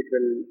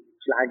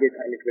flag it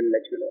and it will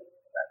let you know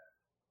that.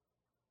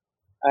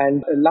 And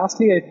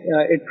lastly,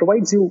 it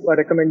provides you a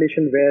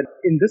recommendation where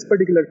in this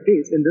particular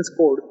case, in this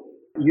code,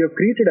 you have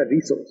created a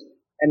resource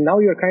and now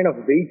you're kind of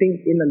waiting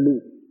in a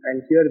loop.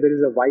 And here there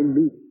is a while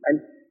loop.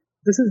 And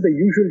this is the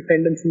usual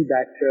tendency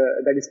that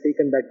is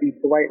taken, that we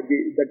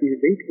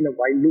wait in a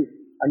while loop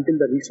until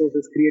the resource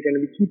is created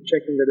and we keep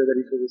checking whether the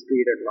resource is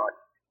created or not.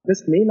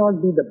 This may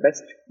not be the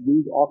best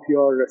use of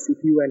your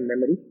CPU and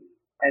memory.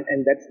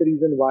 And that's the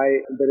reason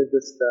why there is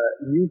this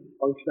new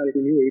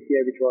functionality, new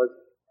API, which was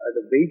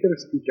the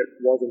waiters feature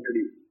was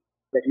introduced,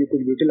 that you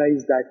could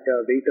utilize that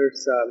waiters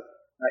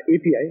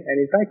API. And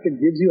in fact, it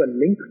gives you a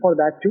link for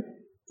that too.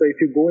 So if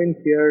you go in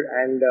here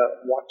and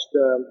watch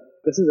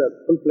this is a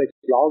full-fledged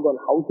blog on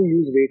how to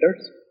use waiters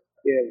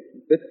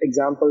with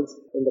examples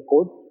in the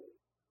code.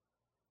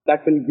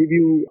 That will give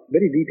you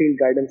very detailed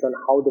guidance on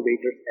how the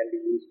waiters can be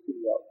used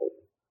in your code.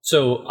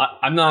 So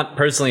I'm not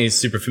personally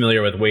super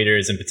familiar with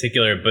waiters in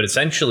particular, but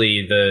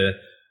essentially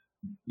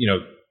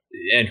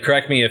and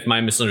correct me if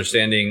my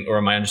misunderstanding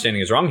or my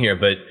understanding is wrong here,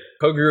 but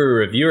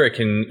CodeGuru Reviewer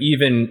can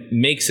even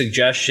make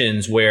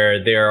suggestions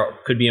where there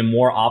could be a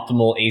more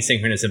optimal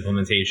asynchronous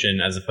implementation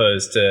as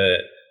opposed to,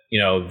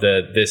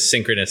 this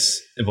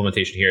synchronous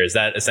implementation here. Is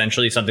that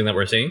essentially something that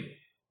we're seeing?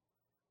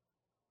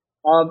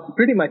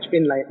 Pretty much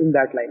in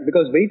that line,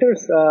 because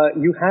waiters,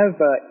 you have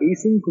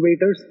async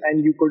waiters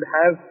and you could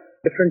have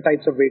different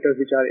types of waiters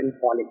which are in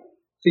poly.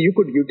 So you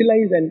could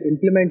utilize and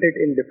implement it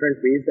in different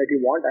ways that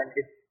you want, and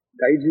it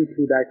guides you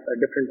through that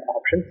different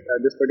options,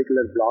 this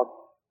particular block.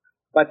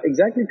 But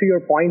exactly to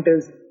your point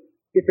is,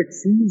 if it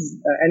sees,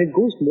 and it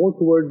goes more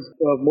towards,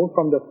 more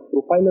from the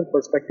profiler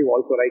perspective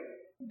also, right?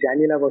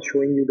 Daniela was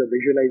showing you the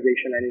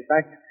visualization, and in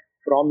fact,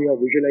 from your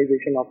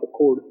visualization of the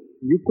code,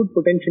 you could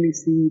potentially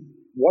see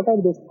what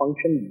are those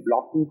function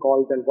blocking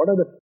calls and what are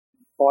the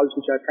calls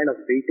which are kind of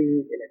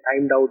waiting in a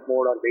timed out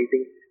mode or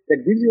waiting.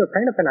 That gives you a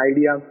kind of an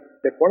idea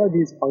that what are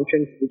these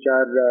functions which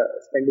are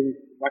spending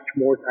much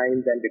more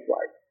time than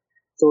required.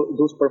 So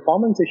those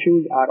performance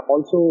issues are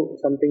also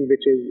something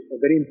which is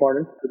very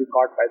important to be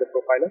caught by the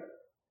profiler.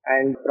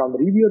 And from a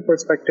reviewer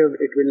perspective,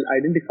 it will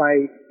identify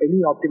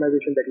any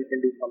optimization that you can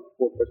do from the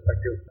code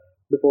perspective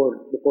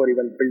before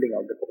even building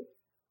out the code.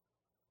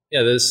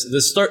 Yeah, this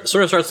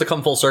sort of starts to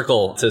come full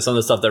circle to some of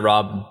the stuff that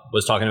Rob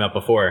was talking about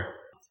before.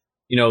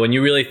 When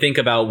you really think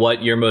about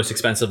what your most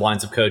expensive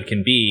lines of code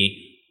can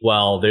be,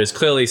 well, there's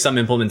clearly some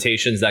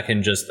implementations that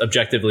can just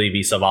objectively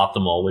be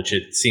suboptimal, which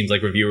it seems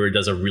like Reviewer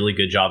does a really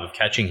good job of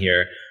catching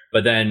here.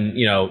 But then,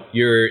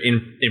 you're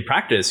in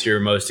practice, your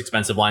most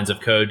expensive lines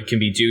of code can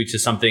be due to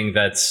something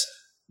that's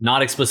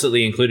not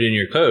explicitly included in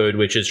your code,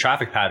 which is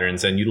traffic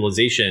patterns and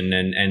utilization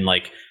and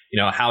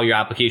how your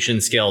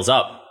application scales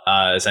up,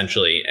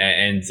 essentially.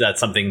 And that's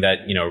something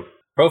that,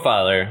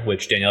 Profiler,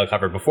 which Daniela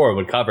covered before,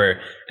 would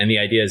cover. And the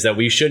idea is that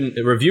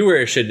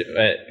Reviewer should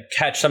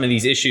catch some of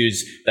these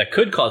issues that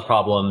could cause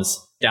problems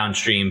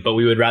downstream, but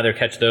we would rather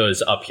catch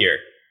those up here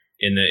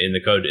in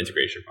the code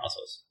integration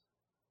process.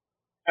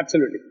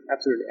 Absolutely.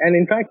 And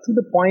in fact, to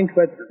the point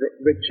that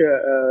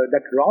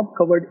Rob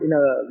covered in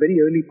a very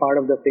early part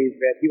of the phase,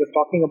 where he was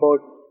talking about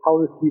how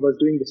he was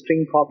doing the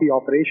string copy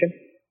operation,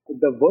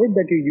 the word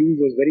that you use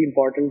was very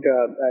important,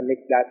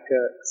 Nick, that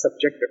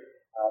subjective.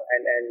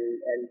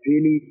 And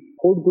really,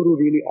 CodeGuru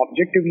really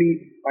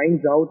objectively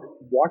finds out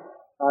what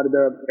are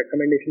the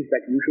recommendations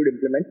that you should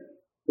implement,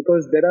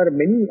 because there are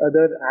many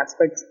other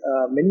aspects,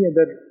 many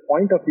other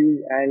point of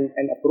view and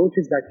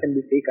approaches that can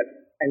be taken.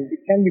 And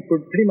it can be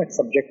pretty much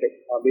subjective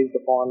based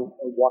upon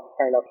what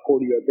kind of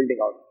code you are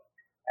building out.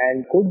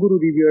 And CodeGuru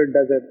Reviewer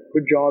does a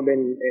good job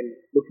in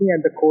looking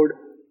at the code,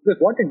 because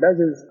what it does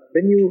is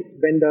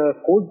when the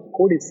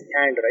code is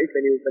scanned, right?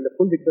 When the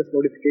pull request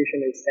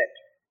notification is sent,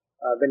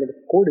 when the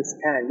code is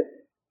scanned,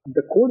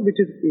 the code which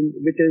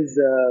is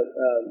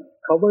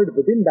covered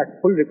within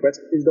that pull request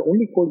is the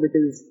only code which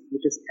is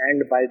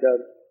scanned by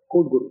the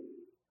CodeGuru.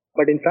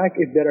 But in fact,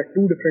 if there are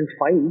two different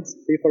files,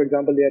 say for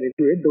example they are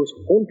into it, those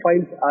whole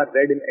files are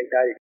read in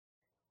entirety.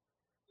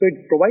 So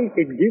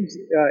it gives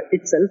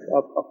itself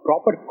a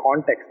proper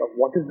context of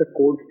what is the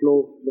code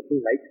flow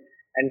looking like,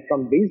 and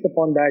based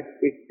upon that,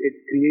 it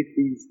creates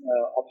these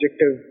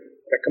objective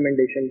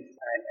recommendations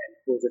and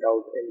throws it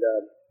out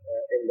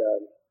in the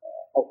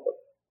output.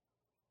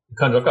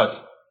 Kanj, I've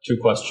got two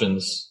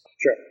questions.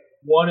 Sure.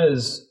 One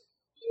is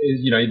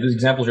the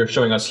examples you're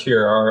showing us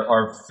here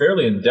are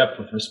fairly in depth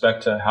with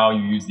respect to how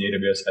you use the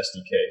AWS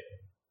SDK,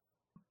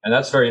 and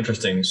that's very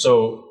interesting.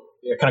 So,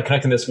 kind of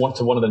connecting this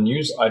to one of the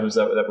news items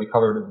that we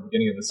covered at the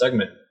beginning of the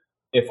segment.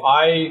 If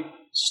I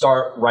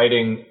start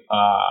writing,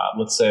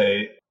 let's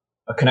say,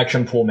 a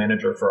connection pool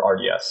manager for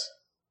RDS,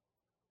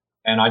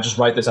 and I just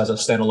write this as a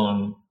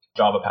standalone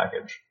Java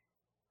package,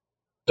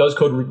 does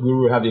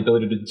CodeGuru have the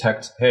ability to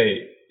detect,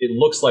 hey, it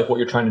looks like what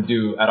you're trying to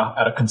do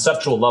at a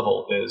conceptual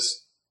level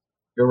is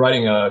you're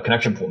writing a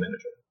connection pool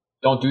manager.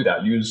 Don't do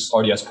that. Use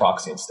RDS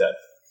proxy instead,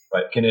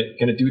 right? Can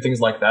it do things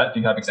like that? Do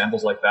you have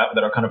examples like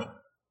that are kind of,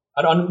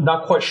 I'm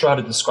not quite sure how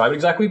to describe it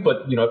exactly,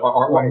 but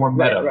are more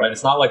meta, right?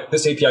 It's not like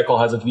this API call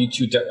has a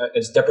V2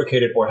 is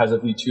deprecated or has a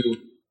V2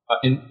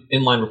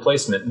 inline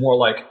replacement. More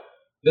like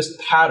this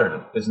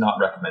pattern is not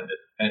recommended.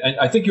 And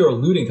I think you're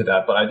alluding to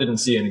that, but I didn't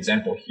see an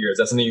example here. Is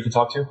that something you can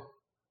talk to?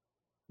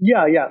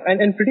 Yeah.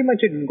 And pretty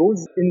much it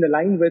goes in the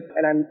line with,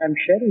 and I'm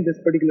sharing this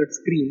particular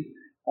screen.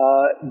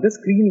 This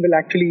screen will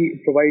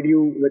actually provide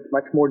you with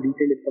much more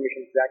detailed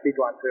information exactly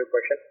to answer your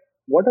question.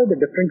 What are the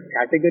different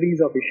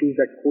categories of issues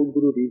that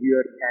CodeGuru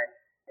reviewer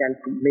can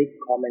make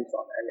comments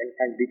on and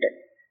can detect?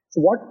 So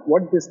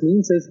what this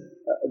means is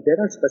there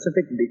are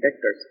specific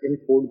detectors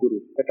in CodeGuru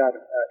that are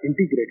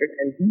integrated,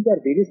 and these are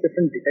various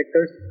different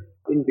detectors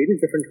in various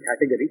different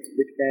categories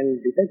which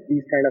can detect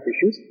these kind of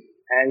issues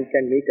and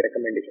can make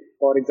recommendations.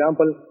 For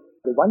example,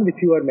 the one which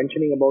you are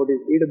mentioning about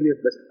is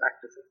AWS best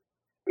practices.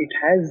 It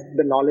has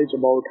the knowledge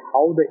about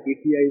how the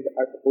APIs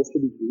are supposed to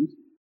be used,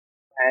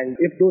 and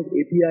if those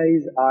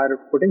APIs are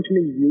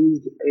potentially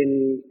used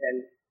in a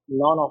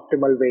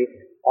non-optimal way,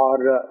 or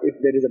if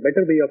there is a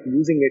better way of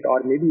using it,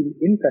 or maybe an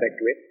incorrect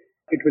way,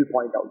 it will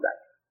point out that.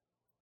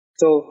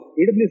 So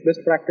AWS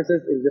best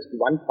practices is just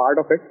one part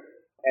of it,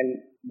 and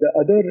the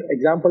other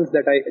examples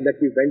that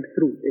we went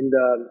through in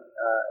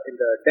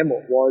the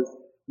demo was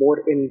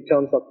more in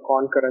terms of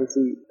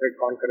concurrency, thread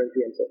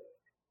concurrency, and so on.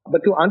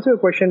 But to answer your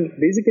question,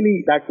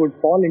 basically that would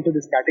fall into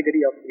this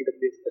category of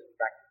AWS best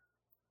practice.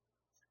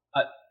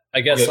 I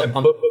guess. Okay,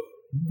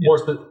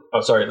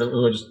 sorry. Let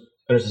me just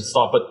finish this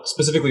thought. But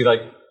specifically,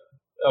 like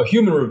a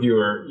human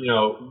reviewer,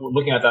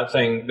 looking at that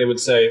thing, they would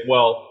say,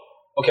 "Well,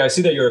 okay, I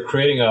see that you're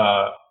creating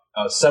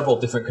several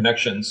different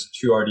connections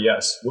to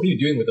RDS. What are you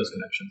doing with those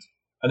connections?"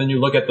 And then you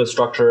look at the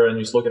structure and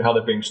you just look at how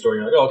they're being stored.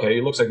 And you're like, oh, "Okay,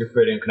 it looks like you're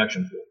creating a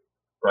connection pool,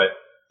 right?"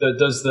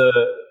 Does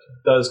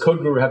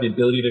CodeGuru have the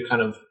ability to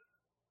kind of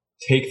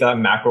take that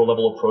macro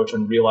level approach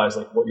and realize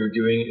like what you're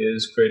doing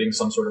is creating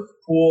some sort of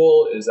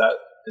pool?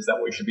 Is that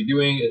what you should be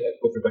doing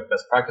with respect to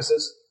best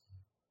practices?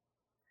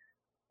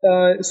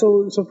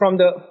 So from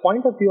the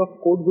point of view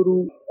of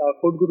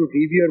CodeGuru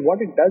reviewer,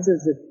 what it does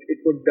is it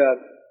would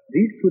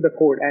read through the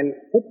code and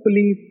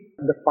hopefully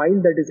the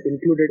file that is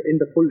included in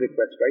the pull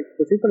request, right?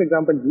 So say for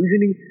example,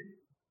 usually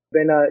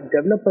when a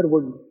developer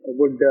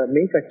would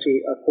make a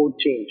code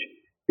change,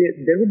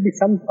 there would be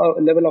some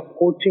level of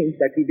code change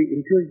that will be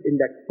included in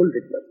that pull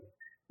request.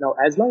 Now,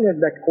 as long as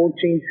that code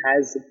change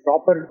has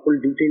proper full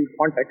detailed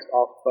context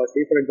of,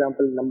 say, for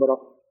example, number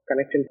of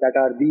connections that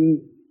will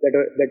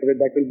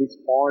be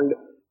spawned,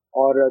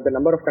 or the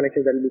number of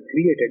connections that will be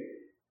created,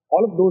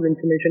 all of those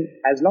information,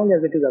 as long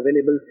as it is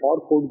available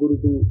for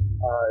CodeGuru to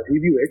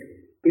review it,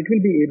 it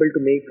will be able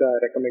to make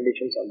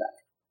recommendations on that.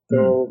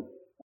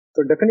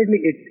 So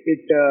definitely,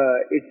 it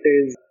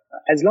is,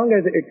 as long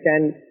as it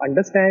can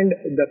understand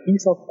the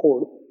piece of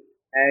code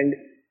and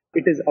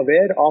it is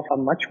aware of a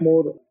much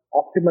more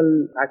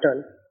optimal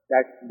pattern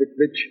with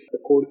which the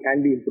code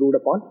can be improved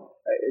upon,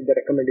 the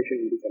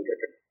recommendation will be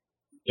generated.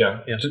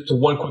 Yeah. So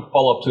one quick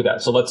follow up to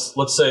that. So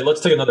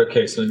let's take another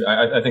case.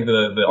 I think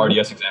the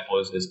RDS example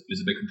is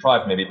a bit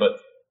contrived maybe,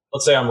 but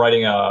let's say I'm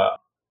writing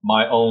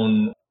my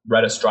own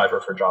Redis driver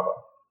for Java,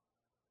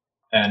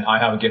 and I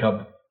have a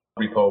GitHub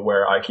repo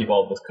where I keep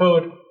all of this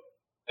code,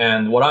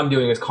 and what I'm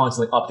doing is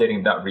constantly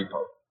updating that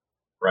repo,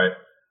 right?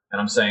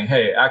 And I'm saying,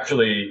 hey,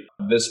 actually,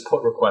 this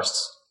put request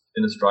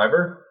in this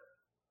driver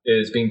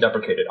is being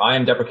deprecated. I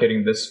am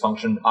deprecating this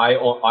function. I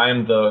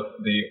am the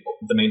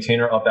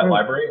maintainer of that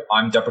library.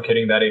 I'm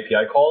deprecating that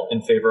API call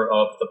in favor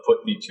of the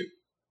put v2.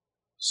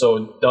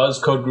 So does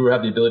CodeGuru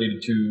have the ability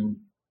to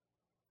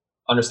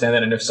understand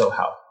that, and if so,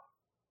 how?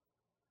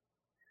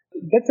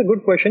 That's a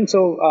good question.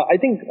 So I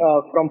think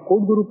from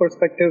CodeGuru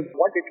perspective,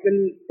 what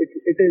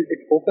it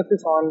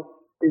focuses on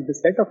is the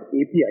set of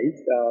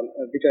APIs,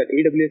 which are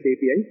AWS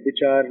APIs,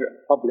 which are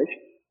published,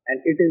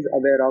 and it is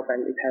aware of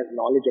and it has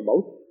knowledge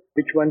about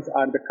which ones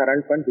are the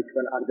current one, which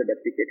one are the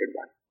deprecated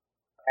one.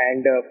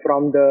 And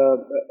from the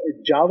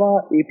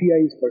Java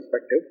APIs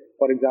perspective,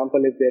 for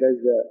example, if there is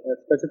a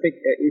specific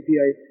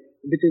API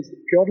which is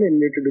purely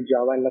related to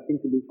Java and nothing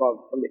to do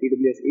from the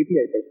AWS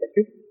API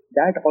perspective,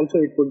 that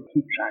also it would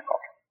keep track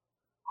of.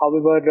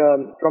 However,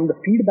 from the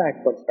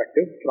feedback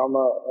perspective, from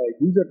a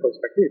user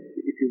perspective,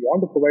 if you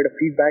want to provide a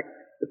feedback,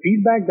 the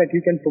feedback that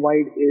you can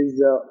provide is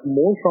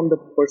more from the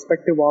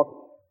perspective of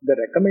the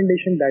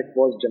recommendation that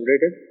was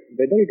generated,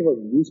 whether it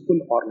was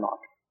useful or not.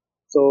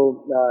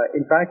 So,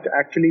 in fact,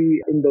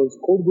 actually, in those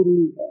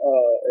CodeGuru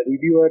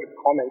reviewer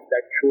comments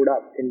that showed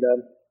up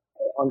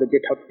on the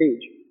GitHub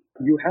page,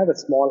 you have a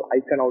small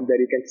icon out there.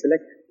 You can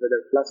select whether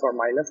plus or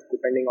minus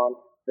depending on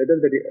whether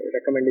the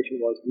recommendation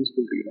was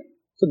useful to you.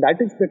 So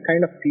that is the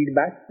kind of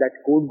feedback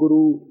that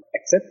CodeGuru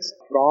accepts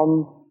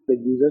from the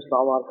users,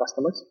 from our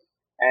customers,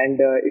 and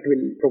it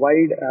will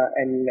provide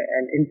an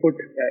input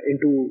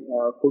into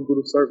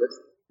CodeGuru service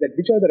that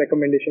which are the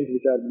recommendations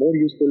which are more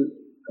useful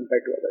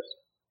compared to others.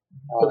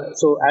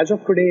 So as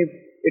of today,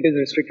 it is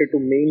restricted to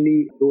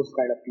mainly those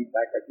kind of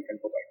feedback that we can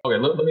provide. Okay,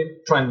 let me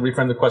try and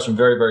reframe the question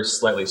very, very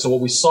slightly. So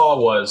what we saw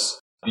was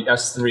the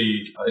S3,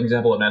 an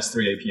example of an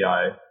S3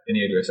 API in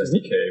the AWS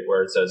SDK,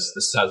 where it says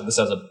this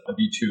has a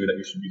V2 that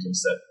you should use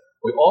instead.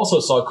 We also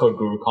saw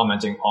CodeGuru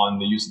commenting on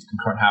the use of the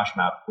concurrent hash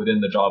map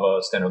within the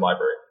Java standard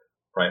library,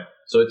 right?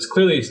 So it's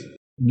clearly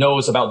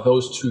knows about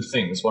those two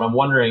things. What I'm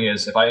wondering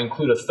is if I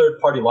include a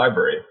third-party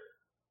library,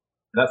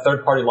 that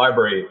third-party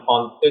library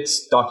on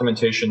its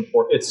documentation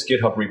or its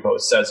GitHub repo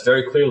says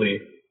very clearly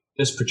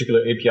this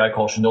particular API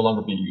call should no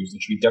longer be used.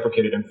 It should be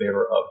deprecated in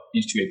favor of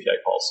these two API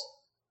calls.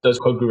 Does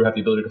CodeGuru have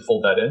the ability to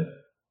fold that in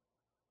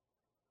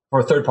for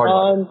a third-party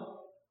library?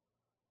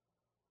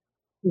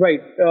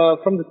 Right.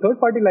 From the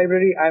third-party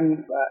library,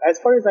 as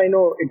far as I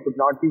know, it would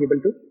not be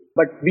able to.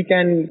 But we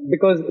can,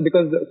 because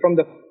from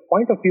the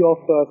point of view of,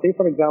 say,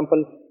 for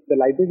example, the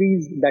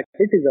libraries that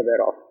it is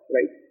aware of,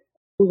 right?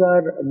 Those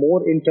are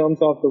more in terms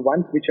of the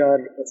ones which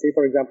are, say,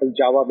 for example,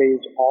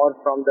 Java-based or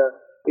from the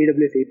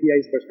AWS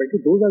API's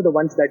perspective. Those are the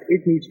ones that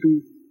it needs to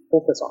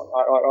focus on,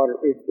 or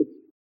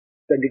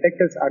the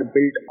detectors are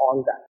built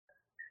on that.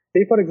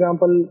 Say, for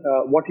example,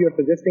 what you're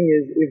suggesting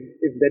is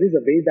if there is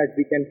a way that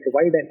we can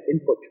provide an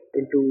input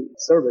into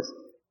service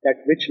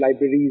that which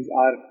libraries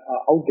are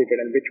outdated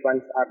and which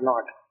ones are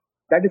not,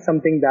 that is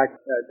something that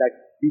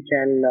we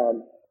can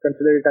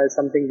consider it as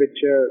something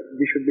which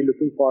we should be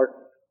looking for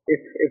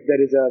if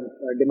there is a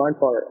demand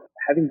for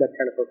having that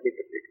kind of a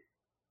capability.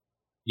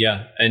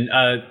 Yeah. And,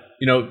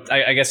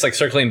 I guess like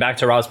circling back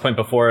to Rob's point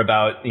before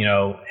about,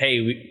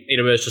 hey,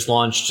 AWS just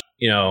launched,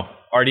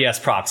 RDS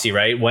proxy,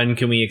 right? When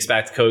can we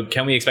expect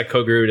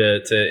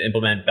CodeGuru to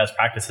implement best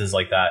practices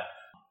like that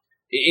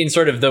in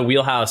sort of the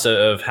wheelhouse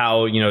of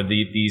how,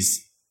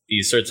 these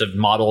sorts of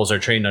models are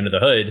trained under the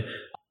hood?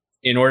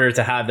 In order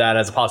to have that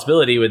as a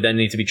possibility would then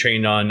need to be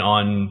trained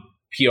on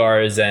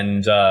PRs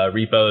and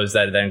repos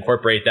that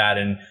incorporate that.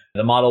 And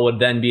the model would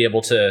then be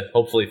able to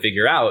hopefully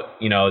figure out,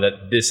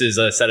 that this is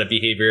a set of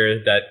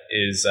behavior that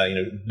is,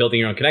 building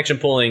your own connection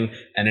pooling,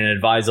 and an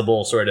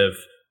advisable sort of,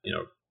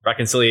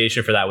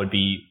 reconciliation for that would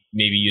be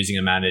maybe using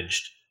a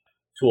managed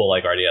tool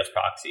like RDS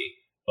proxy.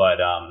 But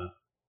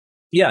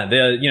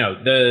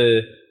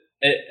the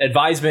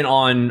advisement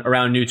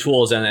around new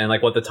tools and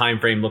like what the time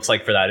frame looks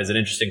like for that is an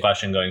interesting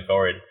question going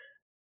forward.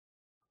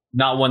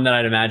 Not one that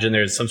I'd imagine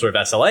there's some sort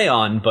of SLA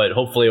on, but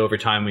hopefully over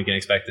time we can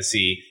expect to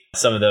see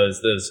some of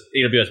those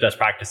AWS best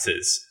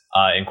practices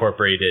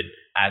incorporated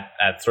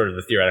at sort of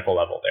the theoretical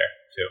level there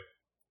too.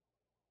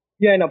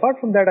 Yeah, and apart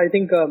from that, I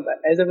think,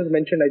 as I was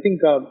mentioned, I think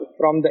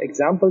from the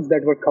examples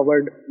that were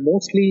covered,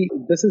 mostly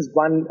this is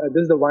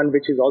the one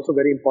which is also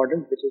very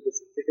important, which is the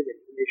sensitive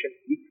information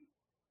leak.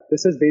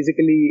 This is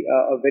basically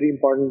a very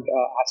important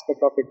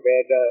aspect of it,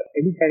 where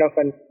any kind of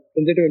an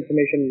sensitive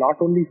information,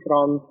 not only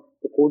from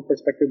the code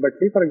perspective, but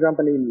say, for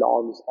example, any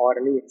logs or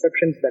any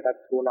exceptions that are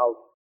thrown out,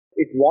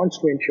 it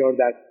wants to ensure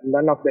that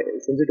none of the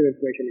sensitive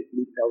information is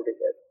leaked out in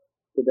there.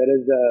 So there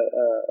is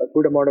a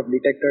good amount of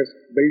detectors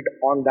built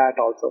on that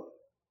also.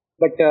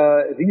 But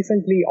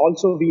recently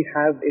also we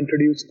have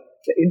introduced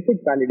the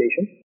input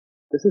validation.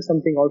 This is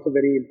something also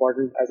very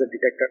important as a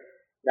detector,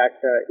 that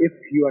if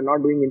you are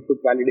not doing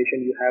input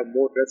validation, you have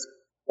more risk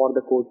for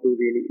the code to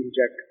really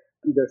inject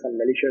either some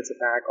malicious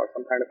attack or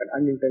some kind of an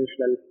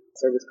unintentional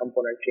service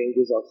component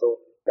changes also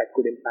that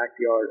could impact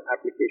your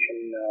application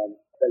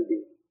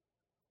well-being.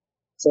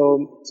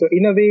 So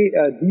in a way,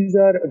 these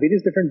are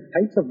various different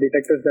types of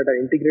detectors that are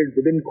integrated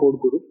within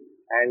CodeGuru,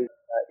 and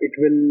it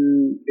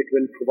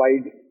will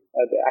provide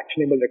the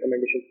actionable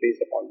recommendations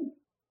based upon these.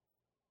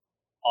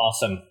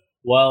 Awesome.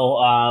 Well,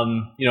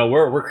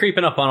 we're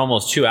creeping up on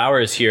almost 2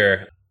 hours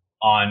here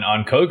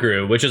on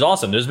CodeGuru, which is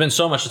awesome. There's been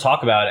so much to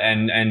talk about,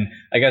 and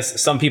I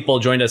guess some people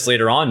joined us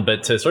later on,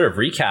 but to sort of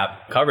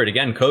recap, covered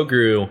again,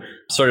 CodeGuru,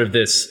 sort of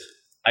this,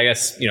 I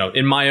guess,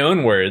 in my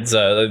own words,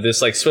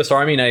 this like Swiss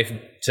Army knife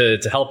to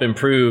help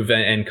improve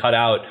and cut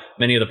out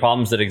many of the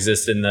problems that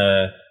exist in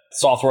the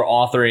software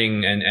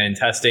authoring and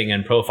testing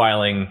and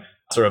profiling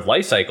sort of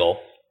life cycle.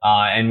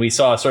 And we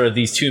saw sort of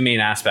these two main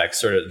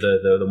aspects, sort of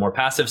the more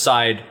passive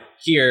side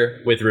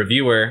here with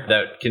Reviewer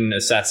that can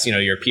assess,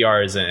 your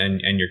PRs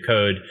and your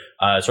code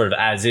sort of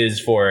as is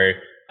for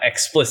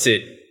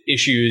explicit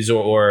issues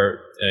or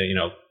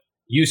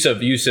use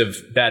of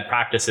bad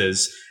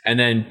practices. And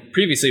then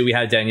previously we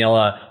had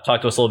Daniela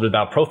talk to us a little bit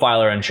about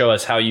Profiler and show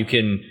us how you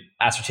can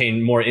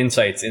ascertain more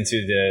insights into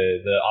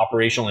the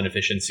operational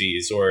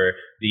inefficiencies or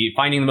the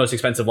finding the most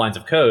expensive lines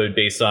of code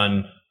based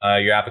on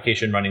your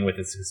application running with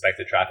its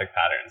expected traffic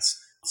patterns.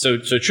 So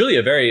truly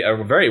a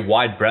very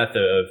wide breadth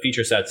of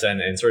feature sets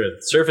and sort of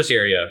surface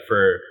area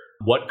for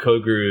what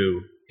CodeGuru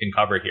can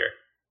cover here.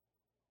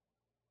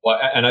 Well,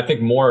 and I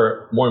think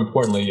more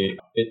importantly,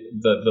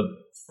 the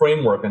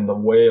framework and the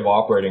way of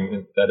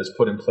operating that is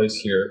put in place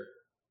here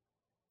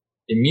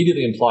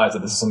immediately implies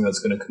that this is something that's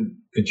going to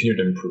continue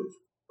to improve.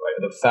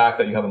 Right? The fact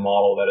that you have a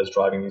model that is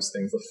driving these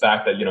things, the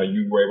fact that you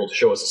were able to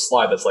show us a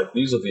slide that's like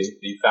these are the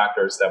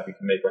factors that we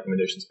can make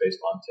recommendations based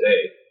on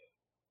today.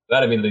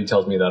 That immediately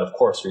tells me that, of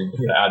course, you're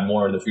going to add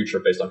more in the future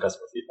based on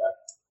customer feedback.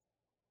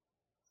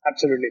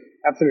 Absolutely.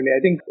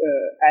 I think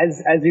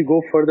as you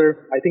go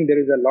further, I think there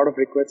is a lot of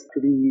requests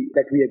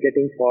that we are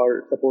getting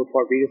for support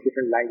for various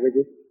different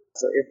languages.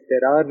 So if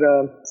there are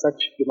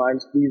such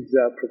demands, please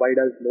provide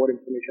us more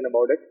information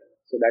about it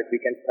so that we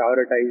can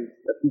prioritize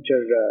the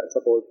future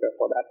support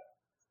for that.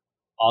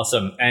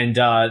 Awesome.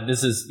 And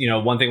this is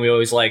one thing we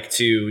always like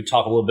to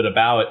talk a little bit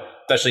about,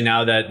 especially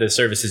now that the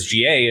service is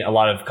GA. A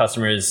lot of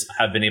customers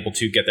have been able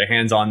to get their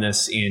hands on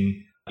this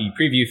in the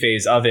preview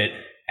phase of it.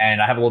 And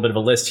I have a little bit of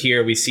a list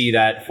here. We see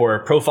that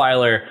for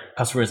Profiler,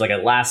 customers like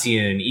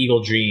Atlassian,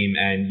 Eagle Dream,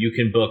 and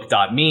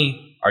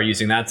YouCanBook.me are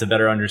using that to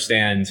better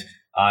understand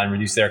and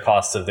reduce their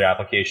costs of their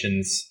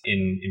applications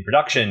in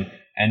production.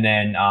 And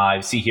then I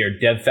see here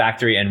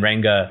DevFactory and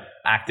Renga,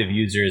 active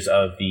users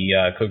of the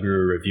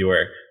CodeGuru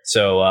Reviewer.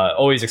 So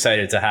always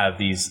excited to have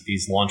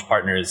these launch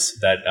partners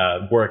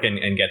that work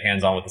and get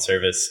hands-on with the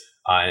service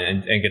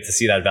and get to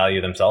see that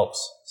value themselves.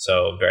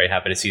 So very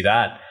happy to see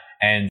that.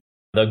 And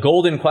the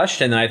golden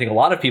question that I think a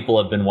lot of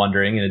people have been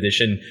wondering, in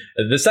addition,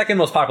 the second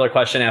most popular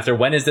question after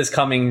when is this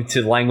coming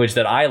to the language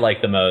that I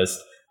like the most,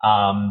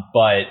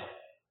 but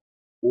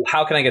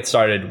how can I get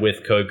started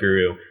with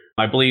CodeGuru?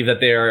 I believe that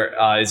there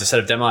is a set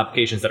of demo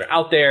applications that are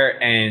out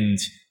there, and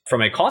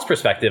from a cost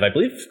perspective, I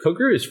believe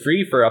CodeGuru is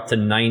free for up to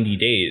 90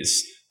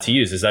 days to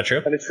use. Is that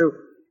true? That is true.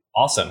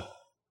 Awesome.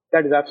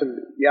 That is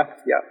absolutely, yeah.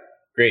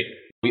 Great.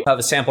 We have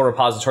a sample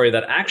repository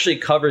that actually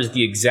covers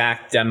the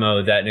exact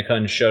demo that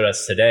Nikunj showed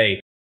us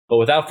today. But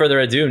without further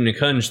ado,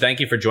 Nikunj, thank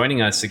you for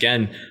joining us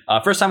again.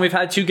 First time we've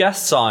had two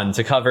guests on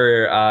to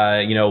cover,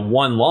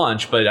 one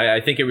launch, but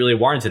I think it really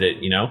warranted it.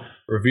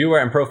 Reviewer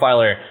and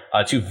Profiler,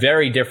 two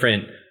very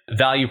different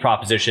value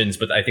propositions,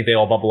 but I think they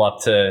all bubble up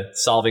to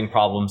solving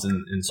problems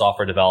in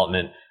software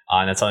development.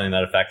 And that's something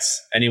that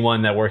affects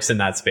anyone that works in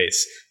that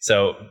space.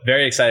 So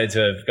very excited to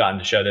have gotten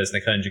to show this.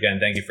 Nikunj, again,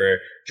 thank you for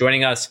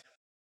joining us.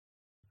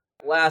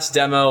 Last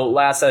demo,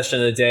 last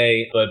session of the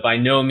day, but by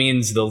no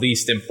means the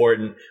least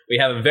important. We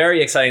have a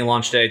very exciting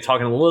launch today,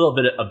 talking a little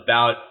bit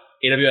about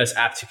AWS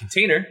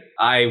App2Container.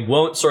 I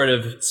won't sort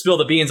of spill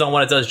the beans on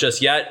what it does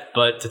just yet,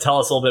 but to tell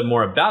us a little bit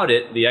more about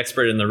it, the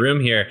expert in the room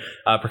here,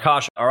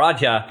 Prakash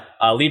Aradhya,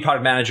 lead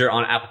product manager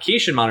on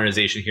application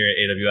modernization here at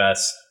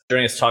AWS,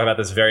 joining us to talk about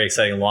this very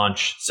exciting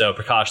launch. So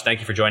Prakash, thank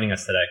you for joining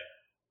us today.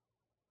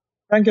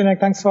 Thank you, Nick.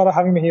 Thanks for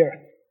having me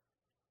here.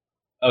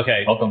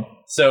 Okay. Welcome.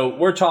 So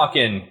we're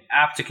talking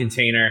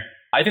App2Container.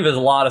 I think there's a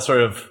lot of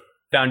sort of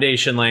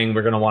foundation laying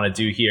we're going to want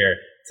to do here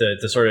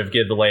to sort of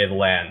give the lay of the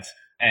land.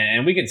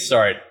 And we can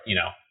start,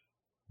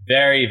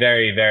 very,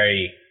 very,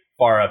 very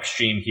far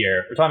upstream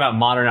here. We're talking about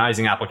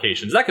modernizing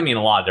applications. That can mean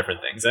a lot of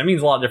different things. That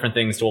means a lot of different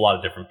things to a lot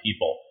of different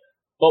people.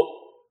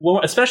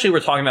 But especially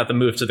we're talking about the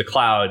move to the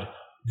cloud,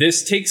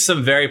 this takes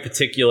some very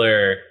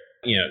particular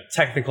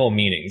technical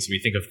meanings. We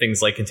think of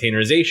things like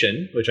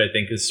containerization, which I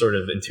think is sort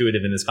of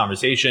intuitive in this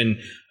conversation.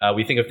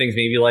 We think of things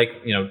maybe like,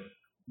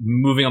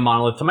 moving a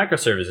monolith to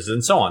microservices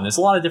and so on. There's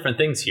a lot of different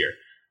things here.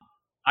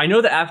 I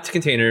know that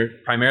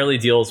App2Container primarily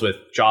deals with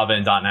Java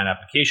and .NET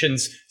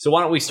applications. So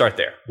why don't we start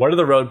there? What are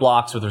the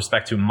roadblocks with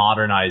respect to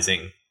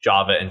modernizing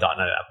Java and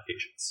 .NET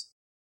applications?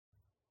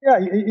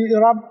 Yeah,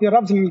 you're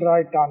absolutely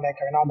right, Nick.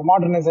 The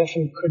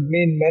modernization could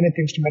mean many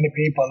things to many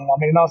people.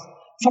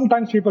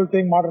 Sometimes people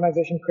think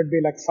modernization could be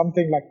like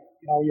something like,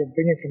 you're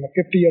bringing from a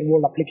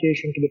 50-year-old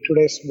application to the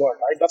today's world,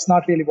 right? That's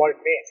not really what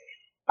it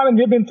means.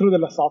 We've been through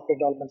the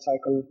software development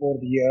cycle over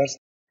the years.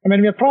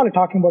 We're probably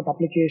talking about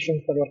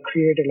applications that were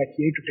created like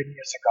 8 to 10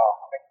 years ago.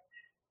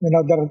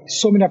 There are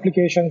so many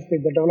applications, the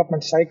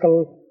development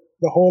cycle,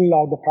 the whole,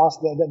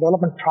 the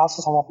development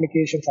process of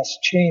applications has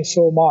changed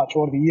so much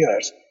over the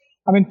years.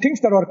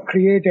 Things that were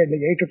created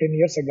like 8 to 10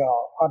 years ago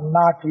are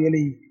not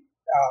really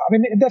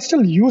they're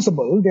still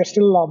usable. They're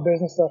still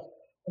business of,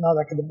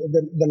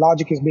 the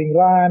logic is being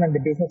run and the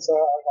business,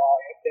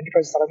 the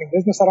enterprise is running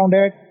business around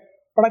it.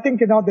 But I think,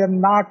 they're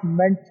not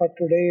meant for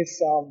today's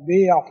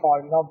way of,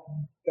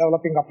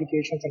 developing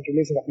applications and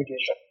releasing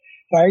application,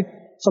 right?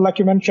 So like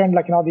you mentioned,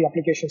 the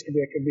applications could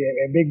be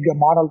a big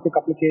monolithic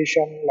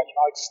application.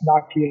 It's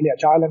not really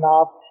agile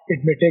enough. It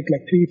may take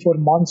 3-4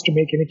 months to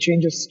make any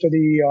changes to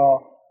the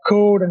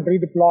code and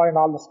redeploy and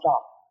all the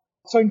stuff.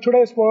 So in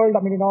today's world,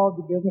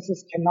 the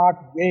businesses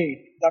cannot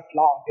wait that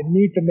long. They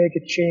need to make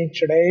a change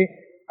today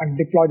and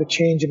deploy the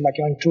change in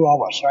in 2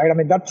 hours, right? I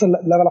mean, that's a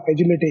level of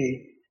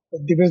agility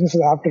that the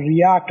businesses have to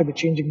react to the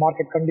changing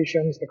market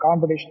conditions, the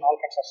competition, all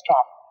kinds of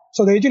stuff.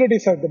 So the agility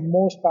is the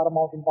most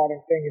paramount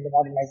important thing in the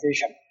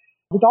modernization.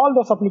 With all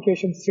those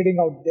applications sitting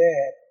out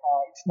there,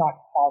 it's not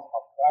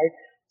possible, right?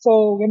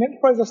 So when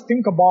enterprises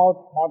think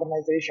about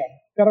modernization,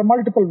 there are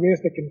multiple ways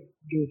they can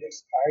do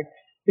this, right?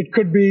 It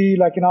could be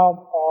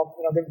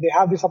they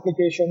have these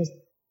applications.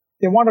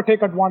 They want to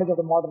take advantage of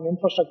the modern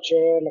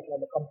infrastructure,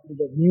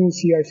 the new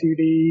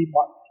CI/CD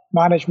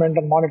management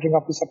and monitoring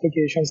of these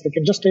applications. They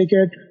can just take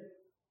it,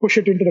 push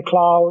it into the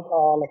cloud,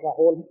 like a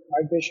whole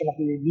migration of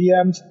the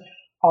VMs.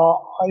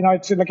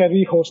 It's like a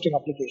rehosting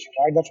application,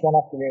 right? That's one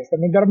of the ways. I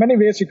mean, there are many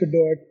ways you could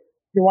do it.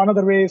 One of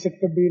the ways it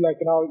could be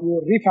you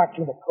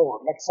refactoring the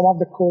code, like some of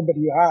the code that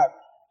you have.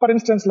 For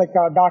instance, like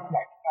 .NET,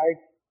 right?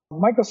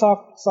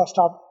 Microsoft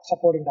stopped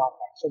supporting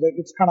 .NET, so that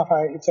it's kind of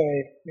it's a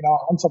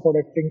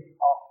unsupported thing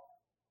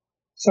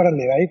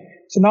suddenly, right?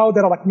 So now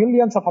there are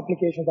millions of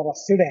applications that are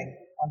sitting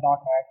on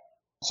 .NET.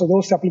 So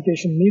those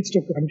applications needs to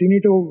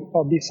continue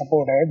to be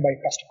supported by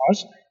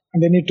customers,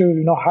 and they need to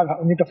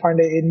need to find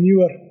a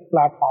newer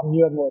platform,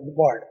 newer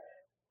world.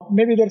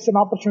 Maybe there's an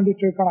opportunity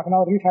to kind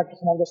of refactor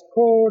some of this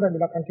code and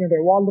continue to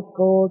evolve the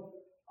code.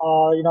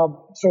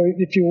 So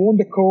if you own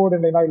the code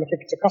and if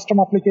it's a custom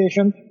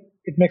application,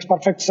 it makes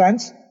perfect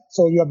sense.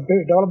 So you have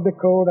developed the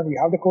code and you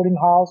have the code in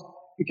house.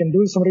 You can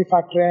do some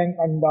refactoring,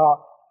 and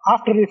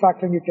after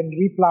refactoring, you can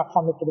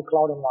re-platform it to the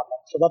cloud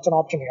environment. So that's an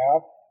option you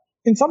have.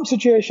 In some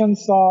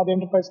situations, the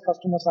enterprise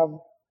customers have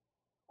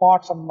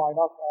bought some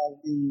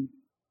the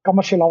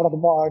commercial out of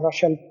the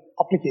shelf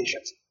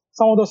applications.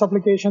 Some of those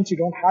applications, you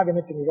don't have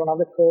anything. You don't have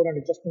the code, and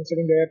it's just been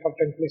sitting there for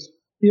 10 plus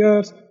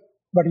years.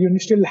 But you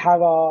still have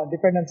a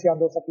dependency on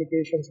those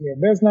applications in your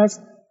business.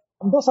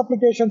 And those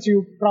applications,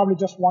 you probably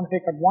just want to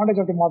take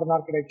advantage of the modern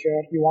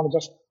architecture. You want to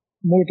just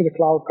move to the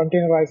cloud,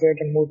 containerize it,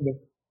 and move to the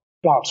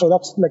cloud. So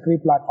that's like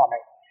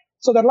re-platforming.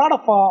 So there are a lot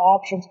of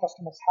options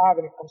customers have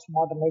when it comes to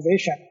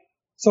modernization.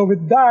 So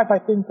with that, I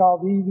think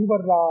we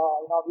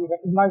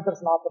recognized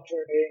there's an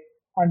opportunity,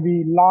 and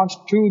we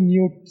launched 2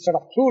 new set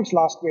of tools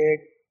last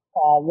week.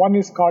 One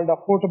is called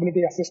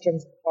Portability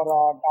Assistance for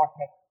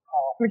 .NET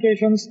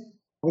applications,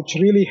 which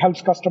really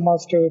helps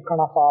customers to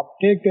kind of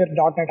take their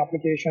 .NET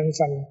applications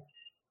and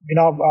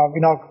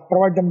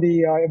provide them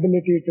the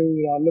ability to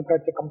look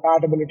at the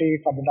compatibility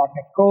for the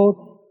 .NET code,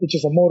 which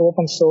is a more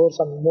open source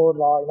and more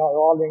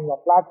evolving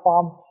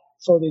platform.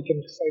 So they can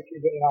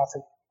as a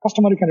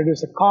customer, you can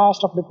reduce the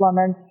cost of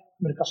deployment,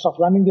 the cost of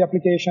running the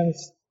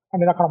applications,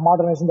 and kind of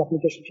modernizing the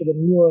application to the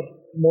newer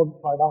mode,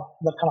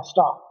 that kind of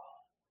stuff.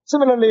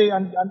 Similarly,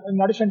 and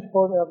in addition to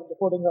the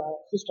coding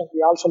system,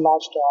 we also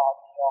launched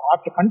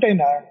App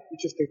Container,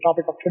 which is the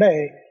topic of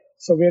today.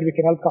 So where we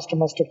can help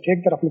customers to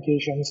take their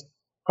applications,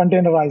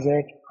 containerize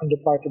it, and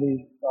deploy to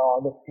the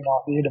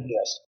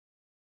AWS.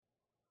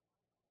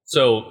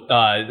 So,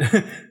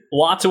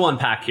 lot to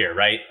unpack here,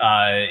 right?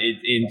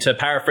 To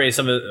paraphrase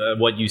some of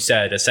what you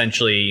said,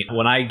 essentially,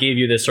 when I gave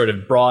you this sort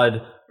of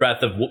broad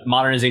breadth of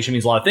modernization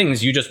means a lot of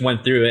things, you just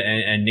went through it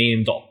and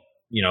named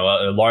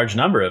a large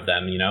number of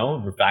them.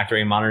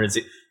 Refactoring,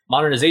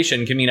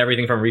 modernization can mean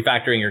everything from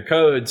refactoring your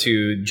code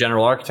to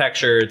general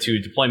architecture to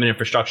deployment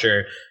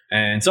infrastructure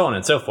and so on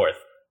and so forth.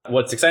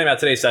 What's exciting about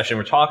today's session,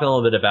 we're talking a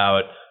little bit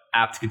about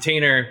apt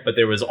container, but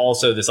there was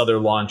also this other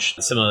launch,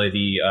 similarly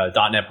the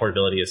 .NET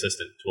Portability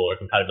Assistant tool or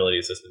Compatibility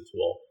Assistant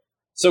tool.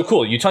 So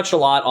cool. You touched a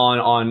lot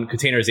on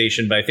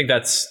containerization, but I think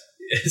that's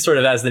sort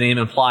of, as the name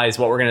implies,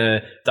 what we're going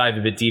to dive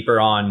a bit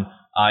deeper on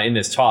in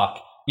this talk.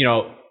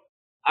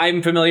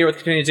 I'm familiar with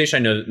containerization. I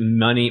know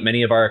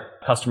many of our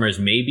customers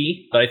may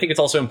be, but I think it's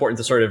also important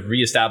to sort of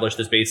reestablish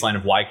this baseline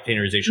of why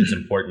containerization is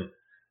important.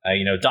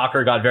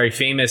 Docker got very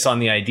famous on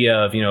the idea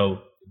of,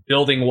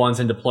 building once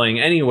and deploying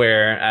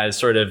anywhere as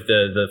sort of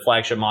the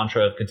flagship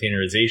mantra of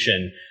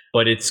containerization.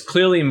 But it's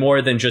clearly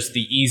more than just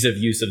the ease of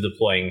use of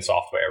deploying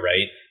software,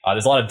 right?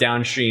 There's a lot of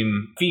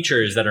downstream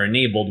features that are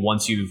enabled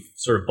once you've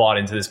sort of bought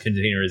into this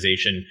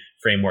containerization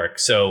framework.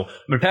 So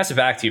I'm going to pass it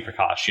back to you,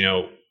 Prakash.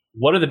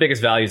 What are the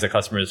biggest values that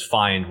customers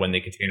find when they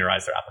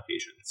containerize their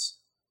applications?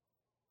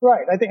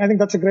 Right. I think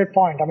that's a great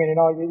point. I mean,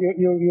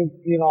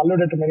 you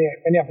alluded to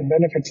many of the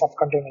benefits of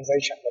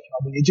containerization,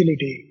 like the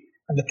agility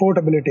and the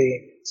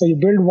portability. So you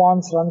build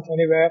once, runs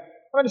anywhere.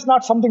 I mean, it's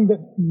not something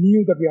that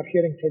new that we are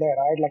hearing today,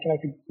 right? Like,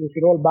 if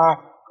you roll back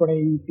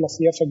 20 plus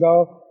years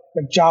ago,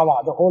 like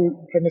Java, the whole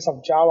premise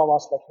of Java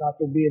was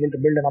to be able to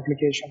build an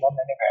application on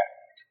anywhere.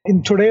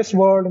 In today's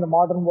world, in the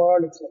modern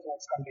world, it's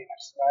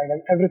containers, right?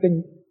 Like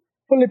everything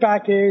fully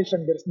packaged,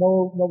 and there's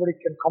nobody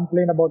can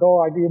complain about,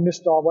 you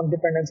missed one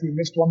dependency, you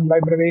missed one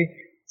library.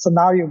 So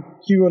now you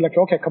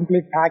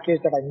complete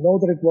package that I know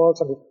that it works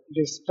and it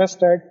is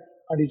tested,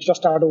 and you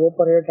just have to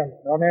open it and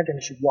run it and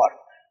it should work.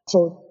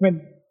 So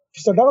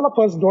so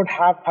developers don't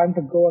have time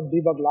to go and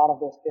debug a lot of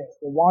those things.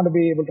 They want to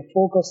be able to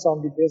focus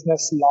on the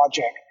business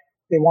logic.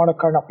 They want to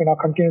kind of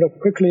continue to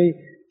quickly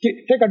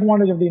take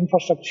advantage of the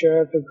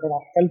infrastructure to kind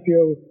of help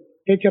you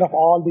take care of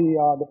all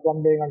the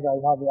plumbing and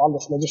all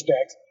this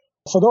logistics.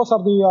 So those are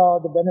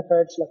the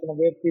benefits, like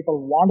where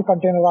people want to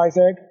containerize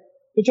it,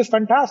 which is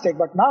fantastic.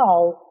 But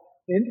now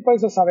the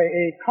enterprises are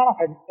a kind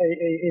of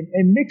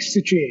a mixed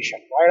situation,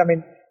 right? I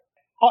mean,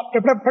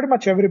 pretty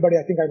much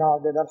everybody, I think I know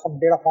there are some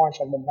data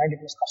points like the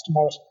 90 plus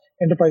customers,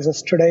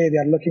 enterprises today,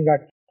 they are looking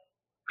at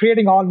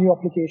creating all new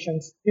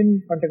applications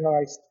in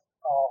containerized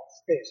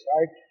space,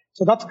 right?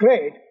 So that's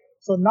great.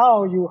 So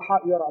now you're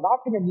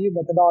adopting a new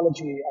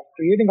methodology of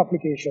creating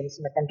applications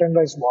in a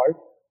containerized world,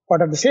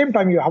 but at the same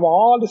time, you have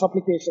all these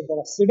applications that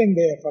are sitting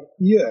there for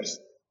years,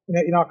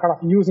 kind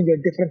of using a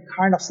different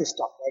kind of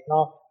system. Right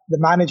now, the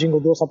managing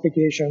of those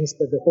applications,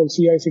 the whole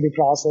CI/CD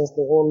process,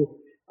 the whole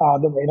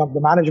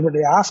the management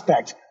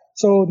aspects.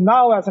 So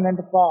now, as an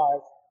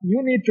enterprise, you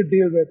need to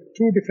deal with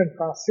two different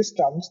kind of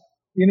systems.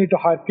 You need to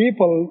hire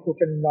people who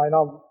can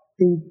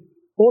do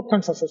both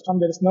kinds of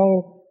systems. There is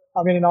no,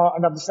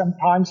 and at the same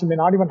time, you may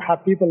not even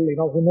have people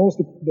who knows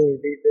the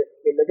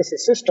legacy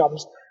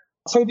systems.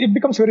 So it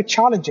becomes very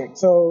challenging.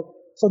 So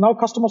now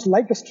customers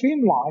like to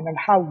streamline and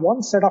have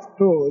one set of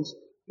tools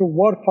to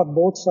work for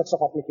both sets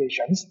of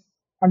applications.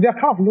 And they're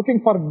kind of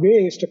looking for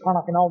ways to kind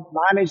of,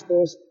 manage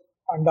those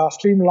and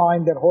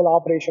streamline their whole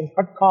operation,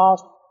 cut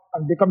costs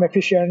and become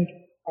efficient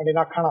and,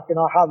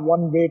 have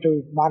one way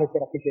to manage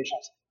their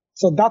applications.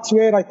 So that's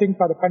where I think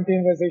the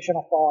containerization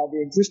of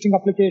the existing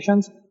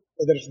applications,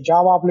 whether it's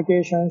Java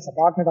applications,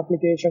 .NET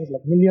applications,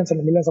 like millions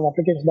and millions of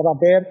applications that are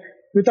there,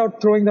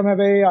 without throwing them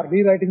away or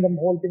rewriting the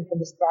whole thing from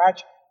the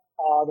scratch,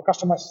 the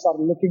customers are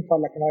looking for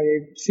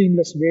a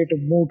seamless way to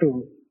move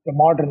to the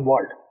modern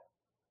world.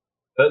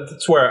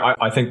 That's where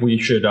I think we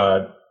should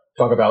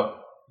talk about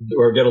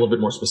or get a little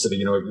bit more specific.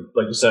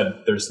 Like you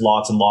said, there's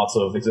lots and lots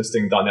of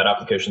existing .NET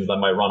applications that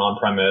might run on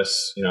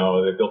premise.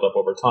 They've built up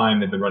over time.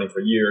 They've been running for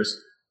years.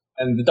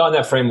 And the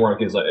 .NET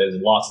framework is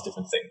lots of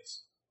different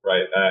things,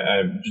 right?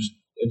 And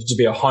just to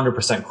be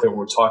 100% clear, what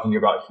we're talking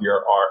about here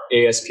are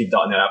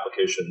ASP.NET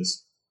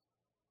applications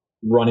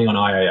running on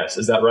IIS.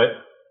 Is that right?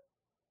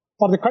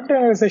 For the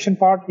containerization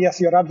part,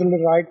 yes, you're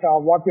absolutely right.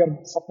 What we are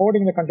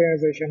supporting the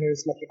containerization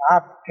is like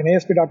an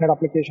ASP.NET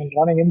application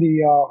running in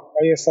the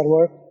IIS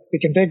server. We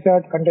can take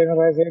that,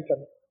 containerize it,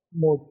 and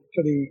move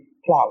to the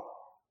cloud.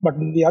 But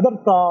the other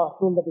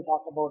tool that we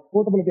talked about,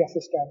 portability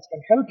assistance,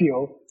 can help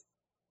you,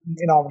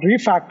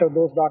 refactor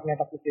those .NET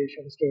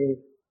applications to,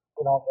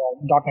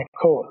 .NET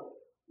Core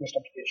based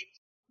applications.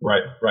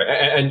 Right.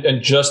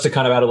 And just to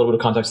kind of add a little bit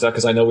of context to that,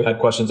 because I know we had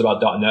questions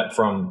about .NET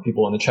from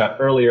people in the chat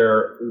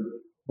earlier.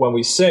 When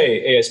we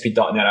say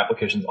ASP.NET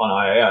applications on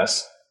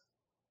IIS,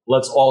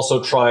 let's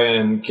also try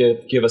and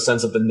give a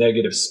sense of the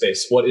negative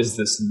space. What is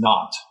this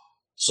not?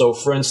 So,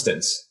 for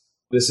instance,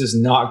 this is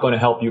not going to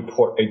help you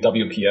port a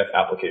WPF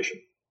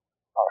application.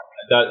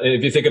 That,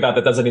 if you think about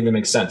that, doesn't even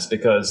make sense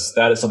because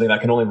that is something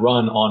that can only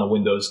run on a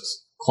Windows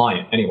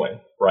client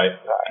anyway, right?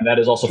 And that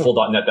is also full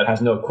 .NET that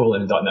has no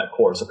equivalent in .NET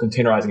Core. So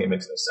containerizing it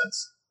makes no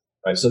sense,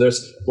 right? So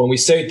when we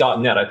say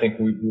 .NET, I think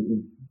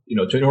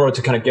in order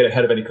to kind of get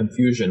ahead of any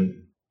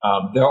confusion,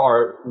 what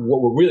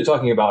we're really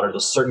talking about is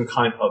a certain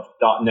kind of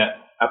 .NET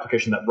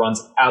application that runs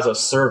as a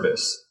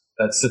service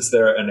that sits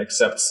there and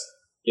accepts,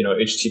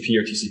 HTTP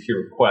or TCP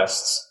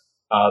requests.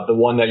 The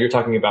one that you're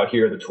talking about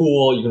here, the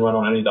tool, you can run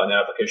on any .NET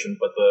application,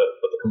 but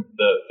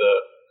the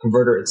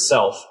converter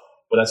itself,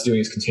 what that's doing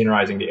is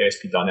containerizing the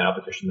ASP.NET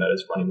application that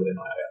is running within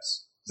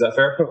IIS. Is that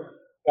fair?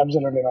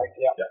 Absolutely right.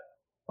 Yeah.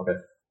 Okay.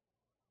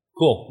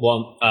 Cool.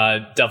 Well,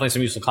 definitely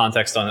some useful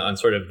context on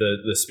sort of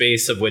the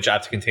space of which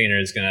apt-to-container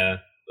is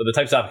the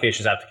types of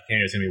applications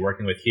apt-to-container is going to be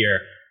working with here.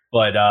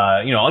 But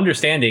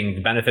understanding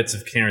the benefits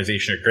of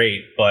containerization are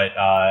great. But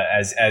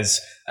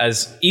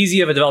as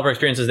easy of a developer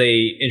experience as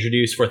they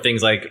introduce for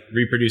things like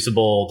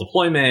reproducible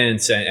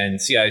deployments and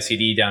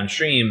CI/CD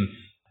downstream,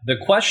 the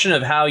question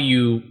of how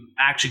you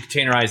actually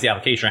containerize the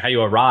application or how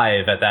you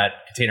arrive at that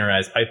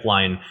containerized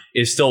pipeline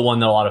is still one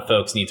that a lot of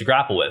folks need to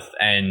grapple with.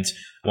 And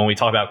when we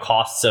talk about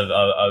costs of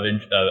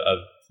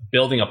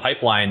building a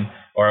pipeline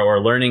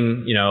or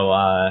learning,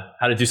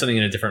 how to do something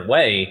in a different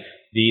way,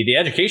 the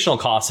educational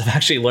costs of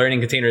actually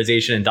learning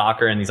containerization and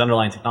Docker and these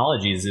underlying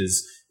technologies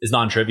is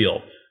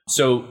non-trivial.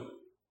 So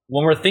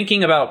when we're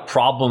thinking about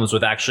problems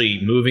with actually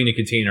moving to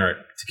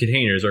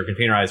containers or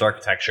containerized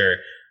architecture,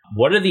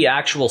 what are the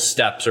actual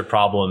steps or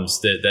problems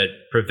that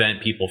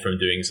prevent people from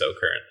doing so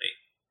currently?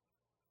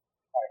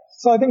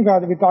 So I think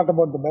we talked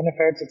about the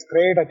benefits. It's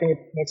great. I think it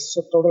makes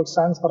total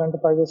sense for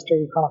enterprises to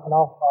kind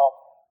of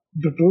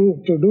to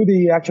do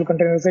the actual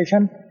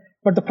containerization.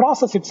 But the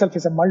process itself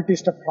is a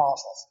multi-step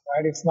process,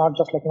 right? It's not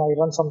just like, you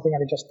run something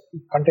and it just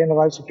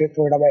containerizes, you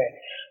throw it away.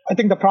 I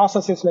think the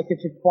process is like it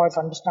requires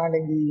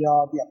understanding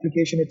the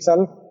application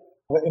itself,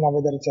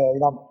 whether it's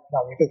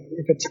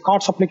if it's a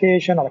COTS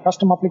application or a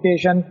custom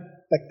application,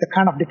 like the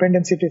kind of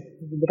dependencies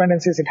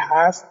it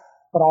has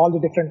for all the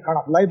different kind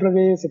of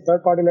libraries, the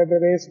third-party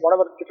libraries,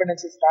 whatever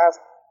dependencies it has,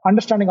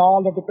 understanding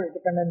all the different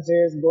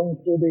dependencies, going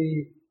through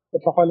the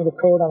profiling the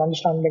code and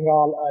understanding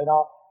all,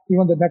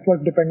 even the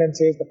network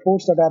dependencies, the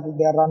ports that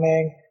they're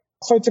running.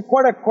 So it's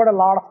quite a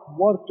lot of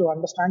work to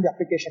understand the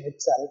application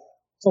itself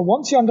So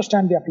once you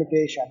understand the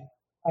application,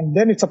 and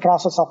then it's a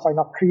process of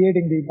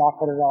creating the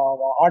Docker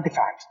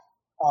artifacts.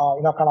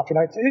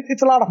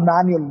 It's a lot of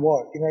manual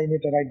work. You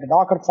need to write the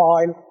Docker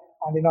file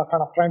and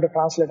kind of trying to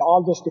translate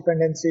all those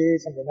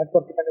dependencies and the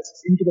network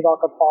dependencies into the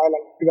Docker file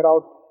and figure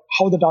out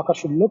how the Docker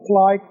should look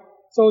like.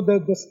 So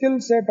the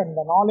skill set and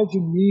the knowledge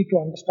you need to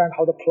understand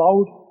how the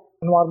cloud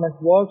environment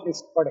works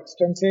is quite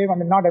extensive. I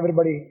mean, not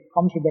everybody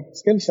comes with that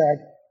skill set.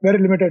 Very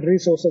limited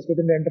resources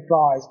within the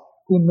enterprise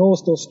who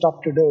knows those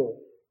stuff to do.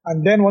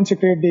 And then once you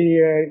create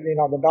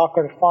the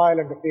Docker file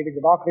and creating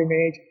the Docker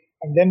image,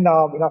 and then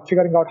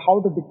figuring out how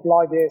to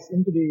deploy this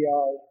into the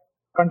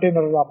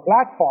container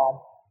platform,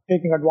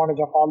 taking advantage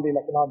of all the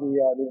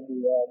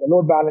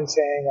load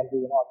balancing and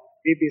the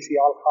VPC,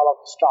 all of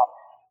the stuff.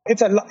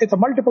 It's a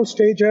multiple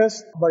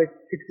stages, but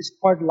it is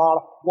quite a lot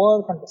of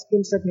work and the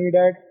skill set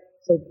needed.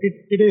 So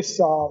it is it's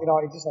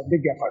a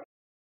big effort.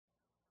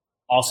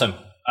 Awesome.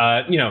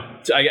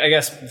 I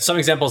guess some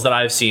examples that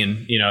I've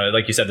seen,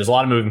 like you said, there's a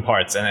lot of moving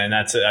parts, and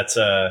that's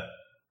I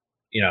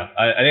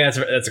think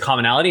that's a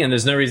commonality, and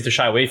there's no reason to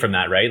shy away from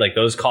that, right? Like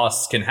those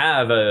costs can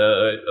have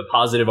a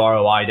positive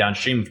ROI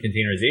downstream of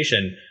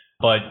containerization.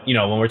 But,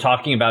 when we're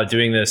talking about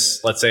doing this,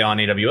 let's say on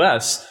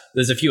AWS,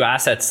 there's a few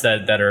assets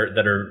that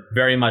are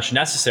very much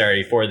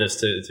necessary for this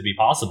to be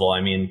possible.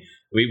 I mean,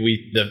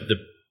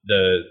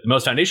 the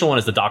most foundational one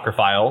is the Docker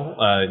file,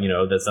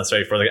 that's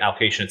necessary for the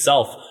application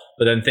itself.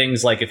 But then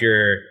things like if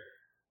you're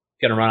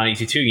going to run on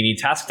EC2, you need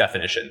task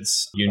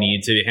definitions. You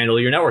need to handle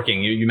your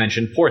networking. You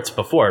mentioned ports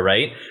before,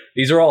 right?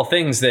 These are all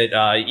things that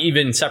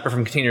even separate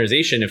from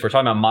containerization, if we're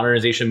talking about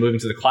modernization, moving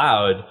to the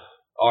cloud,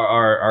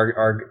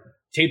 are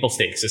table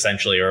stakes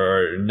essentially,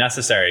 or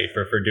necessary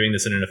for doing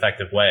this in an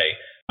effective way.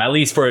 At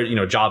least for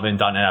Java and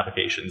 .NET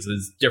applications.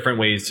 There's different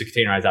ways to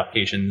containerize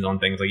applications on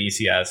things like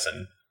ECS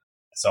and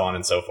so on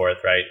and so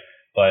forth, right?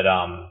 But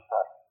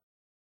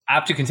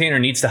App2Container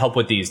needs to help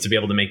with these to be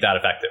able to make that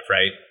effective,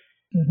 right?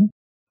 Mm-hmm.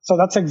 So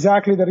that's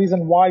exactly the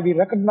reason why we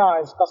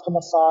recognize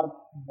customers are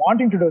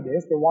wanting to do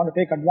this. They want to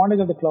take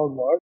advantage of the cloud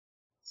world.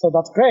 So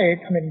that's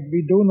great. I mean,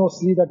 we do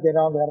see that the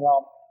amount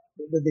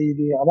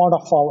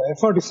of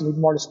effort is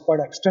quite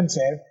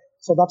extensive.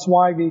 So that's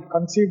why we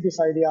conceived this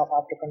idea of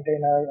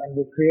App2Container, and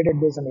we created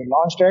this and we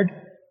launched it.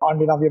 And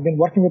we've been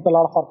working with a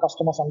lot of our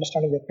customers,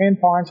 understanding their pain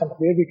points and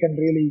where we can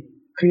really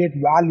create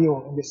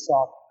value in this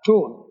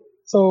tool.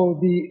 So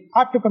the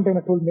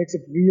App2Container tool makes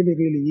it really,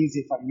 really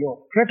easy for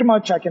you. Pretty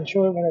much I can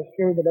show you, when I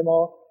show you the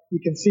demo,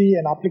 you can see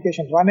an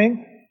application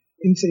running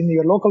in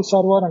your local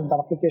server, and the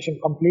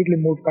application completely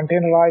moved,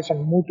 containerized,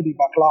 and moved to the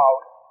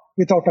cloud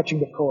without touching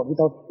the code,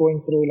 without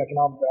going through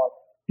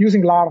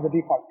using a lot of the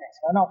default things.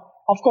 Now,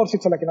 of course,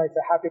 it's it's a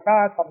happy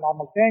path for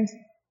normal things,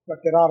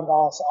 but there are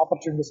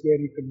opportunities where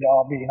you could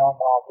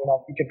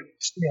you could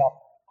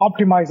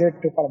optimize it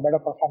for a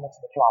better performance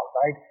in the cloud,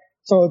 right?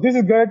 So this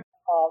is good.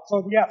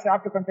 So yes,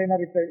 App2Container,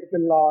 it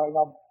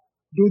will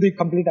do the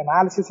complete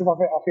analysis of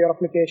your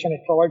application.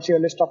 It provides you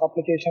a list of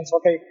applications.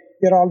 Okay,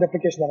 here are all the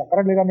applications that are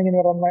currently running in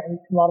your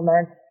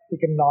environment. You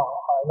can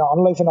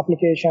analyze an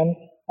application,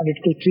 and it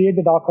will create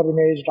the Docker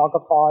image,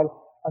 Docker file,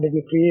 and it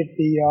will create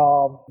the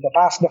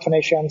task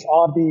definitions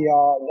or the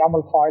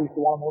YAML file if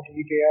you want to move to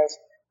EKS.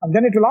 And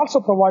then it will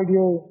also provide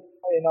you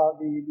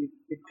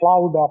the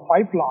cloud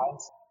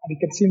pipelines, and you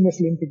can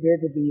seamlessly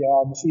integrate with the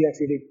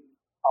CI/CD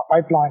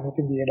pipeline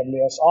within the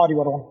AWS or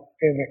your own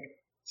favorite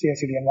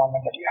CI/CD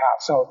environment that you have.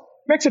 So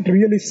it makes it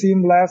really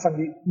seamless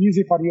and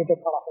easy for you to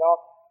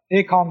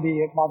take on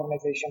the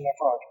modernization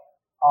effort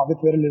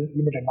with very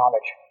limited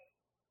knowledge.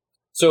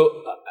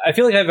 So I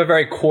feel like I have a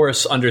very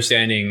coarse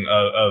understanding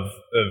of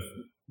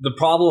the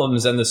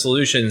problems and the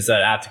solutions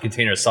that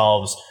App2Container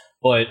solves,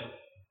 but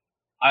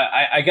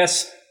I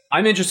guess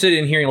I'm interested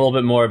in hearing a little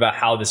bit more about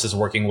how this is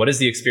working. What is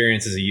the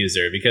experience as a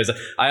user? Because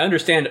I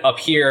understand up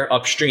here,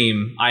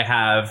 upstream, I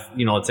have,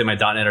 let's say my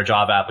 .NET or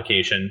Java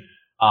application.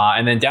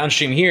 And then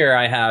downstream here,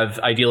 I have,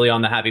 ideally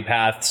on the happy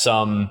path,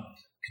 some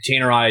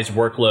containerized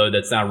workload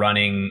that's now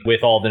running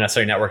with all the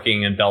necessary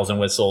networking and bells and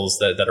whistles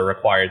that are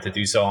required to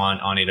do so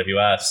on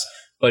AWS.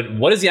 But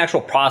what is the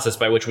actual process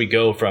by which we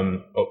go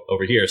from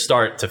over here,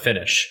 start to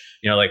finish?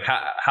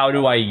 How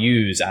do I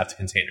use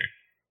App2Container?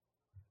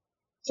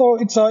 So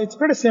it's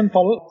pretty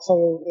simple.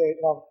 So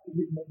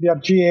we are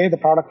GA. The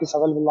product is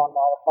available on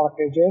our product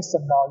pages,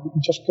 and you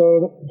can just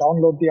go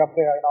download the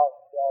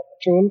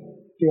tool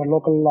to your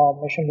local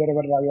machine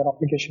wherever your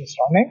application is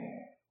running,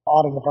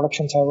 or in the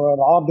production server,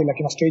 or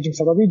the staging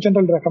server. We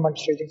generally recommend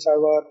staging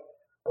server.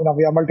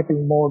 We have multiple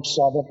modes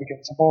that we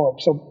can support.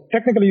 So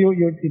technically,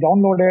 you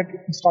download it,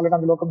 install it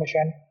on the local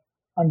machine,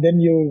 and then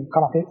you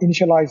kind of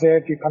initialize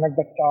it. You connect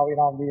that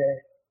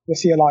the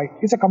CLI.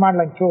 It's a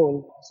command line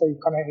tool, so you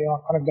connect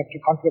that to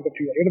configure it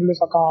to your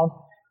AWS account.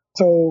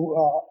 So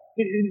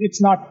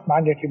it's not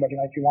mandatory, but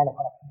if you want to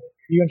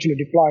eventually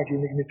deploy it, you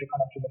need to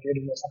connect to the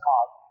AWS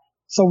account.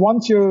 So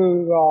once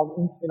you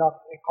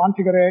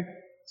configure it,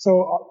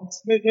 so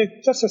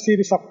it's just a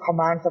series of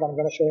commands that I'm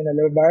going to show you in a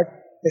little bit.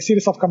 A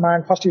series of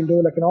commands. First, you'll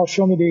do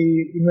show me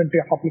the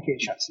inventory of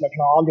applications,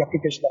 all the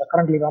applications that are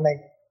currently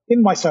running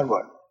in my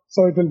server.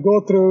 So it will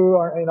go through,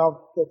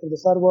 go through the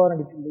server,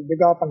 and it will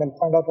dig up, and then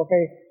find out,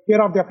 okay, here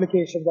are the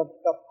applications that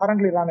are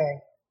currently running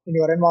in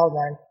your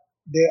environment.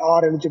 They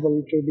are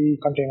eligible to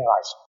be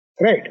containerized.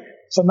 Great.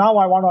 So now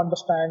I want to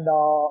understand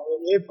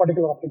a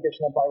particular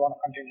application that I want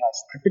to containerize.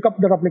 I pick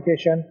up that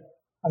application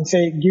and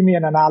say, give me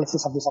an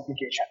analysis of this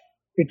application.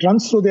 It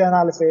runs through the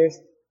analysis,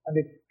 and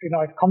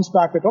it comes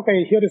back with,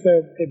 okay, here is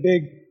a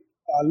big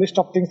list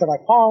of things that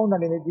I found,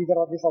 and these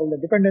are the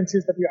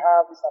dependencies that you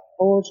have, these are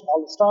codes,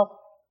 all this stuff.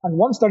 And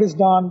once that is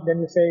done,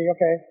 then you say,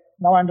 okay,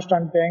 now I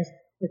understand things.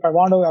 If I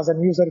want to, as a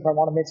user, if I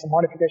want to make some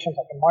modifications,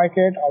 I can mark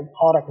it, or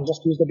I can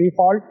just use the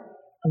default.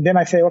 And then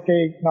I say,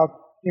 okay, now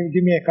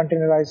give me a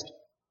containerized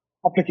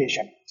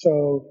application.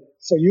 So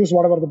use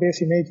whatever the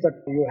base image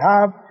that you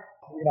have,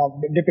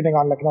 depending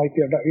on, if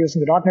you're using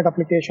the .NET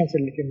applications,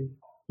 you can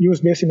use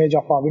base image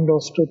of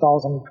Windows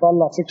 2012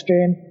 or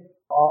 16,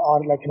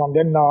 or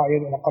then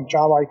for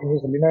Java, you can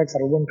use the Linux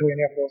or Ubuntu,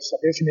 any of those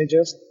base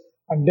images.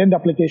 And then the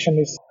application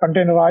is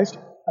containerized,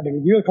 and it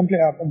will give a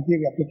complete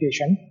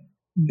application.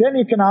 Then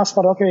you can ask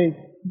for, okay,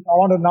 I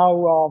want to now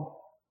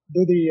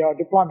do the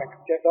deployment,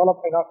 create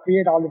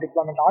all the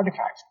deployment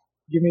artifacts.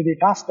 Give me the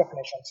task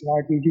definitions. It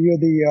will give you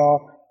the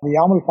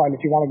YAML file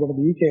if you want to go to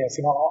the EKS.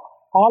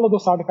 All of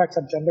those artifacts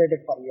are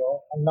generated for you,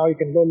 and now you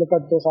can go look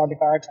at those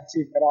artifacts and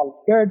see if they're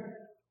all good.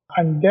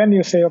 And then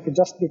you say, okay,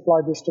 just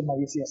deploy this to my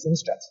ECS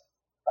instance,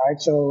 right?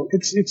 So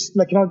it's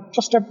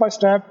just step by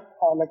step,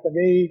 like the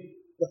way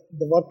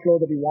the workflow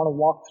that you want to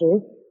walk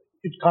through.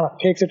 It kind of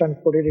takes it and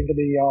put it into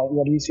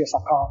your ECS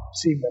account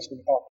seamlessly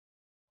without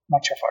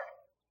much effort.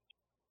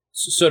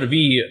 So to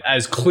be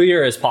as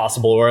clear as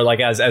possible, or like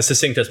as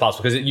succinct as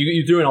possible, because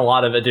you threw in a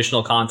lot of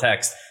additional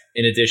context.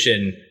 In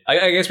addition,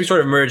 I guess we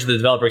sort of merged the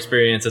developer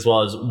experience as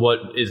well as what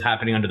is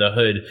happening under the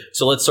hood.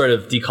 So let's sort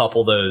of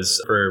decouple those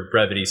for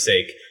brevity's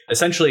sake.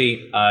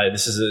 Essentially,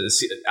 this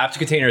is apt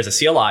container is a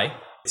CLI.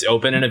 It's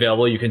open and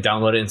available. You can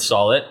download it,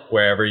 install it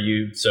wherever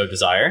you so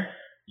desire.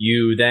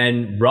 You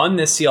then run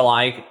this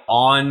CLI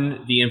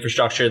on the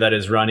infrastructure that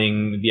is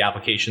running the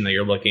application that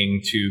you're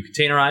looking to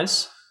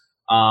containerize.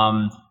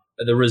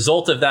 The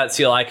result of that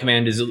CLI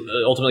command is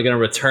ultimately going to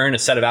return a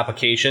set of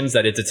applications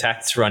that it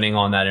detects running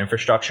on that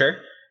infrastructure,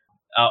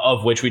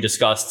 of which we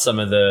discussed some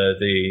of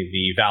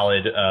the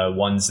valid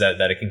ones that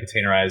it can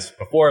containerize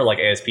before, like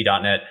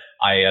ASP.NET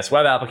IIS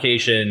web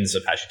applications,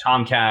 Apache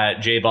Tomcat,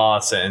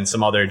 JBoss, and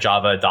some other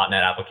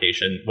Java.NET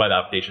web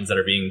applications that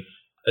are being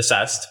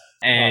assessed.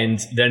 And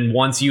then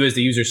once you as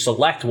the user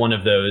select one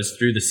of those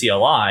through the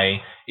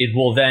CLI, it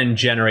will then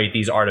generate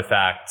these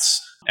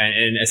artifacts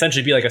and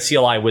essentially be like a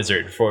CLI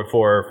wizard for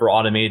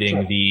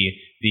automating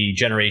the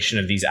generation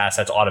of these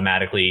assets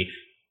automatically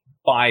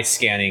by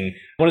scanning.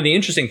 One of the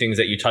interesting things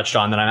that you touched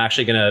on that I'm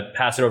actually going to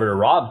pass it over to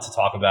Rob to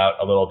talk about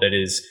a little bit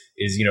is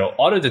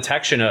auto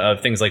detection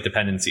of things like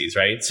dependencies,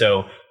 right?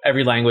 So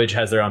every language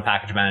has their own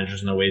package managers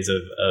and their ways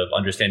of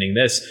understanding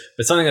this.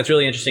 But something that's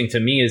really interesting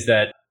to me is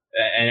that,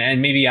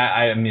 and maybe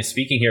I'm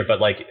misspeaking here, but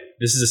like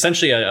this is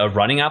essentially a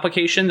running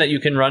application that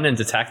you can run and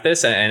detect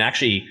this and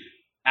actually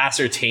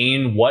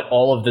ascertain what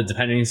all of the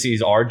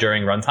dependencies are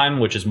during runtime,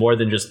 which is more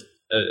than just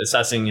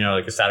assessing,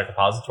 like a static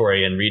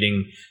repository and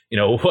reading,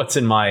 what's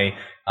in my,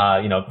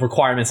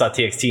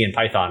 requirements.txt in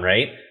Python,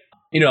 right?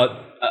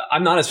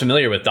 I'm not as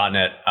familiar with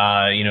 .NET.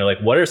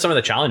 What are some of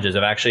the challenges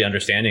of actually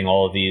understanding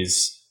all of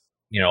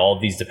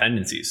these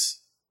dependencies?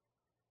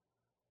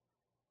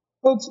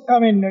 Well,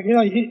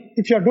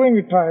 if you're doing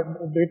it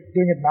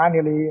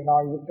manually,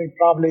 you're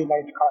probably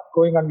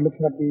going and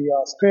looking at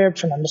the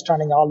scripts and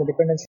understanding all the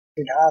dependencies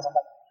it has,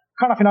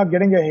 and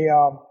getting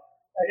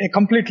a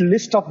complete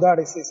list of that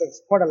is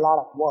quite a lot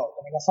of work.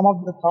 Some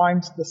of the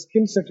times the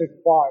skill set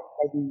required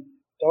by the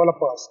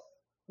developers,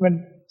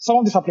 some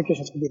of these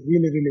applications can be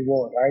really, really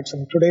old, right?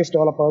 So today's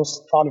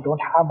developers probably don't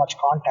have much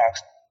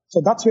context.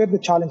 So that's where the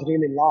challenge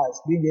really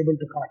lies, being able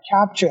to kind of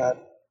capture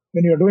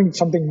when you're doing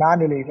something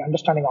manually,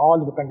 understanding all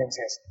the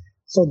dependencies.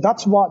 So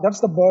that's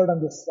the burden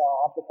this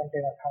Apple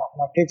container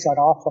takes that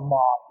off from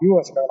you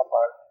as a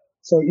developer.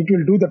 So it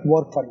will do that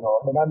work for you.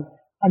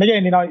 And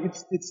again,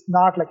 it's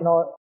not like,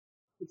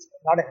 it's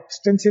not an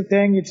extensive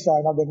thing. It's,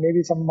 there may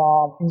be some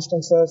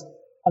instances.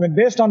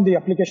 Based on the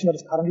application that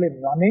is currently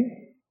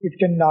running, it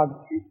can,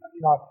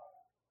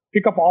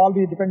 pick up all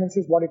the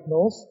dependencies, what it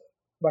knows.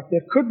 But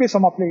there could be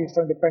some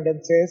application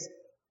dependencies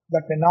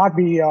that may not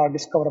be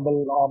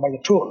discoverable by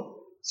the tool.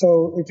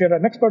 So if you're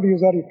an expert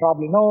user, you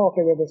probably know,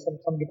 okay, there's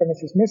some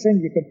dependencies missing.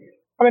 You could,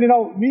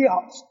 we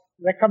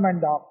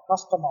recommend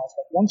customers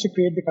that once you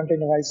create the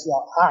containerized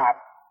app,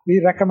 we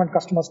recommend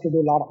customers to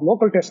do a lot of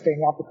local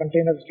testing of the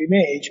containerized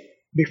image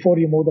before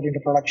you move it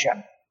into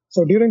production.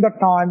 So during that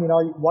time,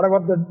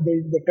 whatever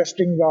the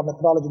testing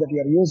methodology that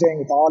you're using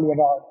with all your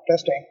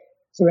testing,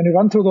 so when you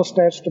run through those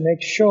tests to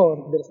make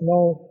sure there's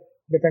no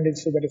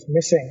dependency that is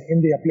missing in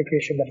the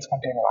application that is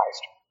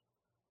containerized.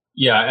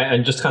 Yeah,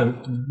 and just kind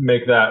of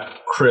make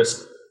that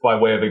crisp by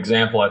way of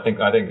example. I think.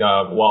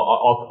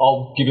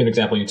 I'll give you an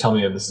example. You tell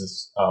me if this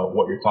is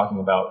what you're talking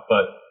about.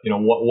 But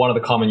one of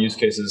the common use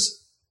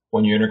cases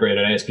when you integrate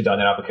an ASP.NET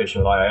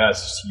application with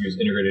IIS to use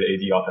integrated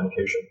AD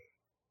authentication,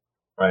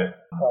 right?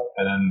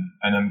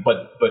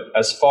 But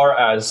as far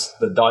as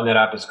the .NET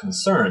app is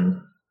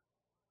concerned,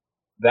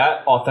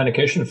 that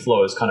authentication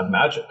flow is kind of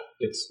magic.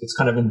 It's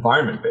kind of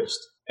environment based.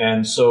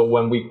 And so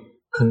when we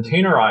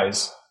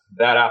containerize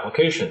that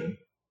application,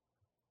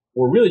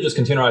 we're really just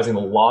containerizing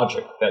the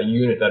logic, that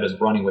unit that is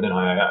running within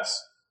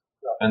IIS.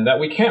 And that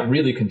we can't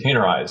really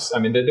containerize. I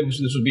mean, this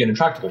would be an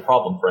intractable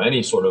problem for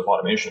any sort of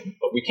automation,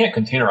 but we can't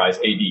containerize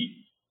AD,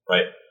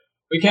 right?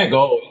 We can't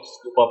go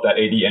scoop up that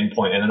AD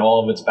endpoint and then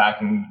all of its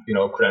backing,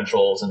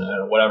 credentials and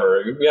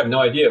whatever. We have no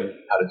idea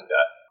how to do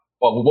that.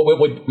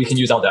 Well, we can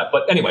use LDAP,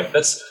 but anyway,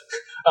 that's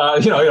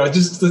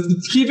just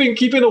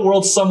keeping the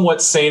world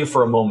somewhat sane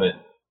for a moment,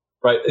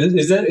 right?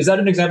 Is that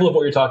an example of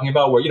what you're talking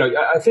about? Where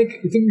I think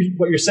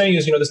what you're saying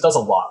is this does a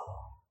lot,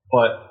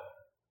 but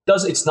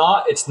it's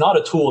not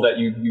a tool that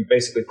you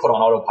basically put on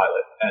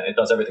autopilot and it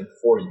does everything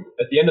for you.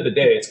 At the end of the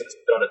day, it's going to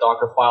put on a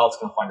Docker file, it's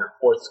going to find your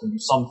ports, it's going to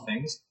do some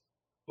things,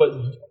 but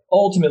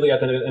ultimately at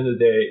the end of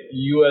the day,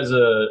 you as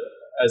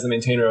the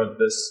maintainer of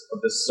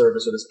this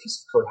service or this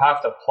piece of code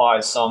have to apply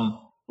some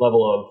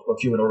level of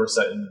human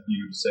oversight and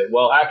review to say,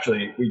 well,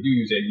 actually, we do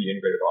use AD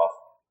integrated auth,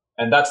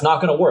 and that's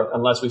not going to work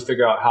unless we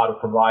figure out how to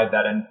provide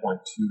that endpoint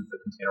to the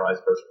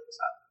containerized version of this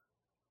app.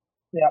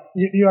 Yeah,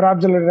 you're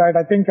absolutely right.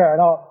 I think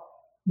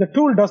the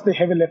tool does the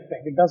heavy lifting.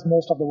 It does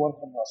most of the work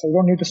for us. So you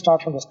don't need to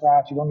start from the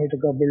scratch. You don't need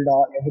to go build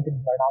everything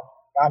right now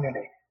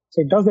manually.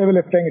 So it does the heavy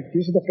lifting. It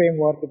uses the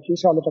framework. It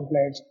uses all the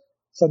templates.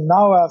 So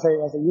now as a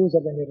user,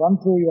 when you run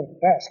through your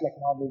test,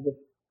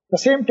 the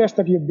same test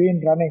that you've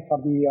been running for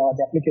the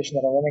application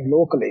that are running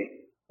locally,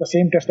 the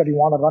same test that you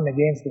want to run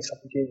against this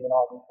application,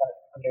 the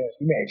continuous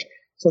image.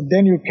 So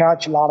then you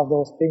catch a lot of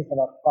those things that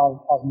are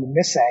possibly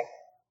missing,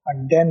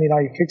 and then you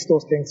fix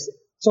those things.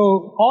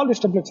 So all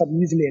these templates are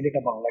easily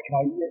editable.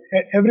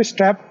 Every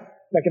step,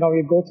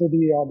 you go through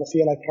the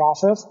CLI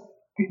process.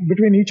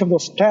 Between each of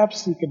those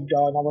steps, you could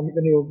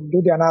when you do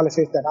the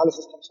analysis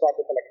comes back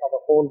with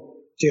the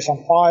whole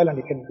JSON file, and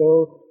you can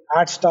go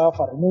add stuff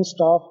or remove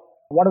stuff,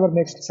 whatever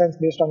makes sense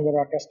based on your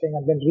testing,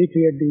 and then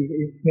recreate the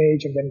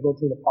image and then go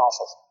through the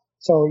process.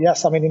 So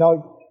yes,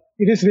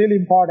 it is really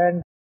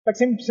important.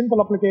 Simple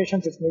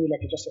applications, it's maybe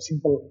just a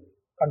simple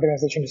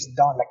containerization is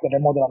done, like the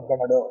demo that I'm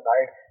going to do,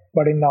 right?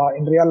 But in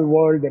real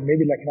world, there may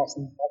be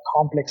some more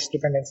complex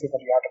dependencies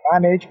that you have to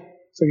manage.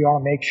 So you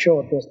want to make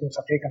sure those things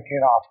are taken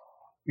care of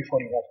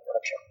before you go to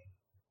production.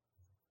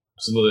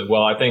 Absolutely.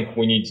 Well, I think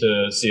we need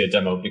to see a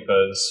demo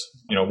because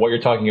what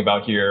you're talking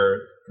about here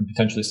can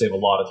potentially save a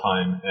lot of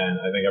time, and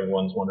I think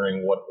everyone's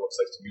wondering what it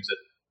looks like to use it.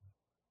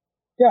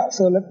 Yeah.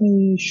 So let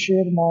me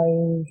share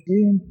my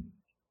screen.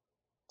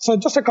 So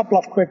just a couple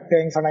of quick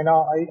things, and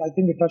I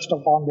think we touched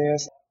upon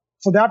this.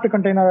 So the app to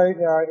container,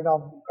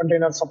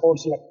 container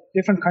supports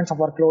different kinds of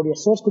workload. Your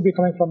source could be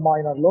coming from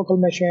local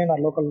machine or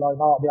local,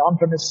 the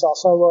on-premise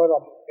server,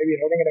 or maybe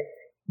running in a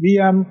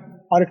VM,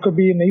 or it could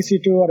be in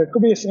EC2, or it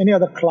could be any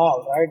other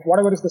cloud, right?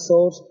 Whatever is the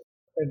source,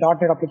 a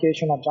 .NET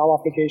application or Java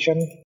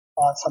application,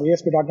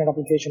 ASP.NET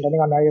application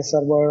running on IIS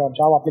server, or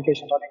Java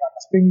application running on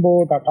Spring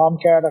Boot, or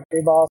Tomcat, or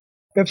JBoss,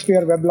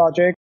 WebSphere,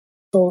 WebLogic.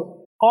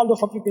 So all those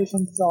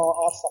applications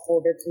are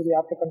supported through the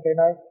app to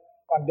container.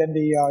 And then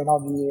the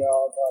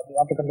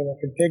app container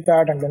can take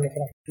that, and then you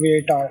can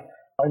create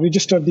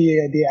register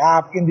the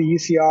app in the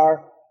ECR,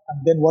 and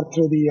then work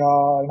through the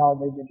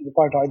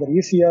required either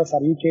ECS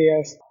or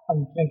EKS,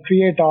 and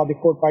create the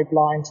code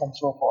pipelines and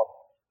so forth.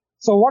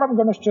 So what I'm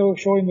going to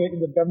show in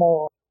the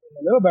demo in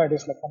a little bit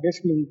is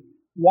basically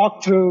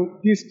walk through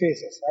these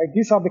phases, right?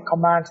 These are the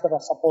commands that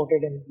are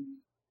supported in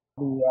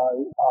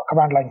the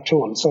command line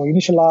tool. So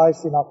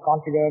initialize,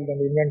 configure,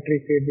 then the inventory,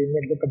 create the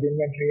inventory, look at the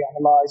inventory,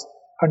 analyze,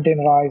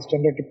 containerize,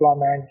 generate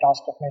deployment,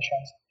 task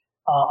definitions,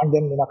 and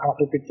then kind of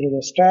repeat through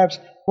those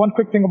steps. One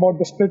quick thing about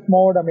the split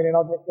mode,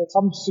 there's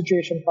some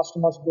situation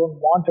customers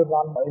don't want to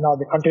run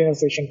the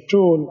containerization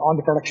tool on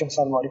the production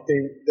server if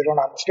they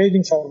don't have a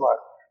staging server,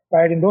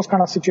 right? In those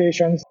kind of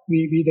situations,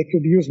 they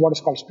could use what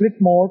is called split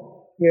mode,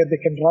 where they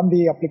can run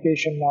the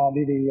application,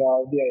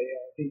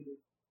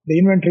 the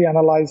inventory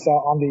analyze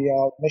on the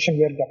machine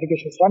where the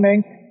application is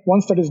running.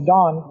 Once that is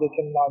done, they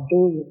can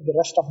do the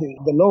rest of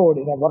the load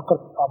in a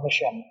worker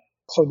machine.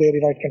 So they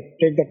can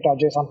take that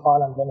JSON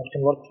file, and then it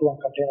can work through and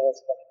containerize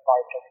that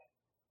file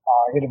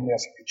to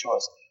AWS if you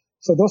chose.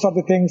 So those are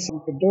the things you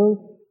could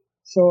do.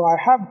 So I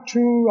have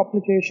two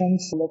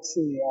applications. Let's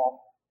see.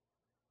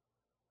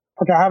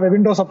 Okay, I have a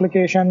Windows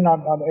application,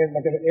 like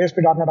an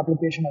ASP.NET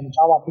application, and a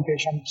Java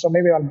application. So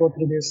maybe I'll go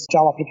through this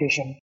Java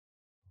application.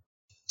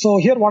 So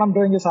here what I'm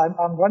doing is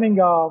I'm running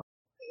a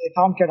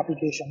Tomcat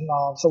application.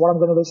 So what I'm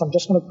going to do is I'm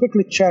just going to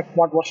quickly check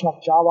what version of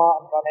Java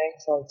I'm running.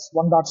 So it's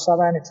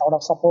 1.7. It's out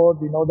of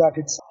support. We know that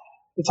it's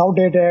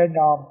outdated.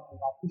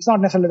 It's not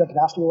necessarily that it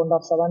has to be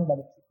 1.7,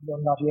 but it's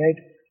 1.8.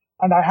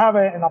 And I have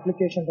an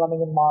application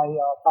running in my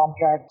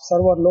Tomcat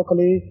server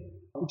locally,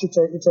 which it's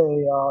a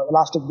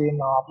Elastic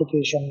Beam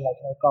application.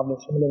 You're probably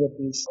familiar with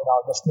these,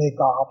 the Snake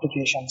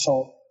application.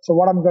 So So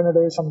what I'm going to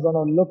do is I'm going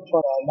to look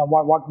for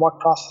what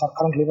processes are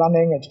currently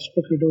running. I just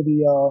quickly do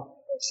the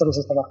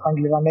services that are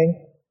currently running.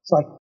 So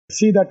I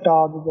see that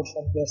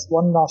there's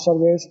one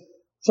service.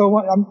 So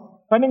I'm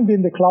running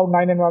in the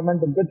Cloud9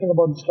 environment. The good thing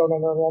about this Cloud9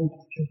 environment,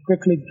 I can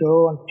quickly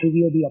go and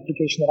preview the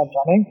application that I'm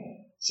running.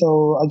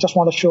 So I just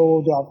want to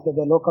show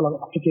the local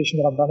application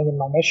that I'm running in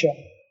my machine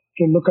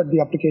to look at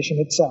the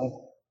application itself.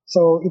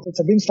 So it's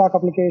a Beanstalk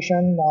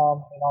application.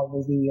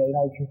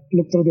 You can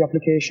look through the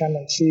application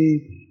and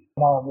see,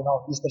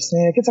 is the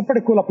snake. It's a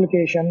pretty cool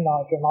application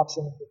if you've not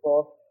seen it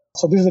before.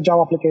 So this is a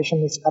Java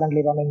application. It's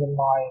currently running in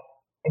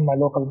my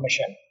local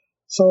machine.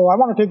 So I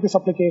want to take this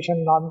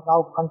application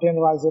now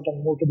containerize it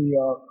and move to the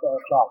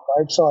cloud,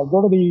 right? So I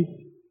go to the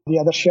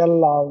other shell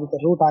with the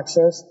root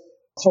access.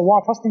 So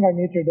first thing I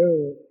need to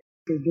do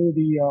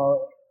the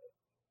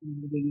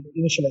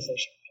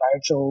initialization,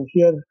 right? So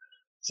here.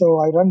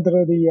 So I run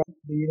through the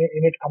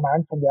init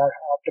command from the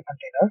Aptiv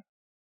container.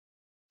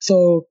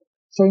 So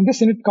in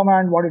this init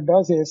command, what it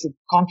does is it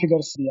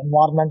configures the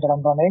environment that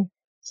I'm running.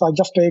 So I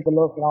just take a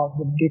look,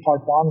 the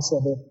default one, so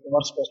the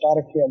workspace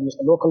directory, I'll use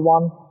the local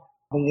one.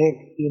 The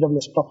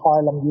AWS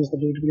profile, I'll use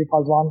the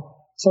default one.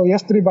 So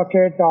S3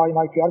 bucket, if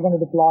you are going to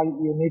deploy,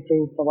 you need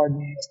to provide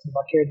the S3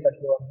 bucket that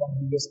you are going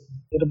to use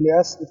in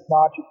AWS. If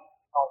not,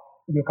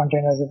 you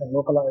containerize it in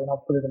local,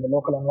 put it in the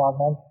local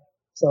environment.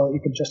 So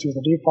you could just use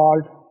the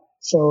default.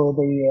 So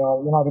the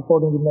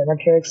reporting the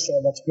metrics,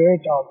 that's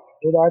great.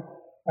 Do that,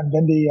 and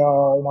then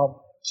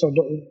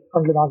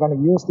currently not going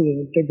to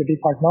take the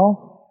default now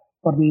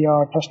for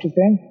the trusted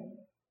thing.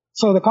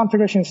 So the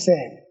configuration is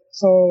same.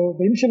 So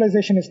the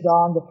initialization is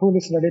done. The tool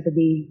is ready to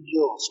be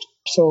used.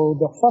 So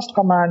the first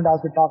command,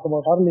 as we talked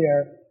about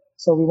earlier,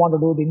 so we want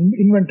to do the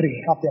inventory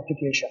of the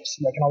applications.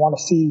 I want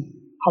to see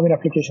how many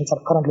applications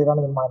are currently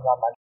running in my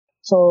environment.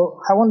 So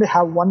I only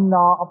have one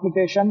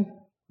application,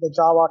 the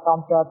Java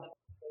Tomcat.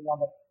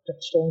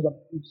 Saying that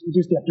it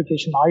is the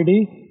application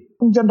ID.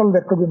 In general,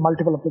 there could be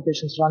multiple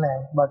applications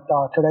running, but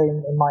today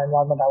in my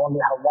environment, I only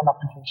have one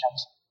application.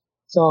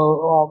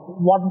 So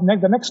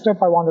the next step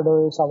I want to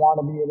do is I want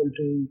to be able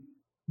to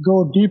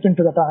go deep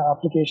into that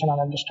application and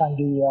understand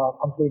the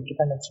complete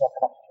dependency of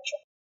that application.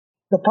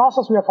 The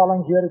process we are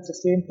following here, it's the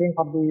same thing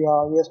for the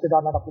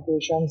ASP.NET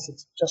applications.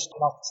 It's just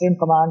same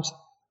commands.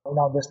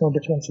 There's no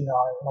difference in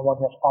what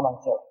we are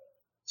following here.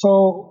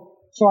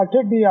 So I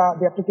take the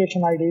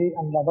application ID,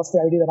 and that's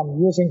the ID that I'm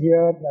using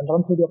here, and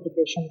run through the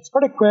application. It's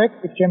pretty quick.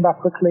 It came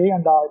back quickly,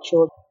 and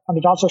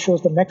it also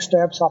shows the next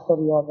steps after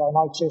your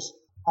it says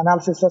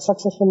analysis is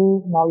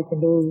successful. Now you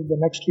can do the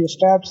next few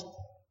steps.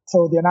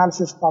 So the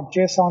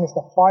analysis.json is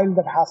the file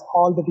that has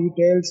all the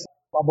details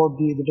about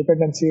the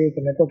dependencies,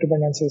 the network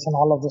dependencies, and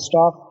all of the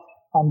stuff.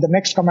 And the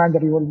next command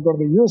that you will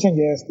going to be using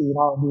is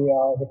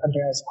the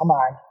containers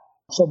command.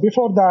 So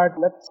before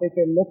that, let's take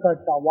a look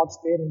at what's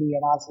there in the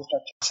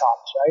analysis.json,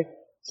 right?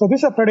 So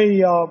this is a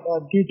pretty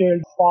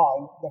detailed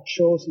file that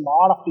shows a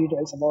lot of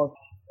details about,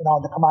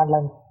 the command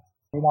line,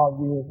 the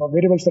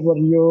variables that were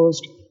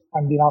used,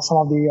 and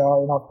some of the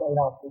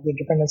the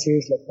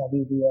dependencies, like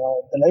the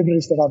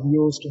libraries that are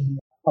used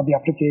for the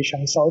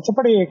application. So it's a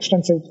pretty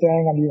extensive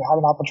thing, and you have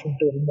an opportunity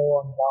to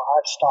remove and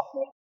add stuff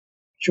there.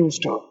 Choose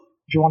to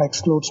if you want to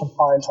exclude some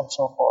files and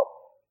so forth,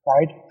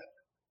 right?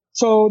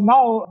 So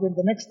now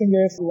the next thing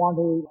is we want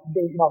to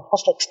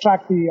first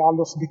extract all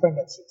those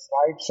dependencies,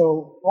 right?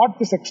 So what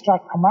this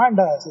extract command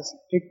does is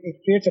it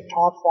creates a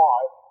tar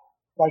file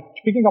by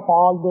picking up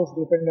all those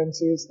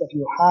dependencies that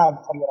you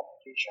have for your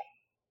application,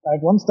 right?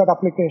 Once that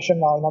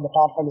application, the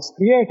tar file is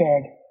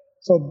created,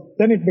 so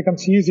then it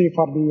becomes easy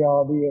for the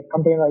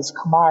containerized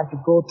command to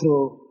go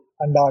through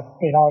and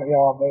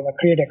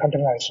create a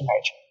containerized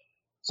image.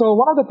 So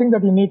one of the things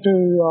that you need to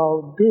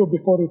do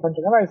before you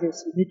containerize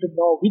is you need to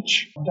know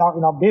which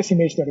base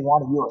image that you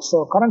want to use.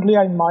 So currently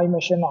in my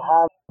machine I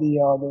have the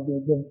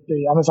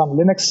Amazon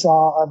Linux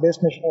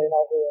base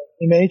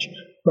image,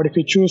 but if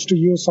you choose to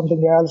use something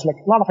else, like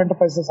a lot of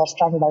enterprises are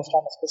standardized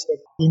on a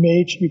specific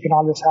image, you can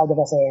always have that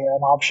as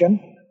an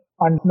option.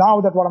 And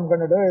now that what I'm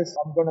going to do is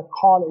I'm going to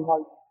call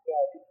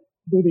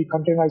do the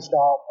containerized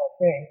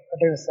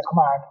containerize the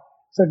command.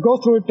 So it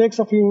goes through. It takes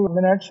a few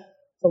minutes.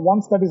 So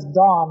once that is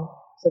done.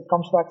 So it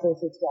comes back,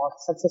 says it's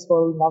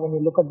successful. Now when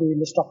you look at the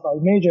list of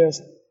images,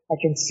 I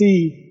can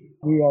see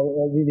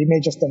the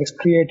images that is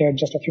created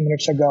just a few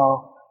minutes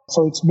ago.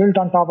 So it's built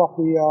on top of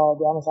the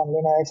Amazon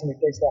Linux, and it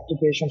takes the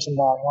applications and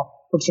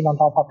puts it on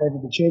top of it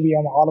with the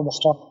JVM, all of the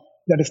stuff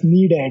that is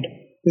needed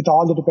with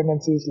all the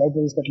dependencies,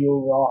 libraries that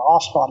you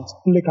asked for. It's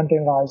fully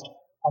containerized,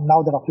 and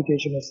now that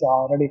application is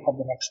ready for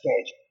the next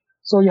stage.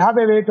 So you have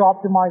a way to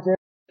optimize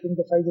it.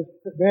 The size is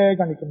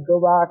big, and you can go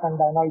back and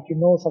now if you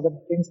know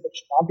certain things that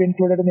should not be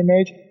included in the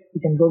image,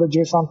 you can go to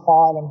JSON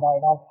file and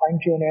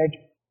fine tune it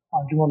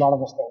and remove a lot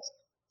of those things.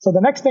 So the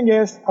next thing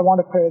is I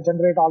want to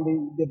generate all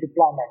the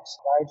deployments,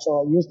 right?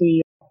 So I use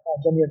the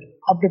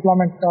generate app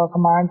deployment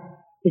command.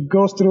 It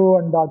goes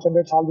through and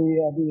generates all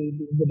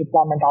the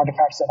deployment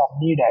artifacts that are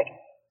needed.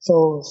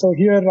 So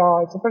here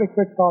it's a pretty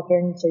quick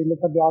thing. So you look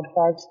at the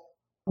artifacts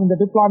in the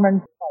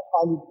deployment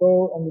file. You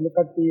go and you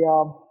look at the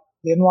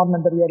the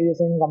environment that we are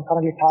using. I'm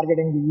currently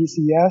targeting the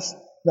ECS.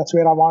 That's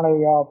where I want to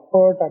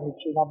put, and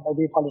by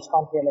default is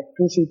configured like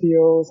 2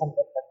 CPUs and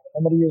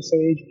memory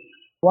usage.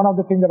 One of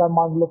the things that I'm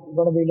going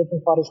to be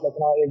looking for is like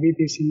a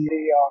VPC,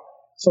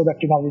 so that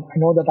I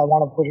know that I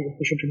want to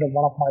push it into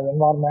one of my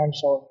environments,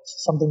 so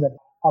it's something that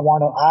I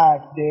want to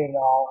add there,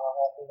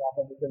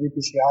 the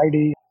VPC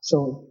ID.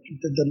 So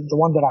the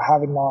one that I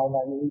have in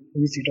my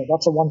EC2,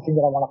 that's the one thing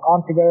that I want to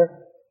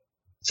configure.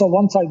 So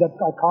once I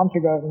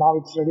configure, now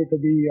it's ready to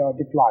be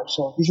deployed.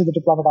 So these are the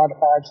deployment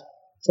artifacts.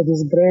 So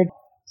this is great.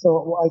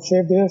 So I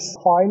save this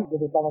file, the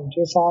deployment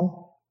JSON.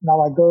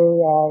 Now I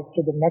go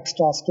to the next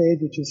stage,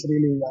 which is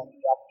really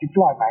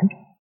deployment.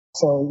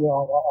 So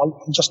I'll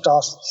just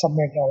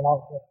submit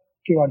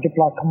give a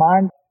deploy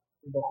command,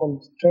 the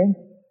whole string,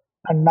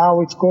 and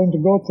now it's going to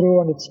go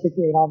through and it's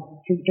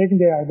taking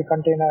the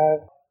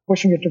container,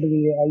 pushing it to the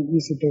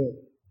EC2.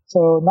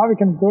 So now we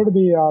can go to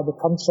the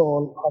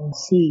console and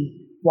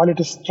see while it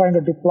is trying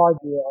to deploy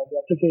the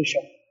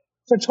application.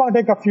 So it's going to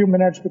take a few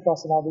minutes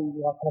because we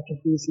are connecting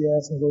to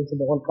ECS and going through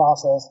the whole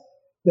process.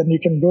 Then you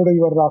can go to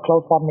your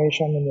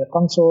CloudFormation in your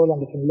console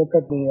and you can look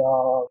at the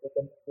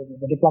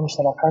deployments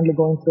that are currently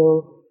going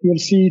through.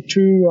 You'll see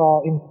two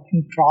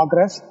in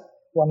progress.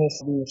 One is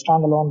the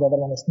standalone, the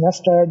other one is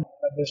nested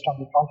based on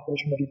the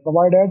configuration that you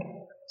provided.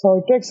 So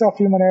it takes a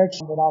few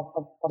minutes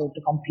for it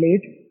to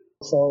complete.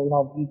 So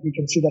you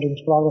can see that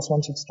it's progress.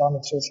 Once it's done,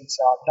 it says it's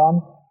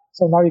done.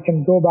 So now you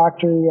can go back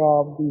to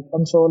the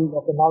console.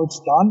 Okay, now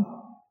it's done.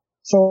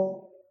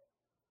 So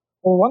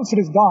once it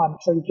is done,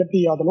 so you get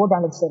the load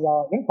balancer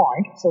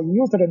endpoint. So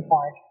you use that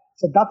endpoint.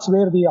 So that's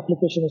where the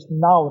application is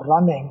now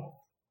running.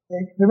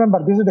 And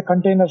remember, this is the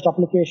containerized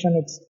application.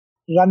 It's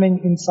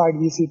running inside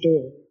EC2,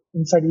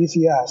 inside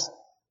ECS.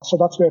 So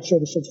that's where it's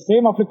the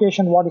same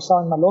application what you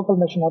saw in my local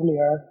machine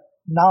earlier.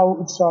 Now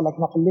it's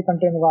fully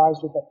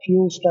containerized with a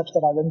few steps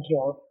that I went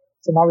through.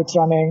 So now it's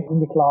running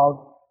in the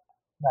cloud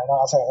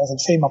as a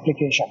same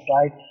application,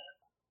 right?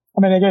 I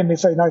mean, again,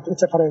 it's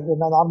for a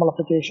normal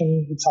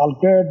application, it's all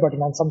good, but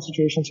in some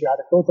situations you have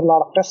to go through a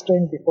lot of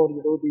testing before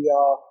you do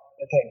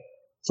the thing.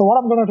 So what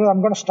I'm going to do,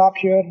 I'm going to stop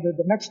here.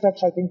 The next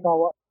steps I think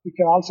you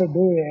can also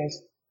do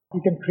is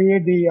you can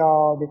create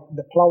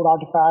the cloud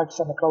artifacts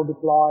and the cloud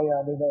deploy.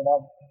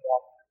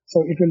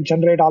 So it will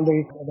generate all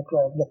the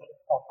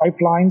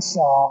pipelines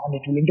and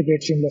it will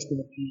integrate seamlessly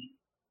with the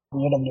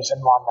AWS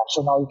environment.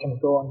 So now you can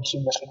go and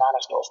seamlessly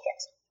manage those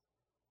things.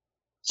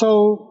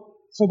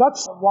 So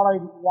that's what I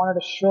wanted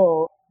to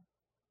show.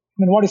 I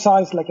mean, what you saw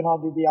is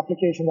the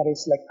application that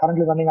is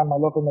currently running on my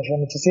local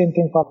machine. It's the same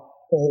thing for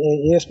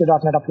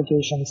ASP.NET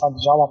applitions or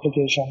Java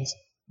applications.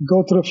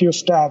 Go through a few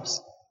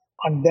steps,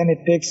 and then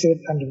it takes it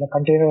and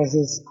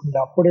containerizes and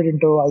put it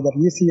into either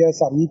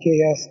ECS or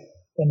EKS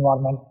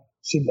environment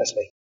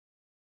seamlessly.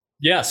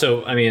 Yeah,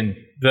 so I mean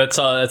that's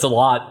a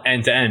lot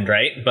end to end,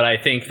 right? But I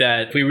think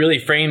that if we really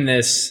frame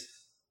this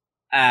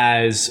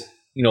as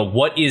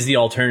what is the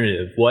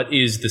alternative? What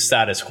is the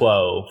status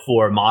quo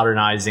for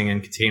modernizing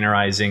and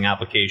containerizing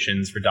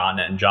applications for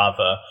 .NET and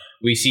Java?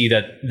 We see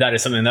that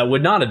is something that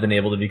would not have been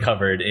able to be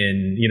covered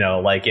in,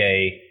 like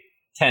a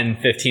 10,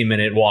 15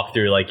 minute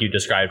walkthrough like you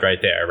described right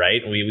there,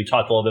 right? We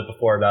talked a little bit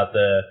before about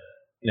the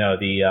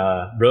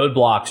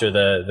roadblocks or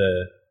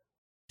the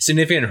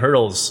significant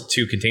hurdles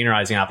to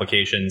containerizing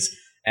applications.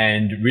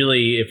 And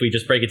really, if we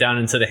just break it down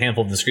into the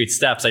handful of discrete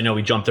steps, I know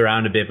we jumped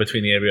around a bit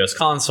between the AWS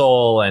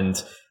console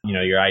and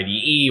your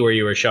IDE, where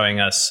you were showing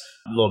us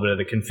a little bit of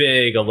the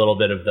config, a little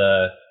bit of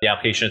the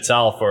application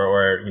itself,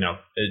 or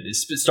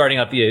starting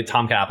up the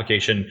Tomcat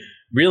application.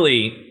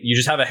 Really, you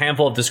just have a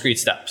handful of discrete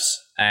steps.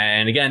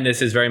 And again,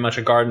 this is very much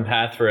a garden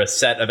path for a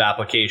set of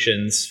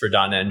applications for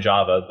 .NET and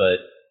Java. But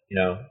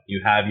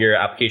you have your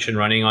application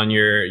running on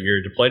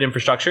your deployed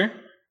infrastructure.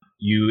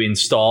 You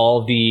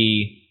install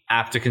the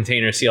app to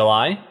container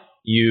CLI.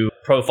 You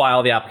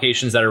profile the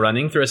applications that are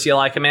running through a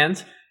CLI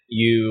command.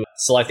 You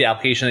select the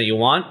application that you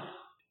want.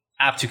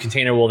 App to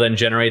container will then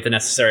generate the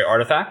necessary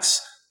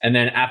artifacts. And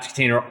then app to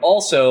container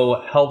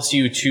also helps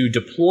you to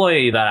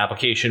deploy that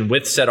application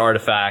with said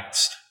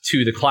artifacts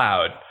to the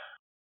cloud.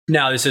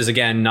 Now, this is,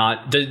 again,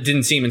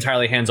 didn't seem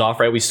entirely hands-off,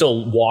 right? We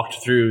still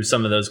walked through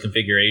some of those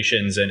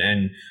configurations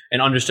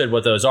and understood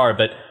what those are.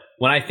 But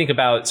when I think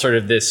about sort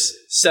of this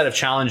set of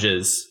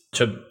challenges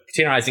to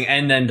containerizing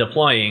and then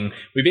deploying,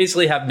 we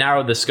basically have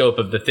narrowed the scope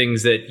of the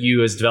things that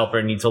you as a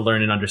developer need to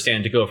learn and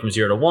understand to go from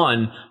 0 to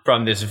 1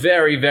 from this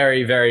very,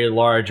 very, very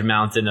large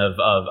mountain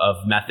of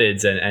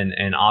methods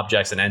and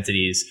objects and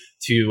entities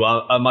to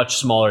a much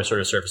smaller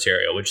sort of surface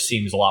area, which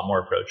seems a lot more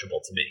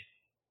approachable to me.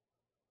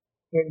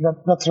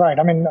 That's right.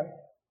 I mean,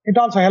 it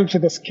also helps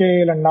with the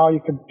scale, and now you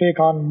can take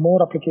on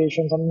more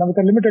applications. And with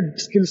the limited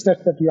skill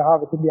set that you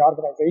have within the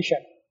organization,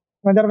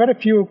 there are very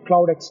few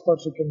cloud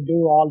experts who can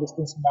do all these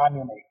things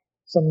manually.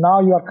 So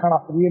now you are kind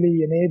of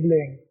really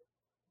enabling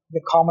the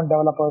common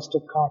developers to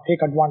kind of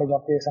take advantage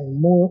of this and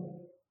move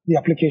the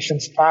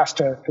applications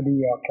faster to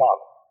the cloud.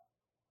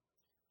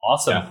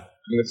 Awesome. Yeah,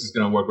 I think this is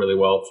going to work really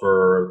well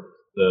for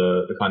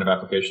the kind of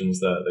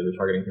applications that you're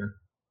targeting here.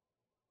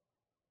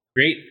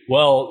 Great.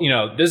 Well,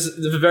 this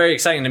is very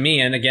exciting to me.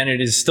 And again,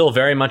 it is still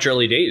very much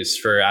early days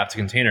for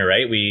App2Container,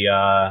 right? We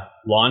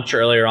launched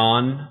earlier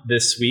on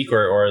this week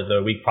or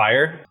the week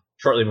prior,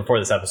 shortly before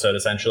this episode,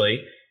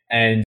 essentially.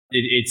 And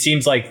it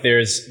seems like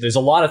there's a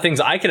lot of things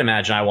I can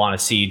imagine I want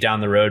to see down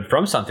the road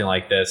from something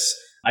like this.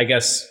 I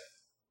guess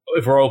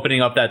if we're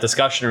opening up that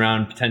discussion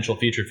around potential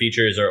future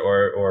features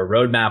or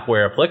roadmap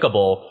where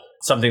applicable,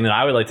 something that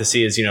I would like to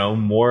see is,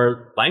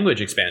 more language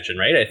expansion,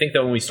 right? I think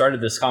that when we started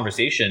this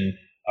conversation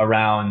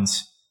around,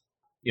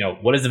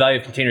 what is the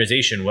value of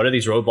containerization? What are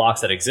these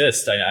roadblocks that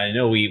exist? I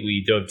know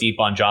we dove deep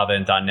on Java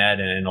and .NET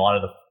and a lot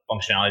of the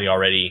functionality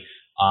already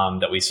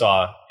that we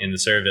saw in the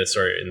service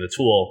or in the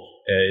tool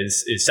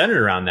is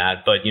centered around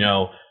that. But,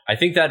 I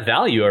think that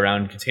value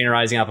around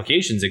containerizing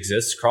applications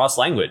exists cross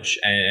language.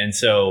 And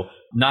so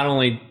not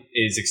only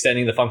is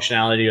extending the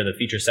functionality or the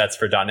feature sets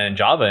for .NET and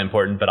Java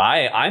important, but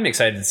I'm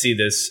excited to see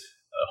this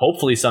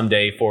hopefully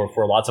someday for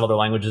lots of other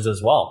languages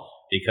as well.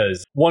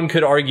 Because one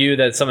could argue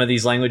that some of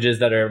these languages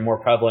that are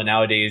more prevalent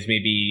nowadays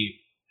maybe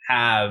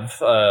have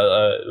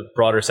a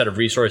broader set of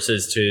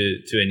resources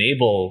to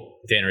enable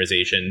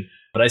containerization.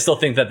 But I still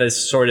think that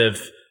this sort of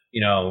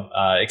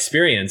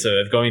experience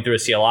of going through a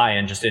CLI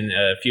and just in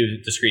a few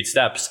discrete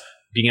steps,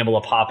 being able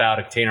to pop out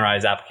a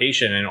containerized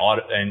application and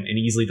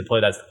easily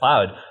deploy that to the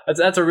cloud,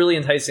 that's a really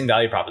enticing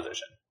value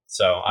proposition.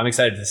 So I'm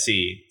excited to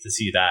see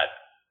that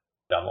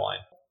down the line.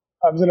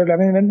 Absolutely. I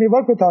mean, when we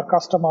work with our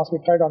customers,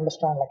 we try to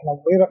understand,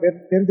 where their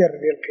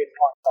real pain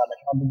points are.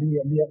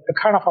 The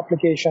kind of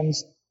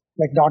applications,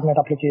 like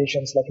 .NET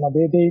applications,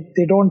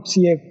 they don't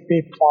see a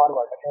way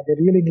forward. They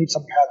really need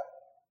some help.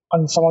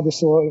 And some of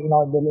this,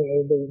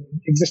 the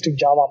existing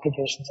Java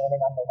applications running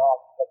on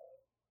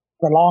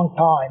for a long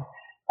time.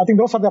 I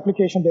think those are the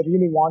applications they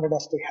really wanted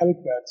us to help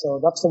with.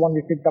 So that's the one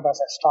we picked up as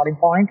a starting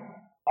point.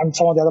 And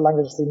some of the other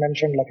languages they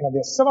mentioned,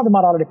 some of them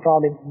are already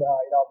probably,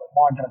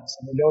 modern, so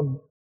they don't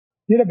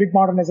need a big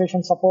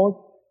modernization support,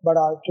 but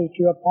to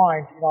your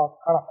point,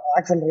 kind of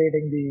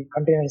accelerating the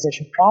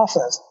containerization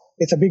process,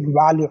 it's a big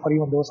value for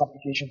even those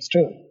applications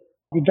too.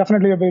 We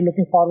definitely will be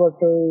looking forward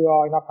to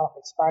kind of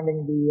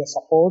expanding the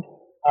support,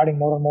 adding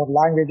more and more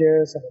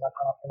languages, and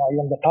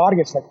even the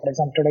targets. Like for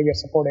example, today we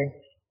are supporting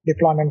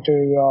deployment to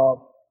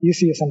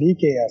ECS and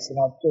EKS.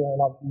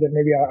 There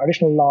may be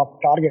additional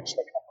targets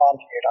like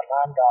Fargate or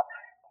Lambda.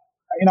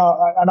 And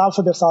also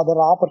there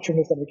are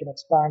opportunities that we can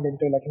expand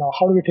into,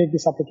 how do we take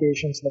these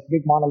applications, like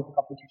big monolithic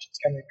applications,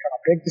 can we kind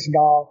of break this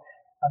down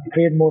and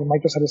create more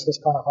microservices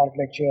kind of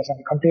architectures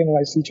and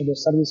containerize each of those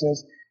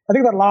services? I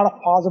think there are a lot of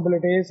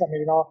possibilities. I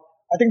mean, I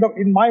think that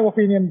in my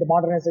opinion, the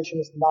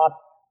modernization is not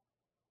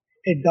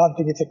a done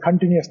thing. It's a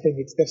continuous thing.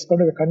 There's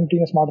going to be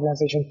continuous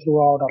modernization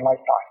throughout our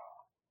lifetime.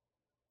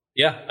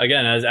 Yeah,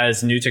 again,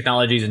 as new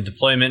technologies and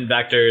deployment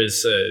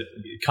vectors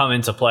come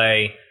into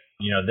play,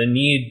 the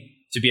need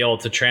to be able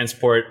to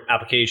transport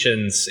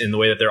applications in the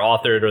way that they're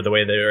authored or the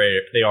way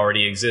they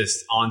already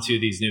exist onto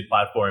these new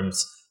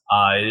platforms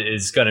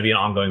is going to be an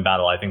ongoing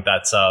battle. I think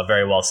that's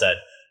very well said.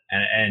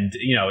 And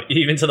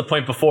even to the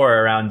point before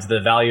around the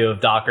value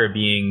of Docker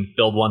being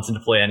build once and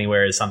deploy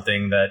anywhere is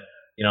something that,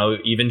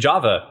 even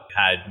Java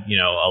had,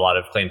 a lot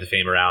of claim to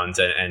fame around.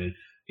 And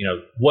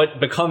what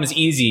becomes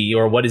easy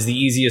or what is the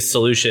easiest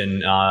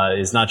solution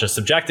is not just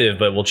subjective,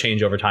 but will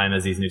change over time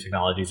as these new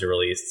technologies are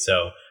released.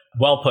 So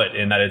well put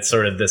in that it's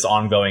sort of this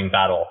ongoing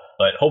battle,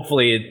 but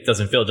hopefully it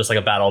doesn't feel just like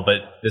a battle,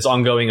 but this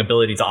ongoing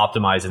ability to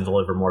optimize and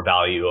deliver more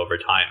value over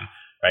time,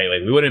 right?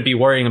 Like we wouldn't be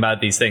worrying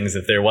about these things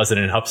if there wasn't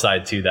an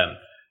upside to them.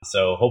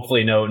 So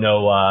hopefully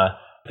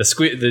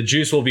the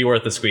juice will be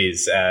worth the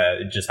squeeze.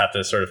 Just have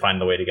to sort of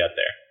find the way to get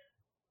there.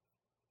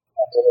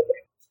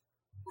 Absolutely.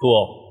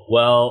 Cool.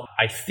 Well,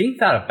 I think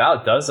that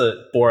about does it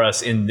for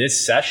us in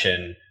this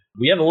session.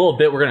 We have a little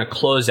bit we're going to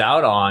close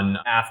out on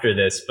after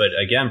this, but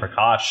again,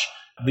 Prakash,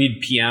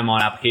 lead PM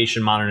on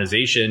application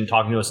modernization,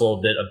 talking to us a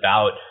little bit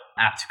about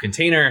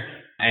App2Container.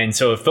 And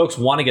so if folks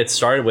want to get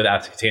started with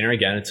App2Container,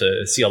 again, it's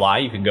a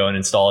CLI. You can go and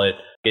install it,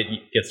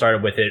 get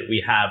started with it.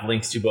 We have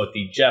links to both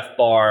the Jeff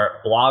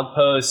Barr blog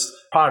post,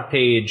 product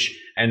page,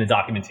 and the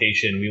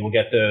documentation. We will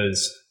get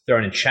those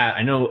thrown in chat.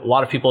 I know a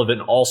lot of people have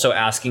been also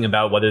asking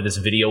about whether this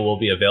video will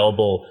be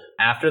available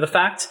after the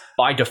fact.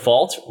 By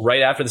default,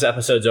 right after this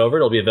episode's over,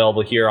 it'll be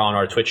available here on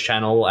our Twitch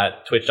channel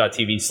at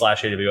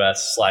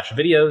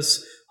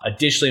twitch.tv/AWS/videos.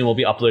 Additionally, we'll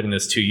be uploading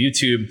this to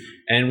YouTube,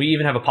 and we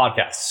even have a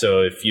podcast. So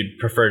if you'd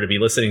prefer to be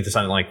listening to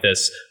something like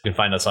this, you can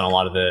find us on a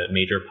lot of the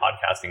major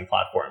podcasting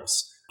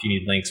platforms. If you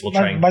need links, we'll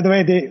try. By the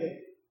way,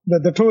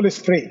 the tool is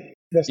free.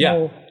 There's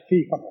no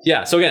fee for this.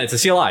 Yeah. So again, it's a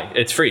CLI.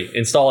 It's free.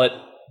 Install it.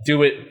 Do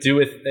with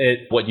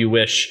it what you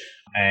wish.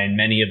 And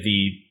many of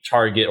the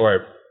target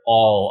or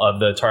all of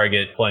the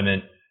target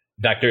deployment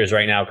vectors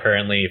right now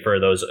currently for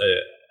those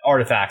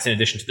artifacts, in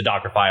addition to the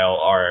Docker file,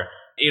 are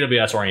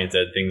AWS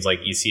oriented, things like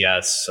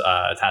ECS,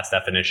 task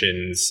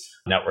definitions,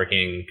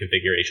 networking,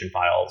 configuration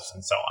files,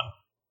 and so on.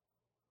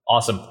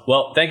 Awesome.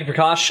 Well, thank you,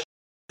 Prakash.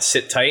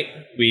 Sit tight.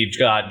 We've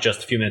got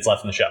just a few minutes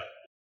left in the show.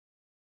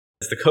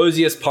 It's the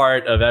coziest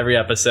part of every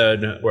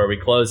episode where we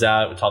close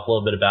out, we talk a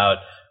little bit about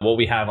what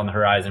we have on the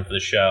horizon for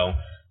the show.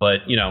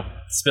 But,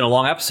 it's been a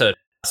long episode.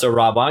 So,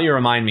 Rob, why don't you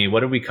remind me,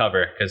 what did we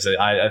cover? Because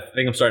I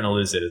think I'm starting to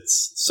lose it.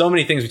 It's so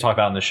many things we talk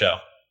about in the show.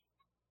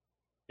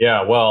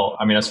 Yeah, well,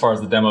 as far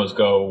as the demos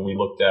go, we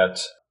looked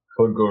at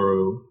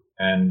CodeGuru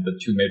and the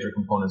two major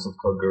components of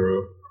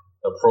CodeGuru,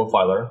 the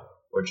profiler,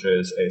 which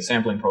is a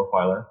sampling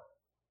profiler,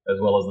 as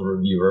well as the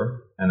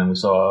reviewer. And then we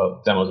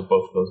saw demos of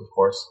both of those, of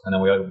course. And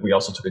then we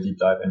also took a deep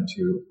dive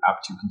into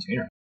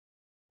App2Container.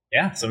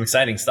 Yeah, some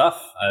exciting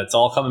stuff. It's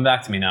all coming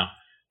back to me now.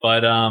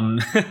 But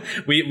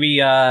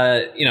we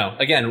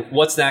again,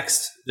 what's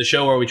next? The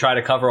show where we try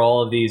to cover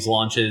all of these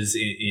launches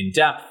in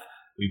depth.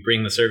 We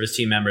bring the service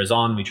team members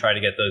on. We try to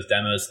get those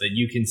demos so that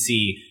you can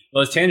see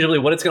most tangibly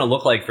what it's going to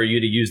look like for you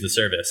to use the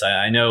service.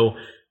 I know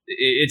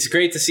it's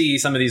great to see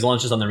some of these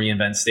launches on the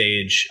reInvent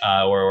stage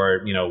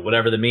or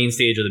whatever the main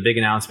stage or the big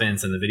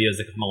announcements and the videos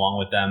that come along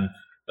with them.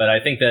 But I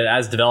think that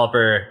as a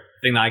developer,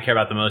 the thing that I care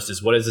about the most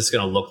is what is this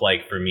going to look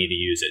like for me to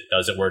use it?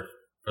 Does it work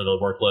for the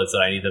workloads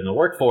that I need them to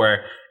work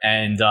for?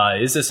 And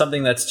is this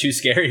something that's too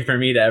scary for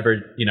me to ever,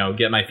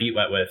 get my feet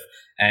wet with?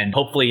 And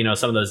hopefully,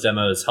 some of those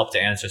demos help to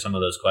answer some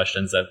of those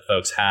questions that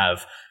folks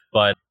have.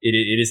 But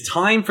it is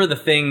time for the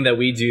thing that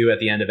we do at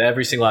the end of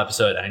every single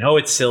episode. I know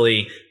it's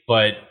silly,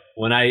 but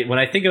when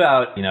I think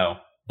about,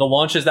 the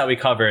launches that we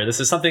cover, this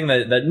is something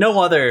that no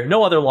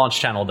other launch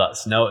channel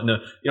does. No, you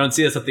don't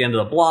see this at the end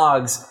of the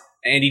blogs.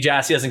 Andy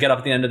Jassy doesn't get up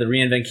at the end of the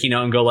reInvent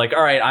keynote and go like,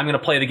 all right, I'm going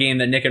to play the game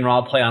that Nick and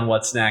Rob play on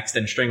What's Next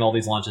and string all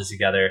these launches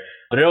together.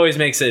 But it always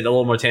makes it a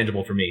little more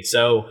tangible for me.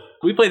 So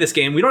we play this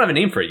game. We don't have a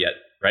name for it yet,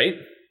 right?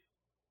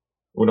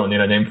 We don't need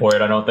a name for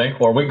it, I don't think.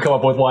 Or we can come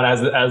up with one as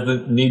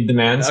the need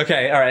demands.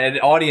 Okay, all right. And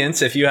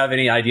audience, if you have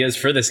any ideas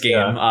for this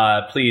game,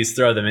 please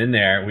throw them in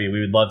there. We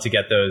would love to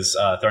get those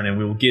thrown in.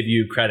 We will give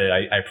you credit.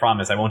 I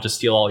promise. I won't just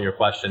steal all your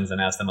questions and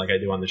ask them like I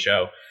do on the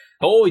show.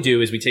 But what we do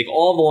is we take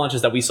all the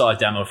launches that we saw a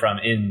demo from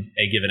in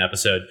a given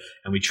episode,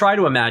 and we try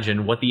to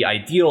imagine what the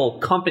ideal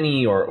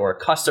company or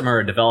customer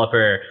or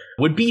developer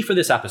would be for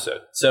this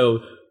episode. So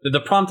the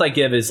prompt I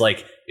give is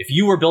like, if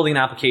you were building an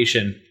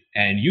application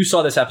and you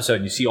saw this episode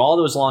and you see all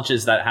those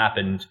launches that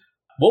happened,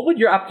 what would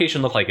your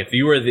application look like if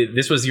you were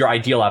this was your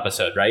ideal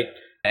episode, right?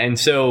 And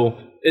so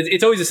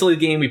it's always a silly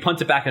game. We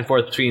punt it back and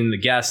forth between the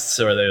guests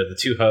or the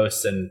two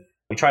hosts, and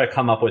we try to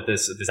come up with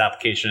this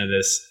application of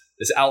this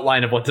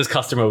outline of what this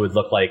customer would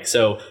look like.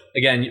 So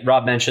again,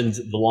 Rob mentioned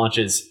the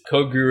launches,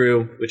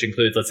 CodeGuru, which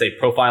includes, let's say,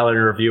 profiler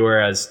and reviewer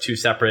as two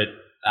separate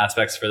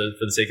aspects for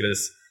the sake of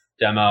this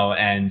demo,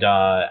 and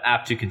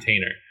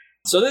App2Container.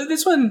 So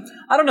this one,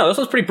 I don't know, this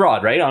one's pretty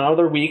broad, right? On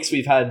other weeks,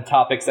 we've had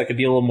topics that could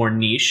be a little more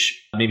niche,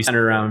 maybe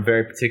centered around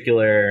very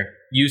particular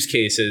use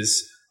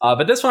cases.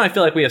 But this one, I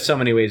feel like we have so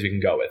many ways we can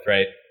go with,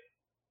 right?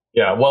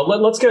 Yeah, well,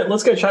 let's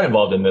get chat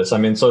involved in this. So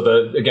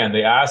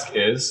the ask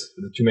is,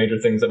 the two major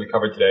things that we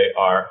covered today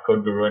are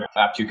CodeGuru and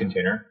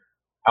App2Container.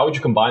 How would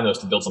you combine those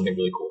to build something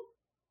really cool?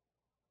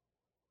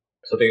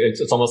 So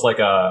it's almost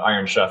like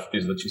Iron Chef.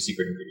 These are the two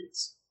secret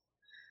ingredients.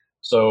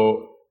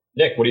 So,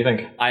 Nick, what do you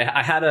think?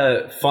 I had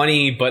a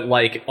funny but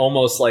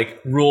almost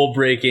rule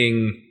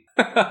breaking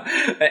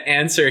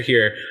answer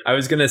here. I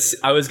was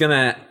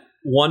gonna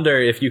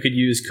wonder if you could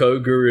use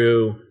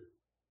CodeGuru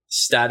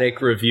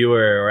static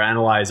reviewer or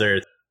analyzer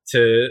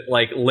to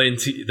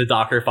lint the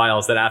Docker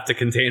files that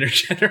App2Container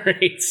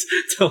generates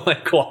to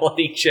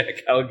quality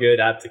check how good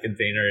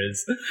App2Container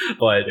is.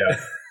 But yeah.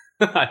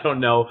 I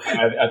don't know.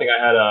 I think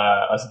I had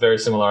a very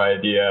similar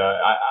idea.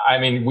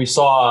 We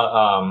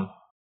saw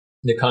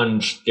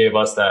Nikunj gave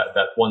us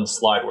that one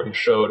slide where he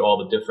showed all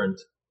the different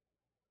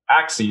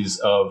axes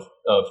of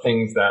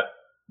things that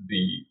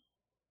the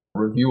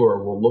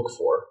reviewer will look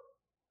for.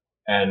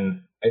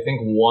 And I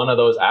think one of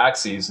those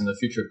axes in the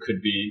future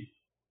could be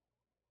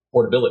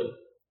portability.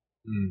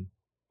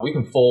 We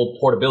can fold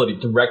portability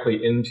directly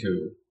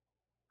into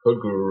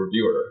CodeGuru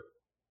Reviewer,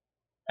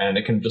 and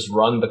it can just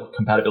run the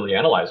compatibility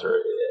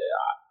analyzer.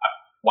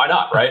 Why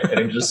not, right? And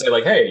it can just say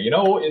hey,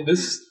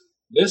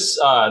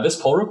 this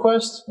pull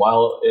request,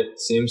 while it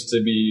seems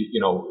to be,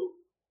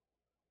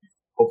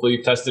 hopefully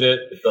you've tested it,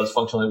 it does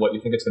functionally what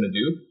you think it's going to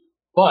do,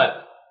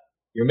 but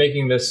you're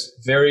making this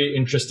very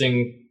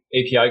interesting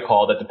API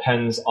call that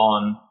depends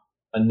on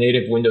a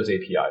native Windows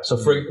API. So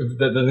for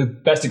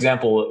the best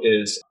example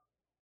is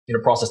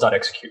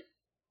process.execute,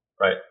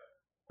 right?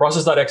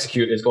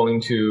 Process.execute is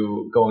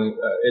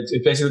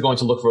it's basically going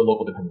to look for a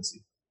local dependency.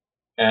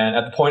 And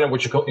at the point at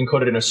which you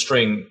encode it in a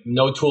string,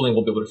 no tooling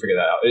will be able to figure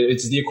that out.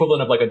 It's the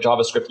equivalent of a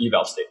JavaScript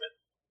eval statement,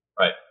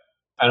 right?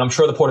 And I'm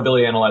sure the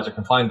portability analyzer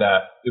can find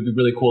that. It'd be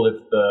really cool if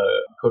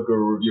the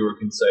CodeGuru reviewer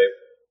can say,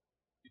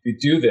 if you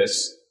do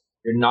this,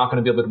 you're not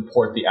going to be able to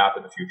import the app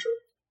in the future.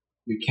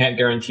 We can't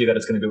guarantee that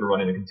it's going to be able to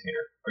run in a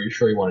container. Are you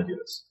sure you want to do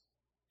this?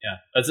 Yeah,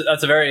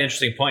 that's a very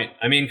interesting point.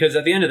 Because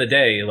at the end of the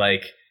day,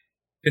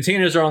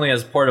 containers are only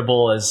as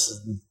portable as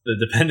the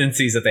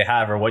dependencies that they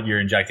have or what you're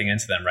injecting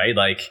into them, right?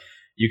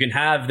 You can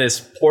have this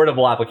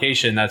portable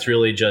application that's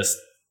really just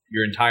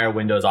your entire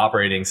Windows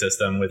operating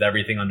system with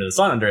everything under the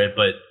sun under it,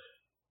 but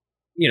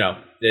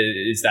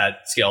is that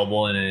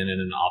scalable in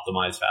an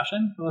optimized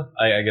fashion?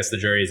 I guess the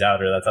jury is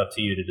out, or that's up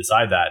to you to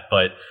decide that.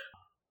 But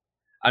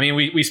I mean,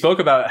 we spoke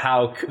about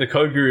how the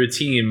CodeGuru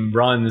team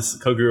runs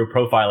CodeGuru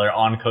Profiler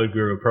on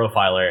CodeGuru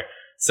Profiler.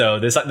 So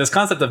this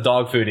concept of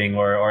dogfooding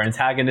or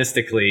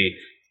antagonistically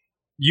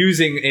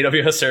using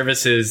AWS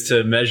services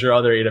to measure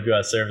other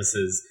AWS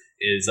services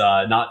is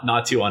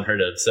not too unheard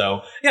of.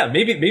 So yeah,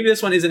 maybe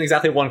this one isn't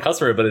exactly one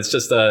customer, but it's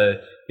just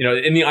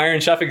in the Iron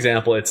Chef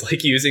example, it's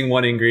like using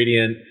one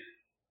ingredient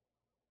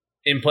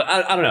input.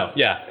 I don't know.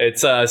 Yeah,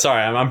 it's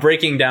sorry, I'm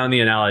breaking down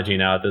the analogy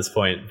now at this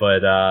point,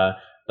 but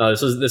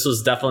this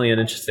was definitely an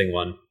interesting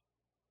one.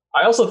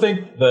 I also think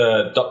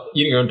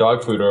eating your own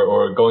dog food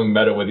or going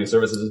meta with these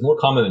services is more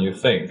common than you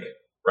think,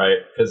 right?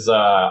 Because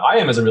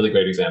IAM is a really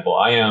great example.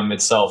 IAM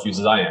itself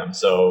uses IAM,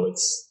 so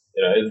it's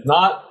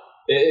not.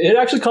 It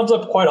actually comes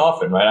up quite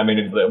often, right? I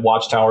mean,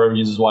 Watchtower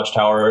uses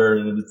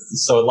Watchtower,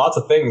 so lots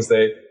of things.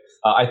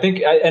 I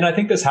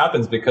think this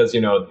happens because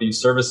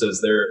these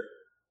services,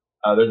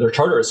 their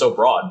charter is so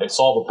broad. They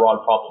solve a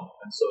broad problem,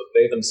 and so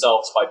they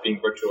themselves, by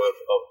being virtue of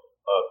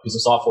a piece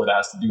of software that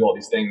has to do all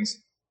these things,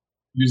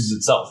 uses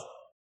itself.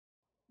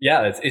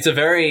 Yeah, it's a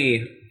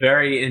very,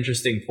 very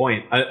interesting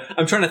point.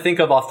 I'm trying to think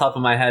of off the top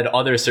of my head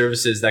other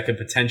services that could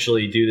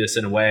potentially do this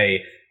in a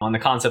way. On the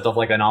concept of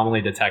like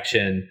anomaly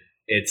detection,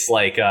 it's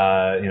like,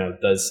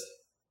 does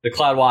the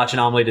CloudWatch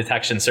anomaly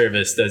detection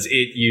service, does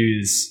it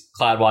use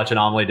CloudWatch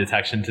anomaly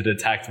detection to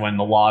detect when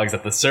the logs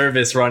at the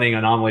service running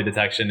anomaly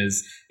detection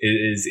is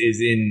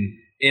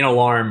in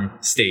alarm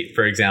state,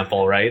 for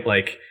example, right?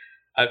 Like,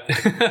 we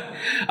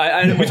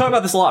talk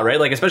about this a lot, right?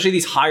 Like, especially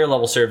these higher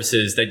level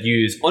services that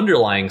use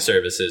underlying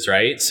services,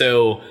 right?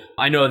 So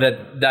I know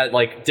that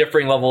like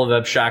differing level of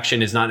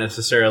abstraction is not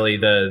necessarily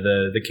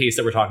the case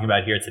that we're talking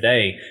about here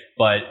today,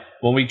 but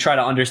when we try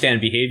to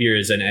understand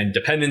behaviors and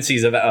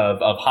dependencies of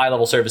high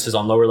level services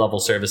on lower level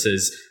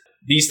services,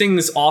 these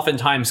things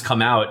oftentimes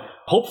come out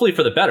hopefully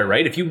for the better,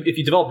 right? If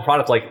you develop a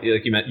product like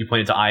you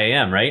pointed to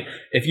IAM, right?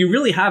 If you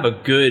really have a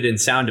good and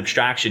sound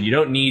abstraction, you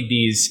don't need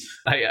these,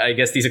 I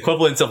guess, these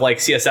equivalents of like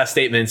CSS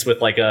statements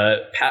with like a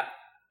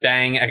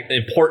bang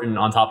important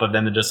on top of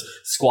them to just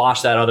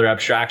squash that other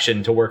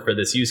abstraction to work for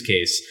this use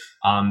case.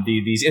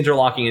 These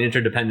interlocking and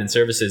interdependent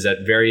services at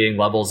varying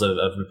levels of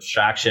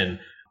abstraction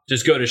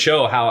just go to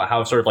show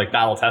how sort of like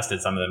battle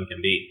tested some of them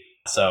can be.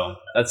 So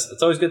that's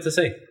always good to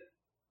see.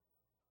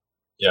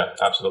 Yeah,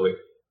 absolutely.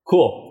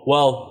 Cool.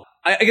 Well,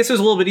 I guess it was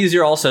a little bit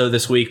easier also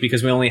this week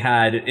because we only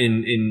had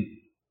in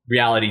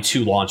reality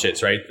 2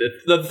 launches, right?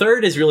 The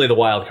third is really the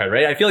wild card,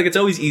 right? I feel like it's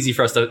always easy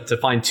for us to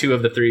find 2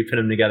 of the 3, put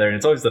them together, and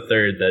it's always the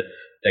third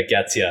that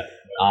gets you.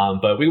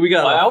 But we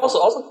got. I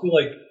also feel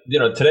like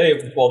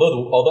today,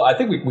 although I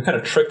think we kind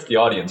of tricked the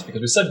audience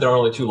because we said there are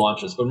only 2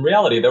 launches, but in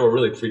reality there were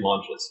really 3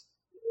 launches.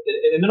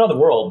 In another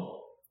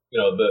world,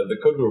 the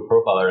CodeGuru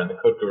Profiler and the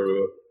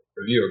CodeGuru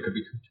Reviewer could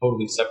be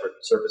totally separate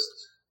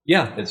services.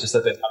 Yeah, it's just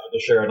that they happen to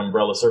share an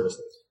umbrella service.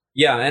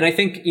 Yeah, and I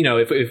think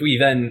if we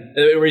then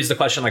raise the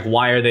question like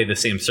why are they the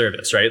same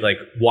service, right? Like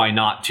why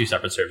not 2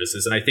 separate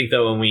services? And I think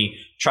that when we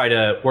try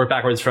to work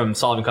backwards from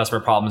solving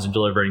customer problems and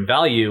delivering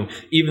value,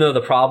 even though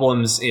the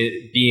problems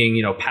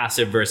being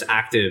passive versus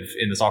active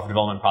in the software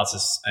development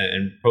process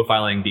and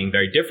profiling being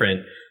very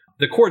different,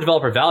 the core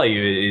developer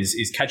value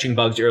is catching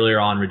bugs earlier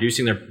on,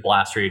 reducing their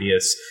blast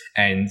radius,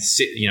 and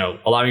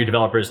allowing your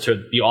developers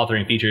to be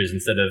authoring features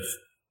instead of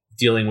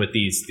dealing with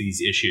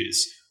these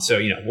issues. So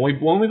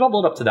when we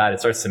bubble it up to that, it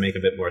starts to make a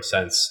bit more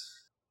sense.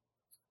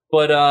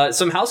 But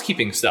some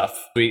housekeeping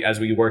stuff as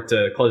we work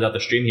to close out the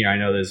stream here. I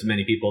know there's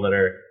many people that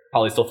are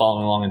probably still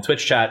following along in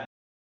Twitch chat.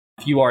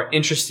 If you are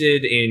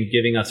interested in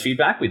giving us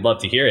feedback, we'd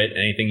love to hear it.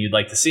 Anything you'd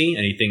like to see,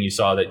 anything you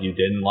saw that you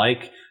didn't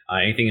like,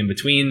 anything in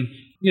between,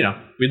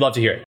 we'd love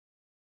to hear it.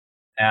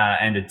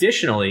 And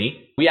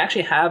additionally, we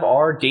actually have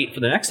our date for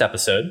the next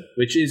episode,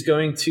 which is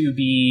going to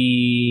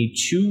be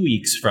 2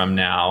 weeks from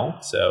now.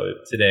 So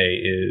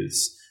today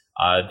is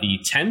the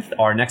 10th.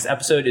 Our next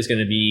episode is going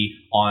to be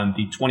on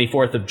the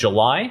 24th of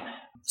July.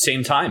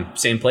 Same time,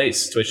 same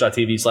place,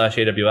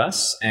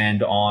 twitch.tv/AWS,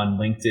 and on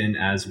LinkedIn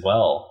as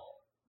well.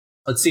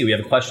 Let's see, we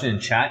have a question in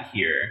chat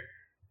here.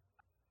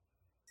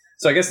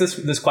 So I guess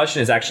this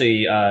question is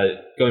actually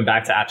going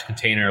back to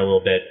apt2container a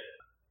little bit.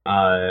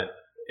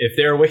 If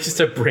there are ways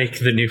to break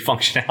the new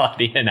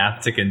functionality in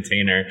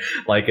apt2container,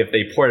 like if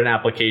they port an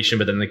application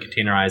but then the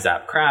containerized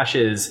app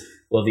crashes,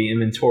 will the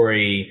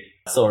inventory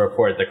still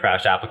report the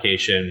crashed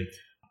application?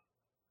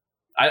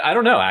 I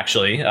don't know,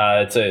 actually.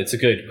 It's a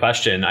good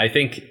question. I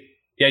think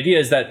the idea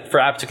is that for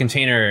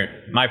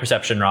apt2container, my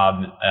perception,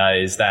 Rob,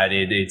 is that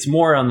it's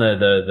more on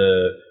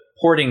the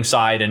porting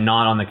side and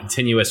not on the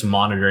continuous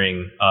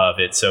monitoring of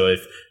it. So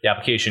if the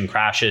application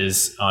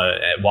crashes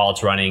while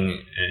it's running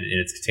in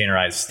its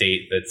containerized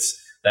state,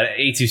 that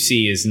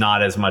A2C is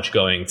not as much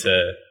going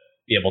to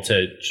be able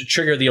to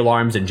trigger the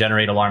alarms and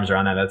generate alarms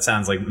around that. That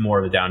sounds like more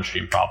of a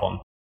downstream problem.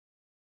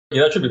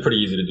 Yeah, that should be pretty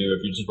easy to do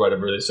if you just write a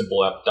really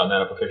simple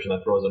 .NET application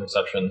that throws an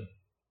exception.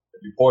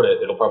 If you port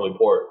it, it'll probably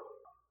port.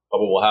 But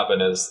what will happen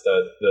is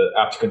that the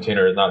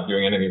apt2container is not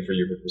doing anything for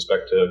you with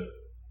respect to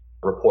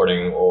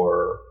reporting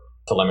or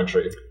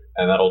telemetry.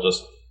 And that'll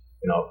just,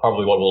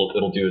 probably what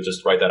it'll do is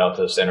just write that out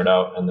to standard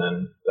out, and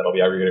then that'll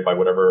be aggregated by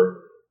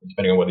whatever,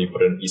 depending on whether you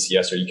put in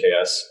ECS or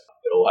EKS,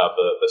 it'll have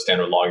the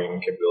standard logging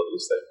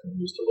capabilities that you can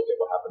use to look at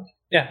what happened.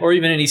 Yeah, or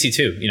even in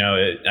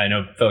EC2. I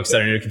know folks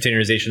that are new to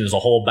containerization, there's a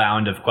whole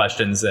bound of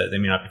questions that they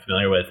may not be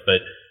familiar with,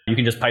 but you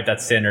can just pipe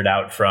that standard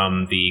out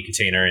from the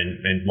container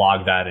and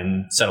log that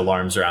and set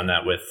alarms around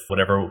that with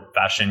whatever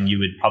fashion you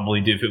would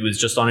probably do if it was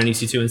just on an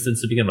EC2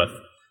 instance to begin with.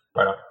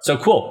 Right on. So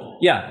cool.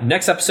 Yeah,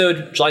 next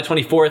episode, July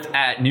 24th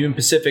at noon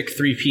Pacific,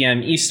 3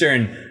 p.m.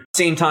 Eastern.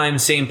 Same time,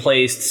 same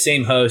place,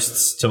 same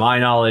hosts. To my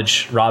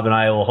knowledge, Rob and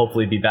I will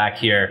hopefully be back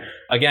here.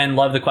 Again,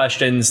 love the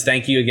questions.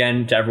 Thank you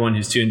again to everyone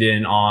who's tuned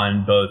in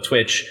on both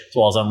Twitch as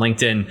well as on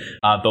LinkedIn.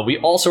 But we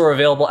also are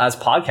available as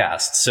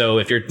podcasts. So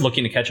if you're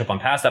looking to catch up on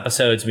past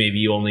episodes, maybe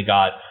you only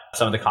got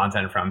some of the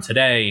content from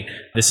today.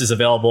 This is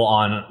available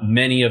on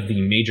many of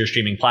the major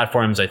streaming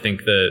platforms. I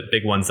think the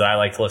big ones that I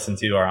like to listen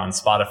to are on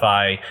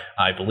Spotify,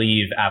 I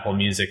believe Apple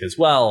Music as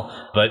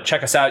well. But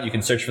check us out. You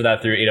can search for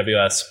that through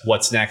AWS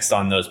What's Next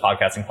on those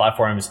podcasting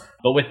platforms.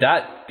 But with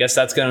that, I guess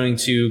that's going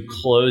to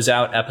close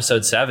out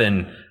episode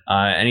 7.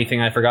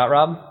 Anything I forgot,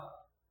 Rob?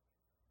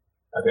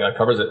 I think that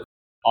covers it.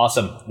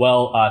 Awesome.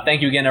 Well,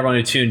 thank you again, everyone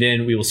who tuned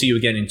in. We will see you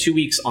again in 2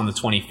 weeks on the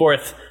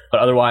 24th.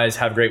 But otherwise,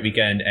 have a great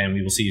weekend, and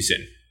we will see you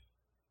soon.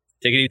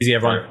 Take it easy,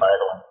 everyone. Bye,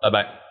 everyone.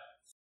 Bye-bye.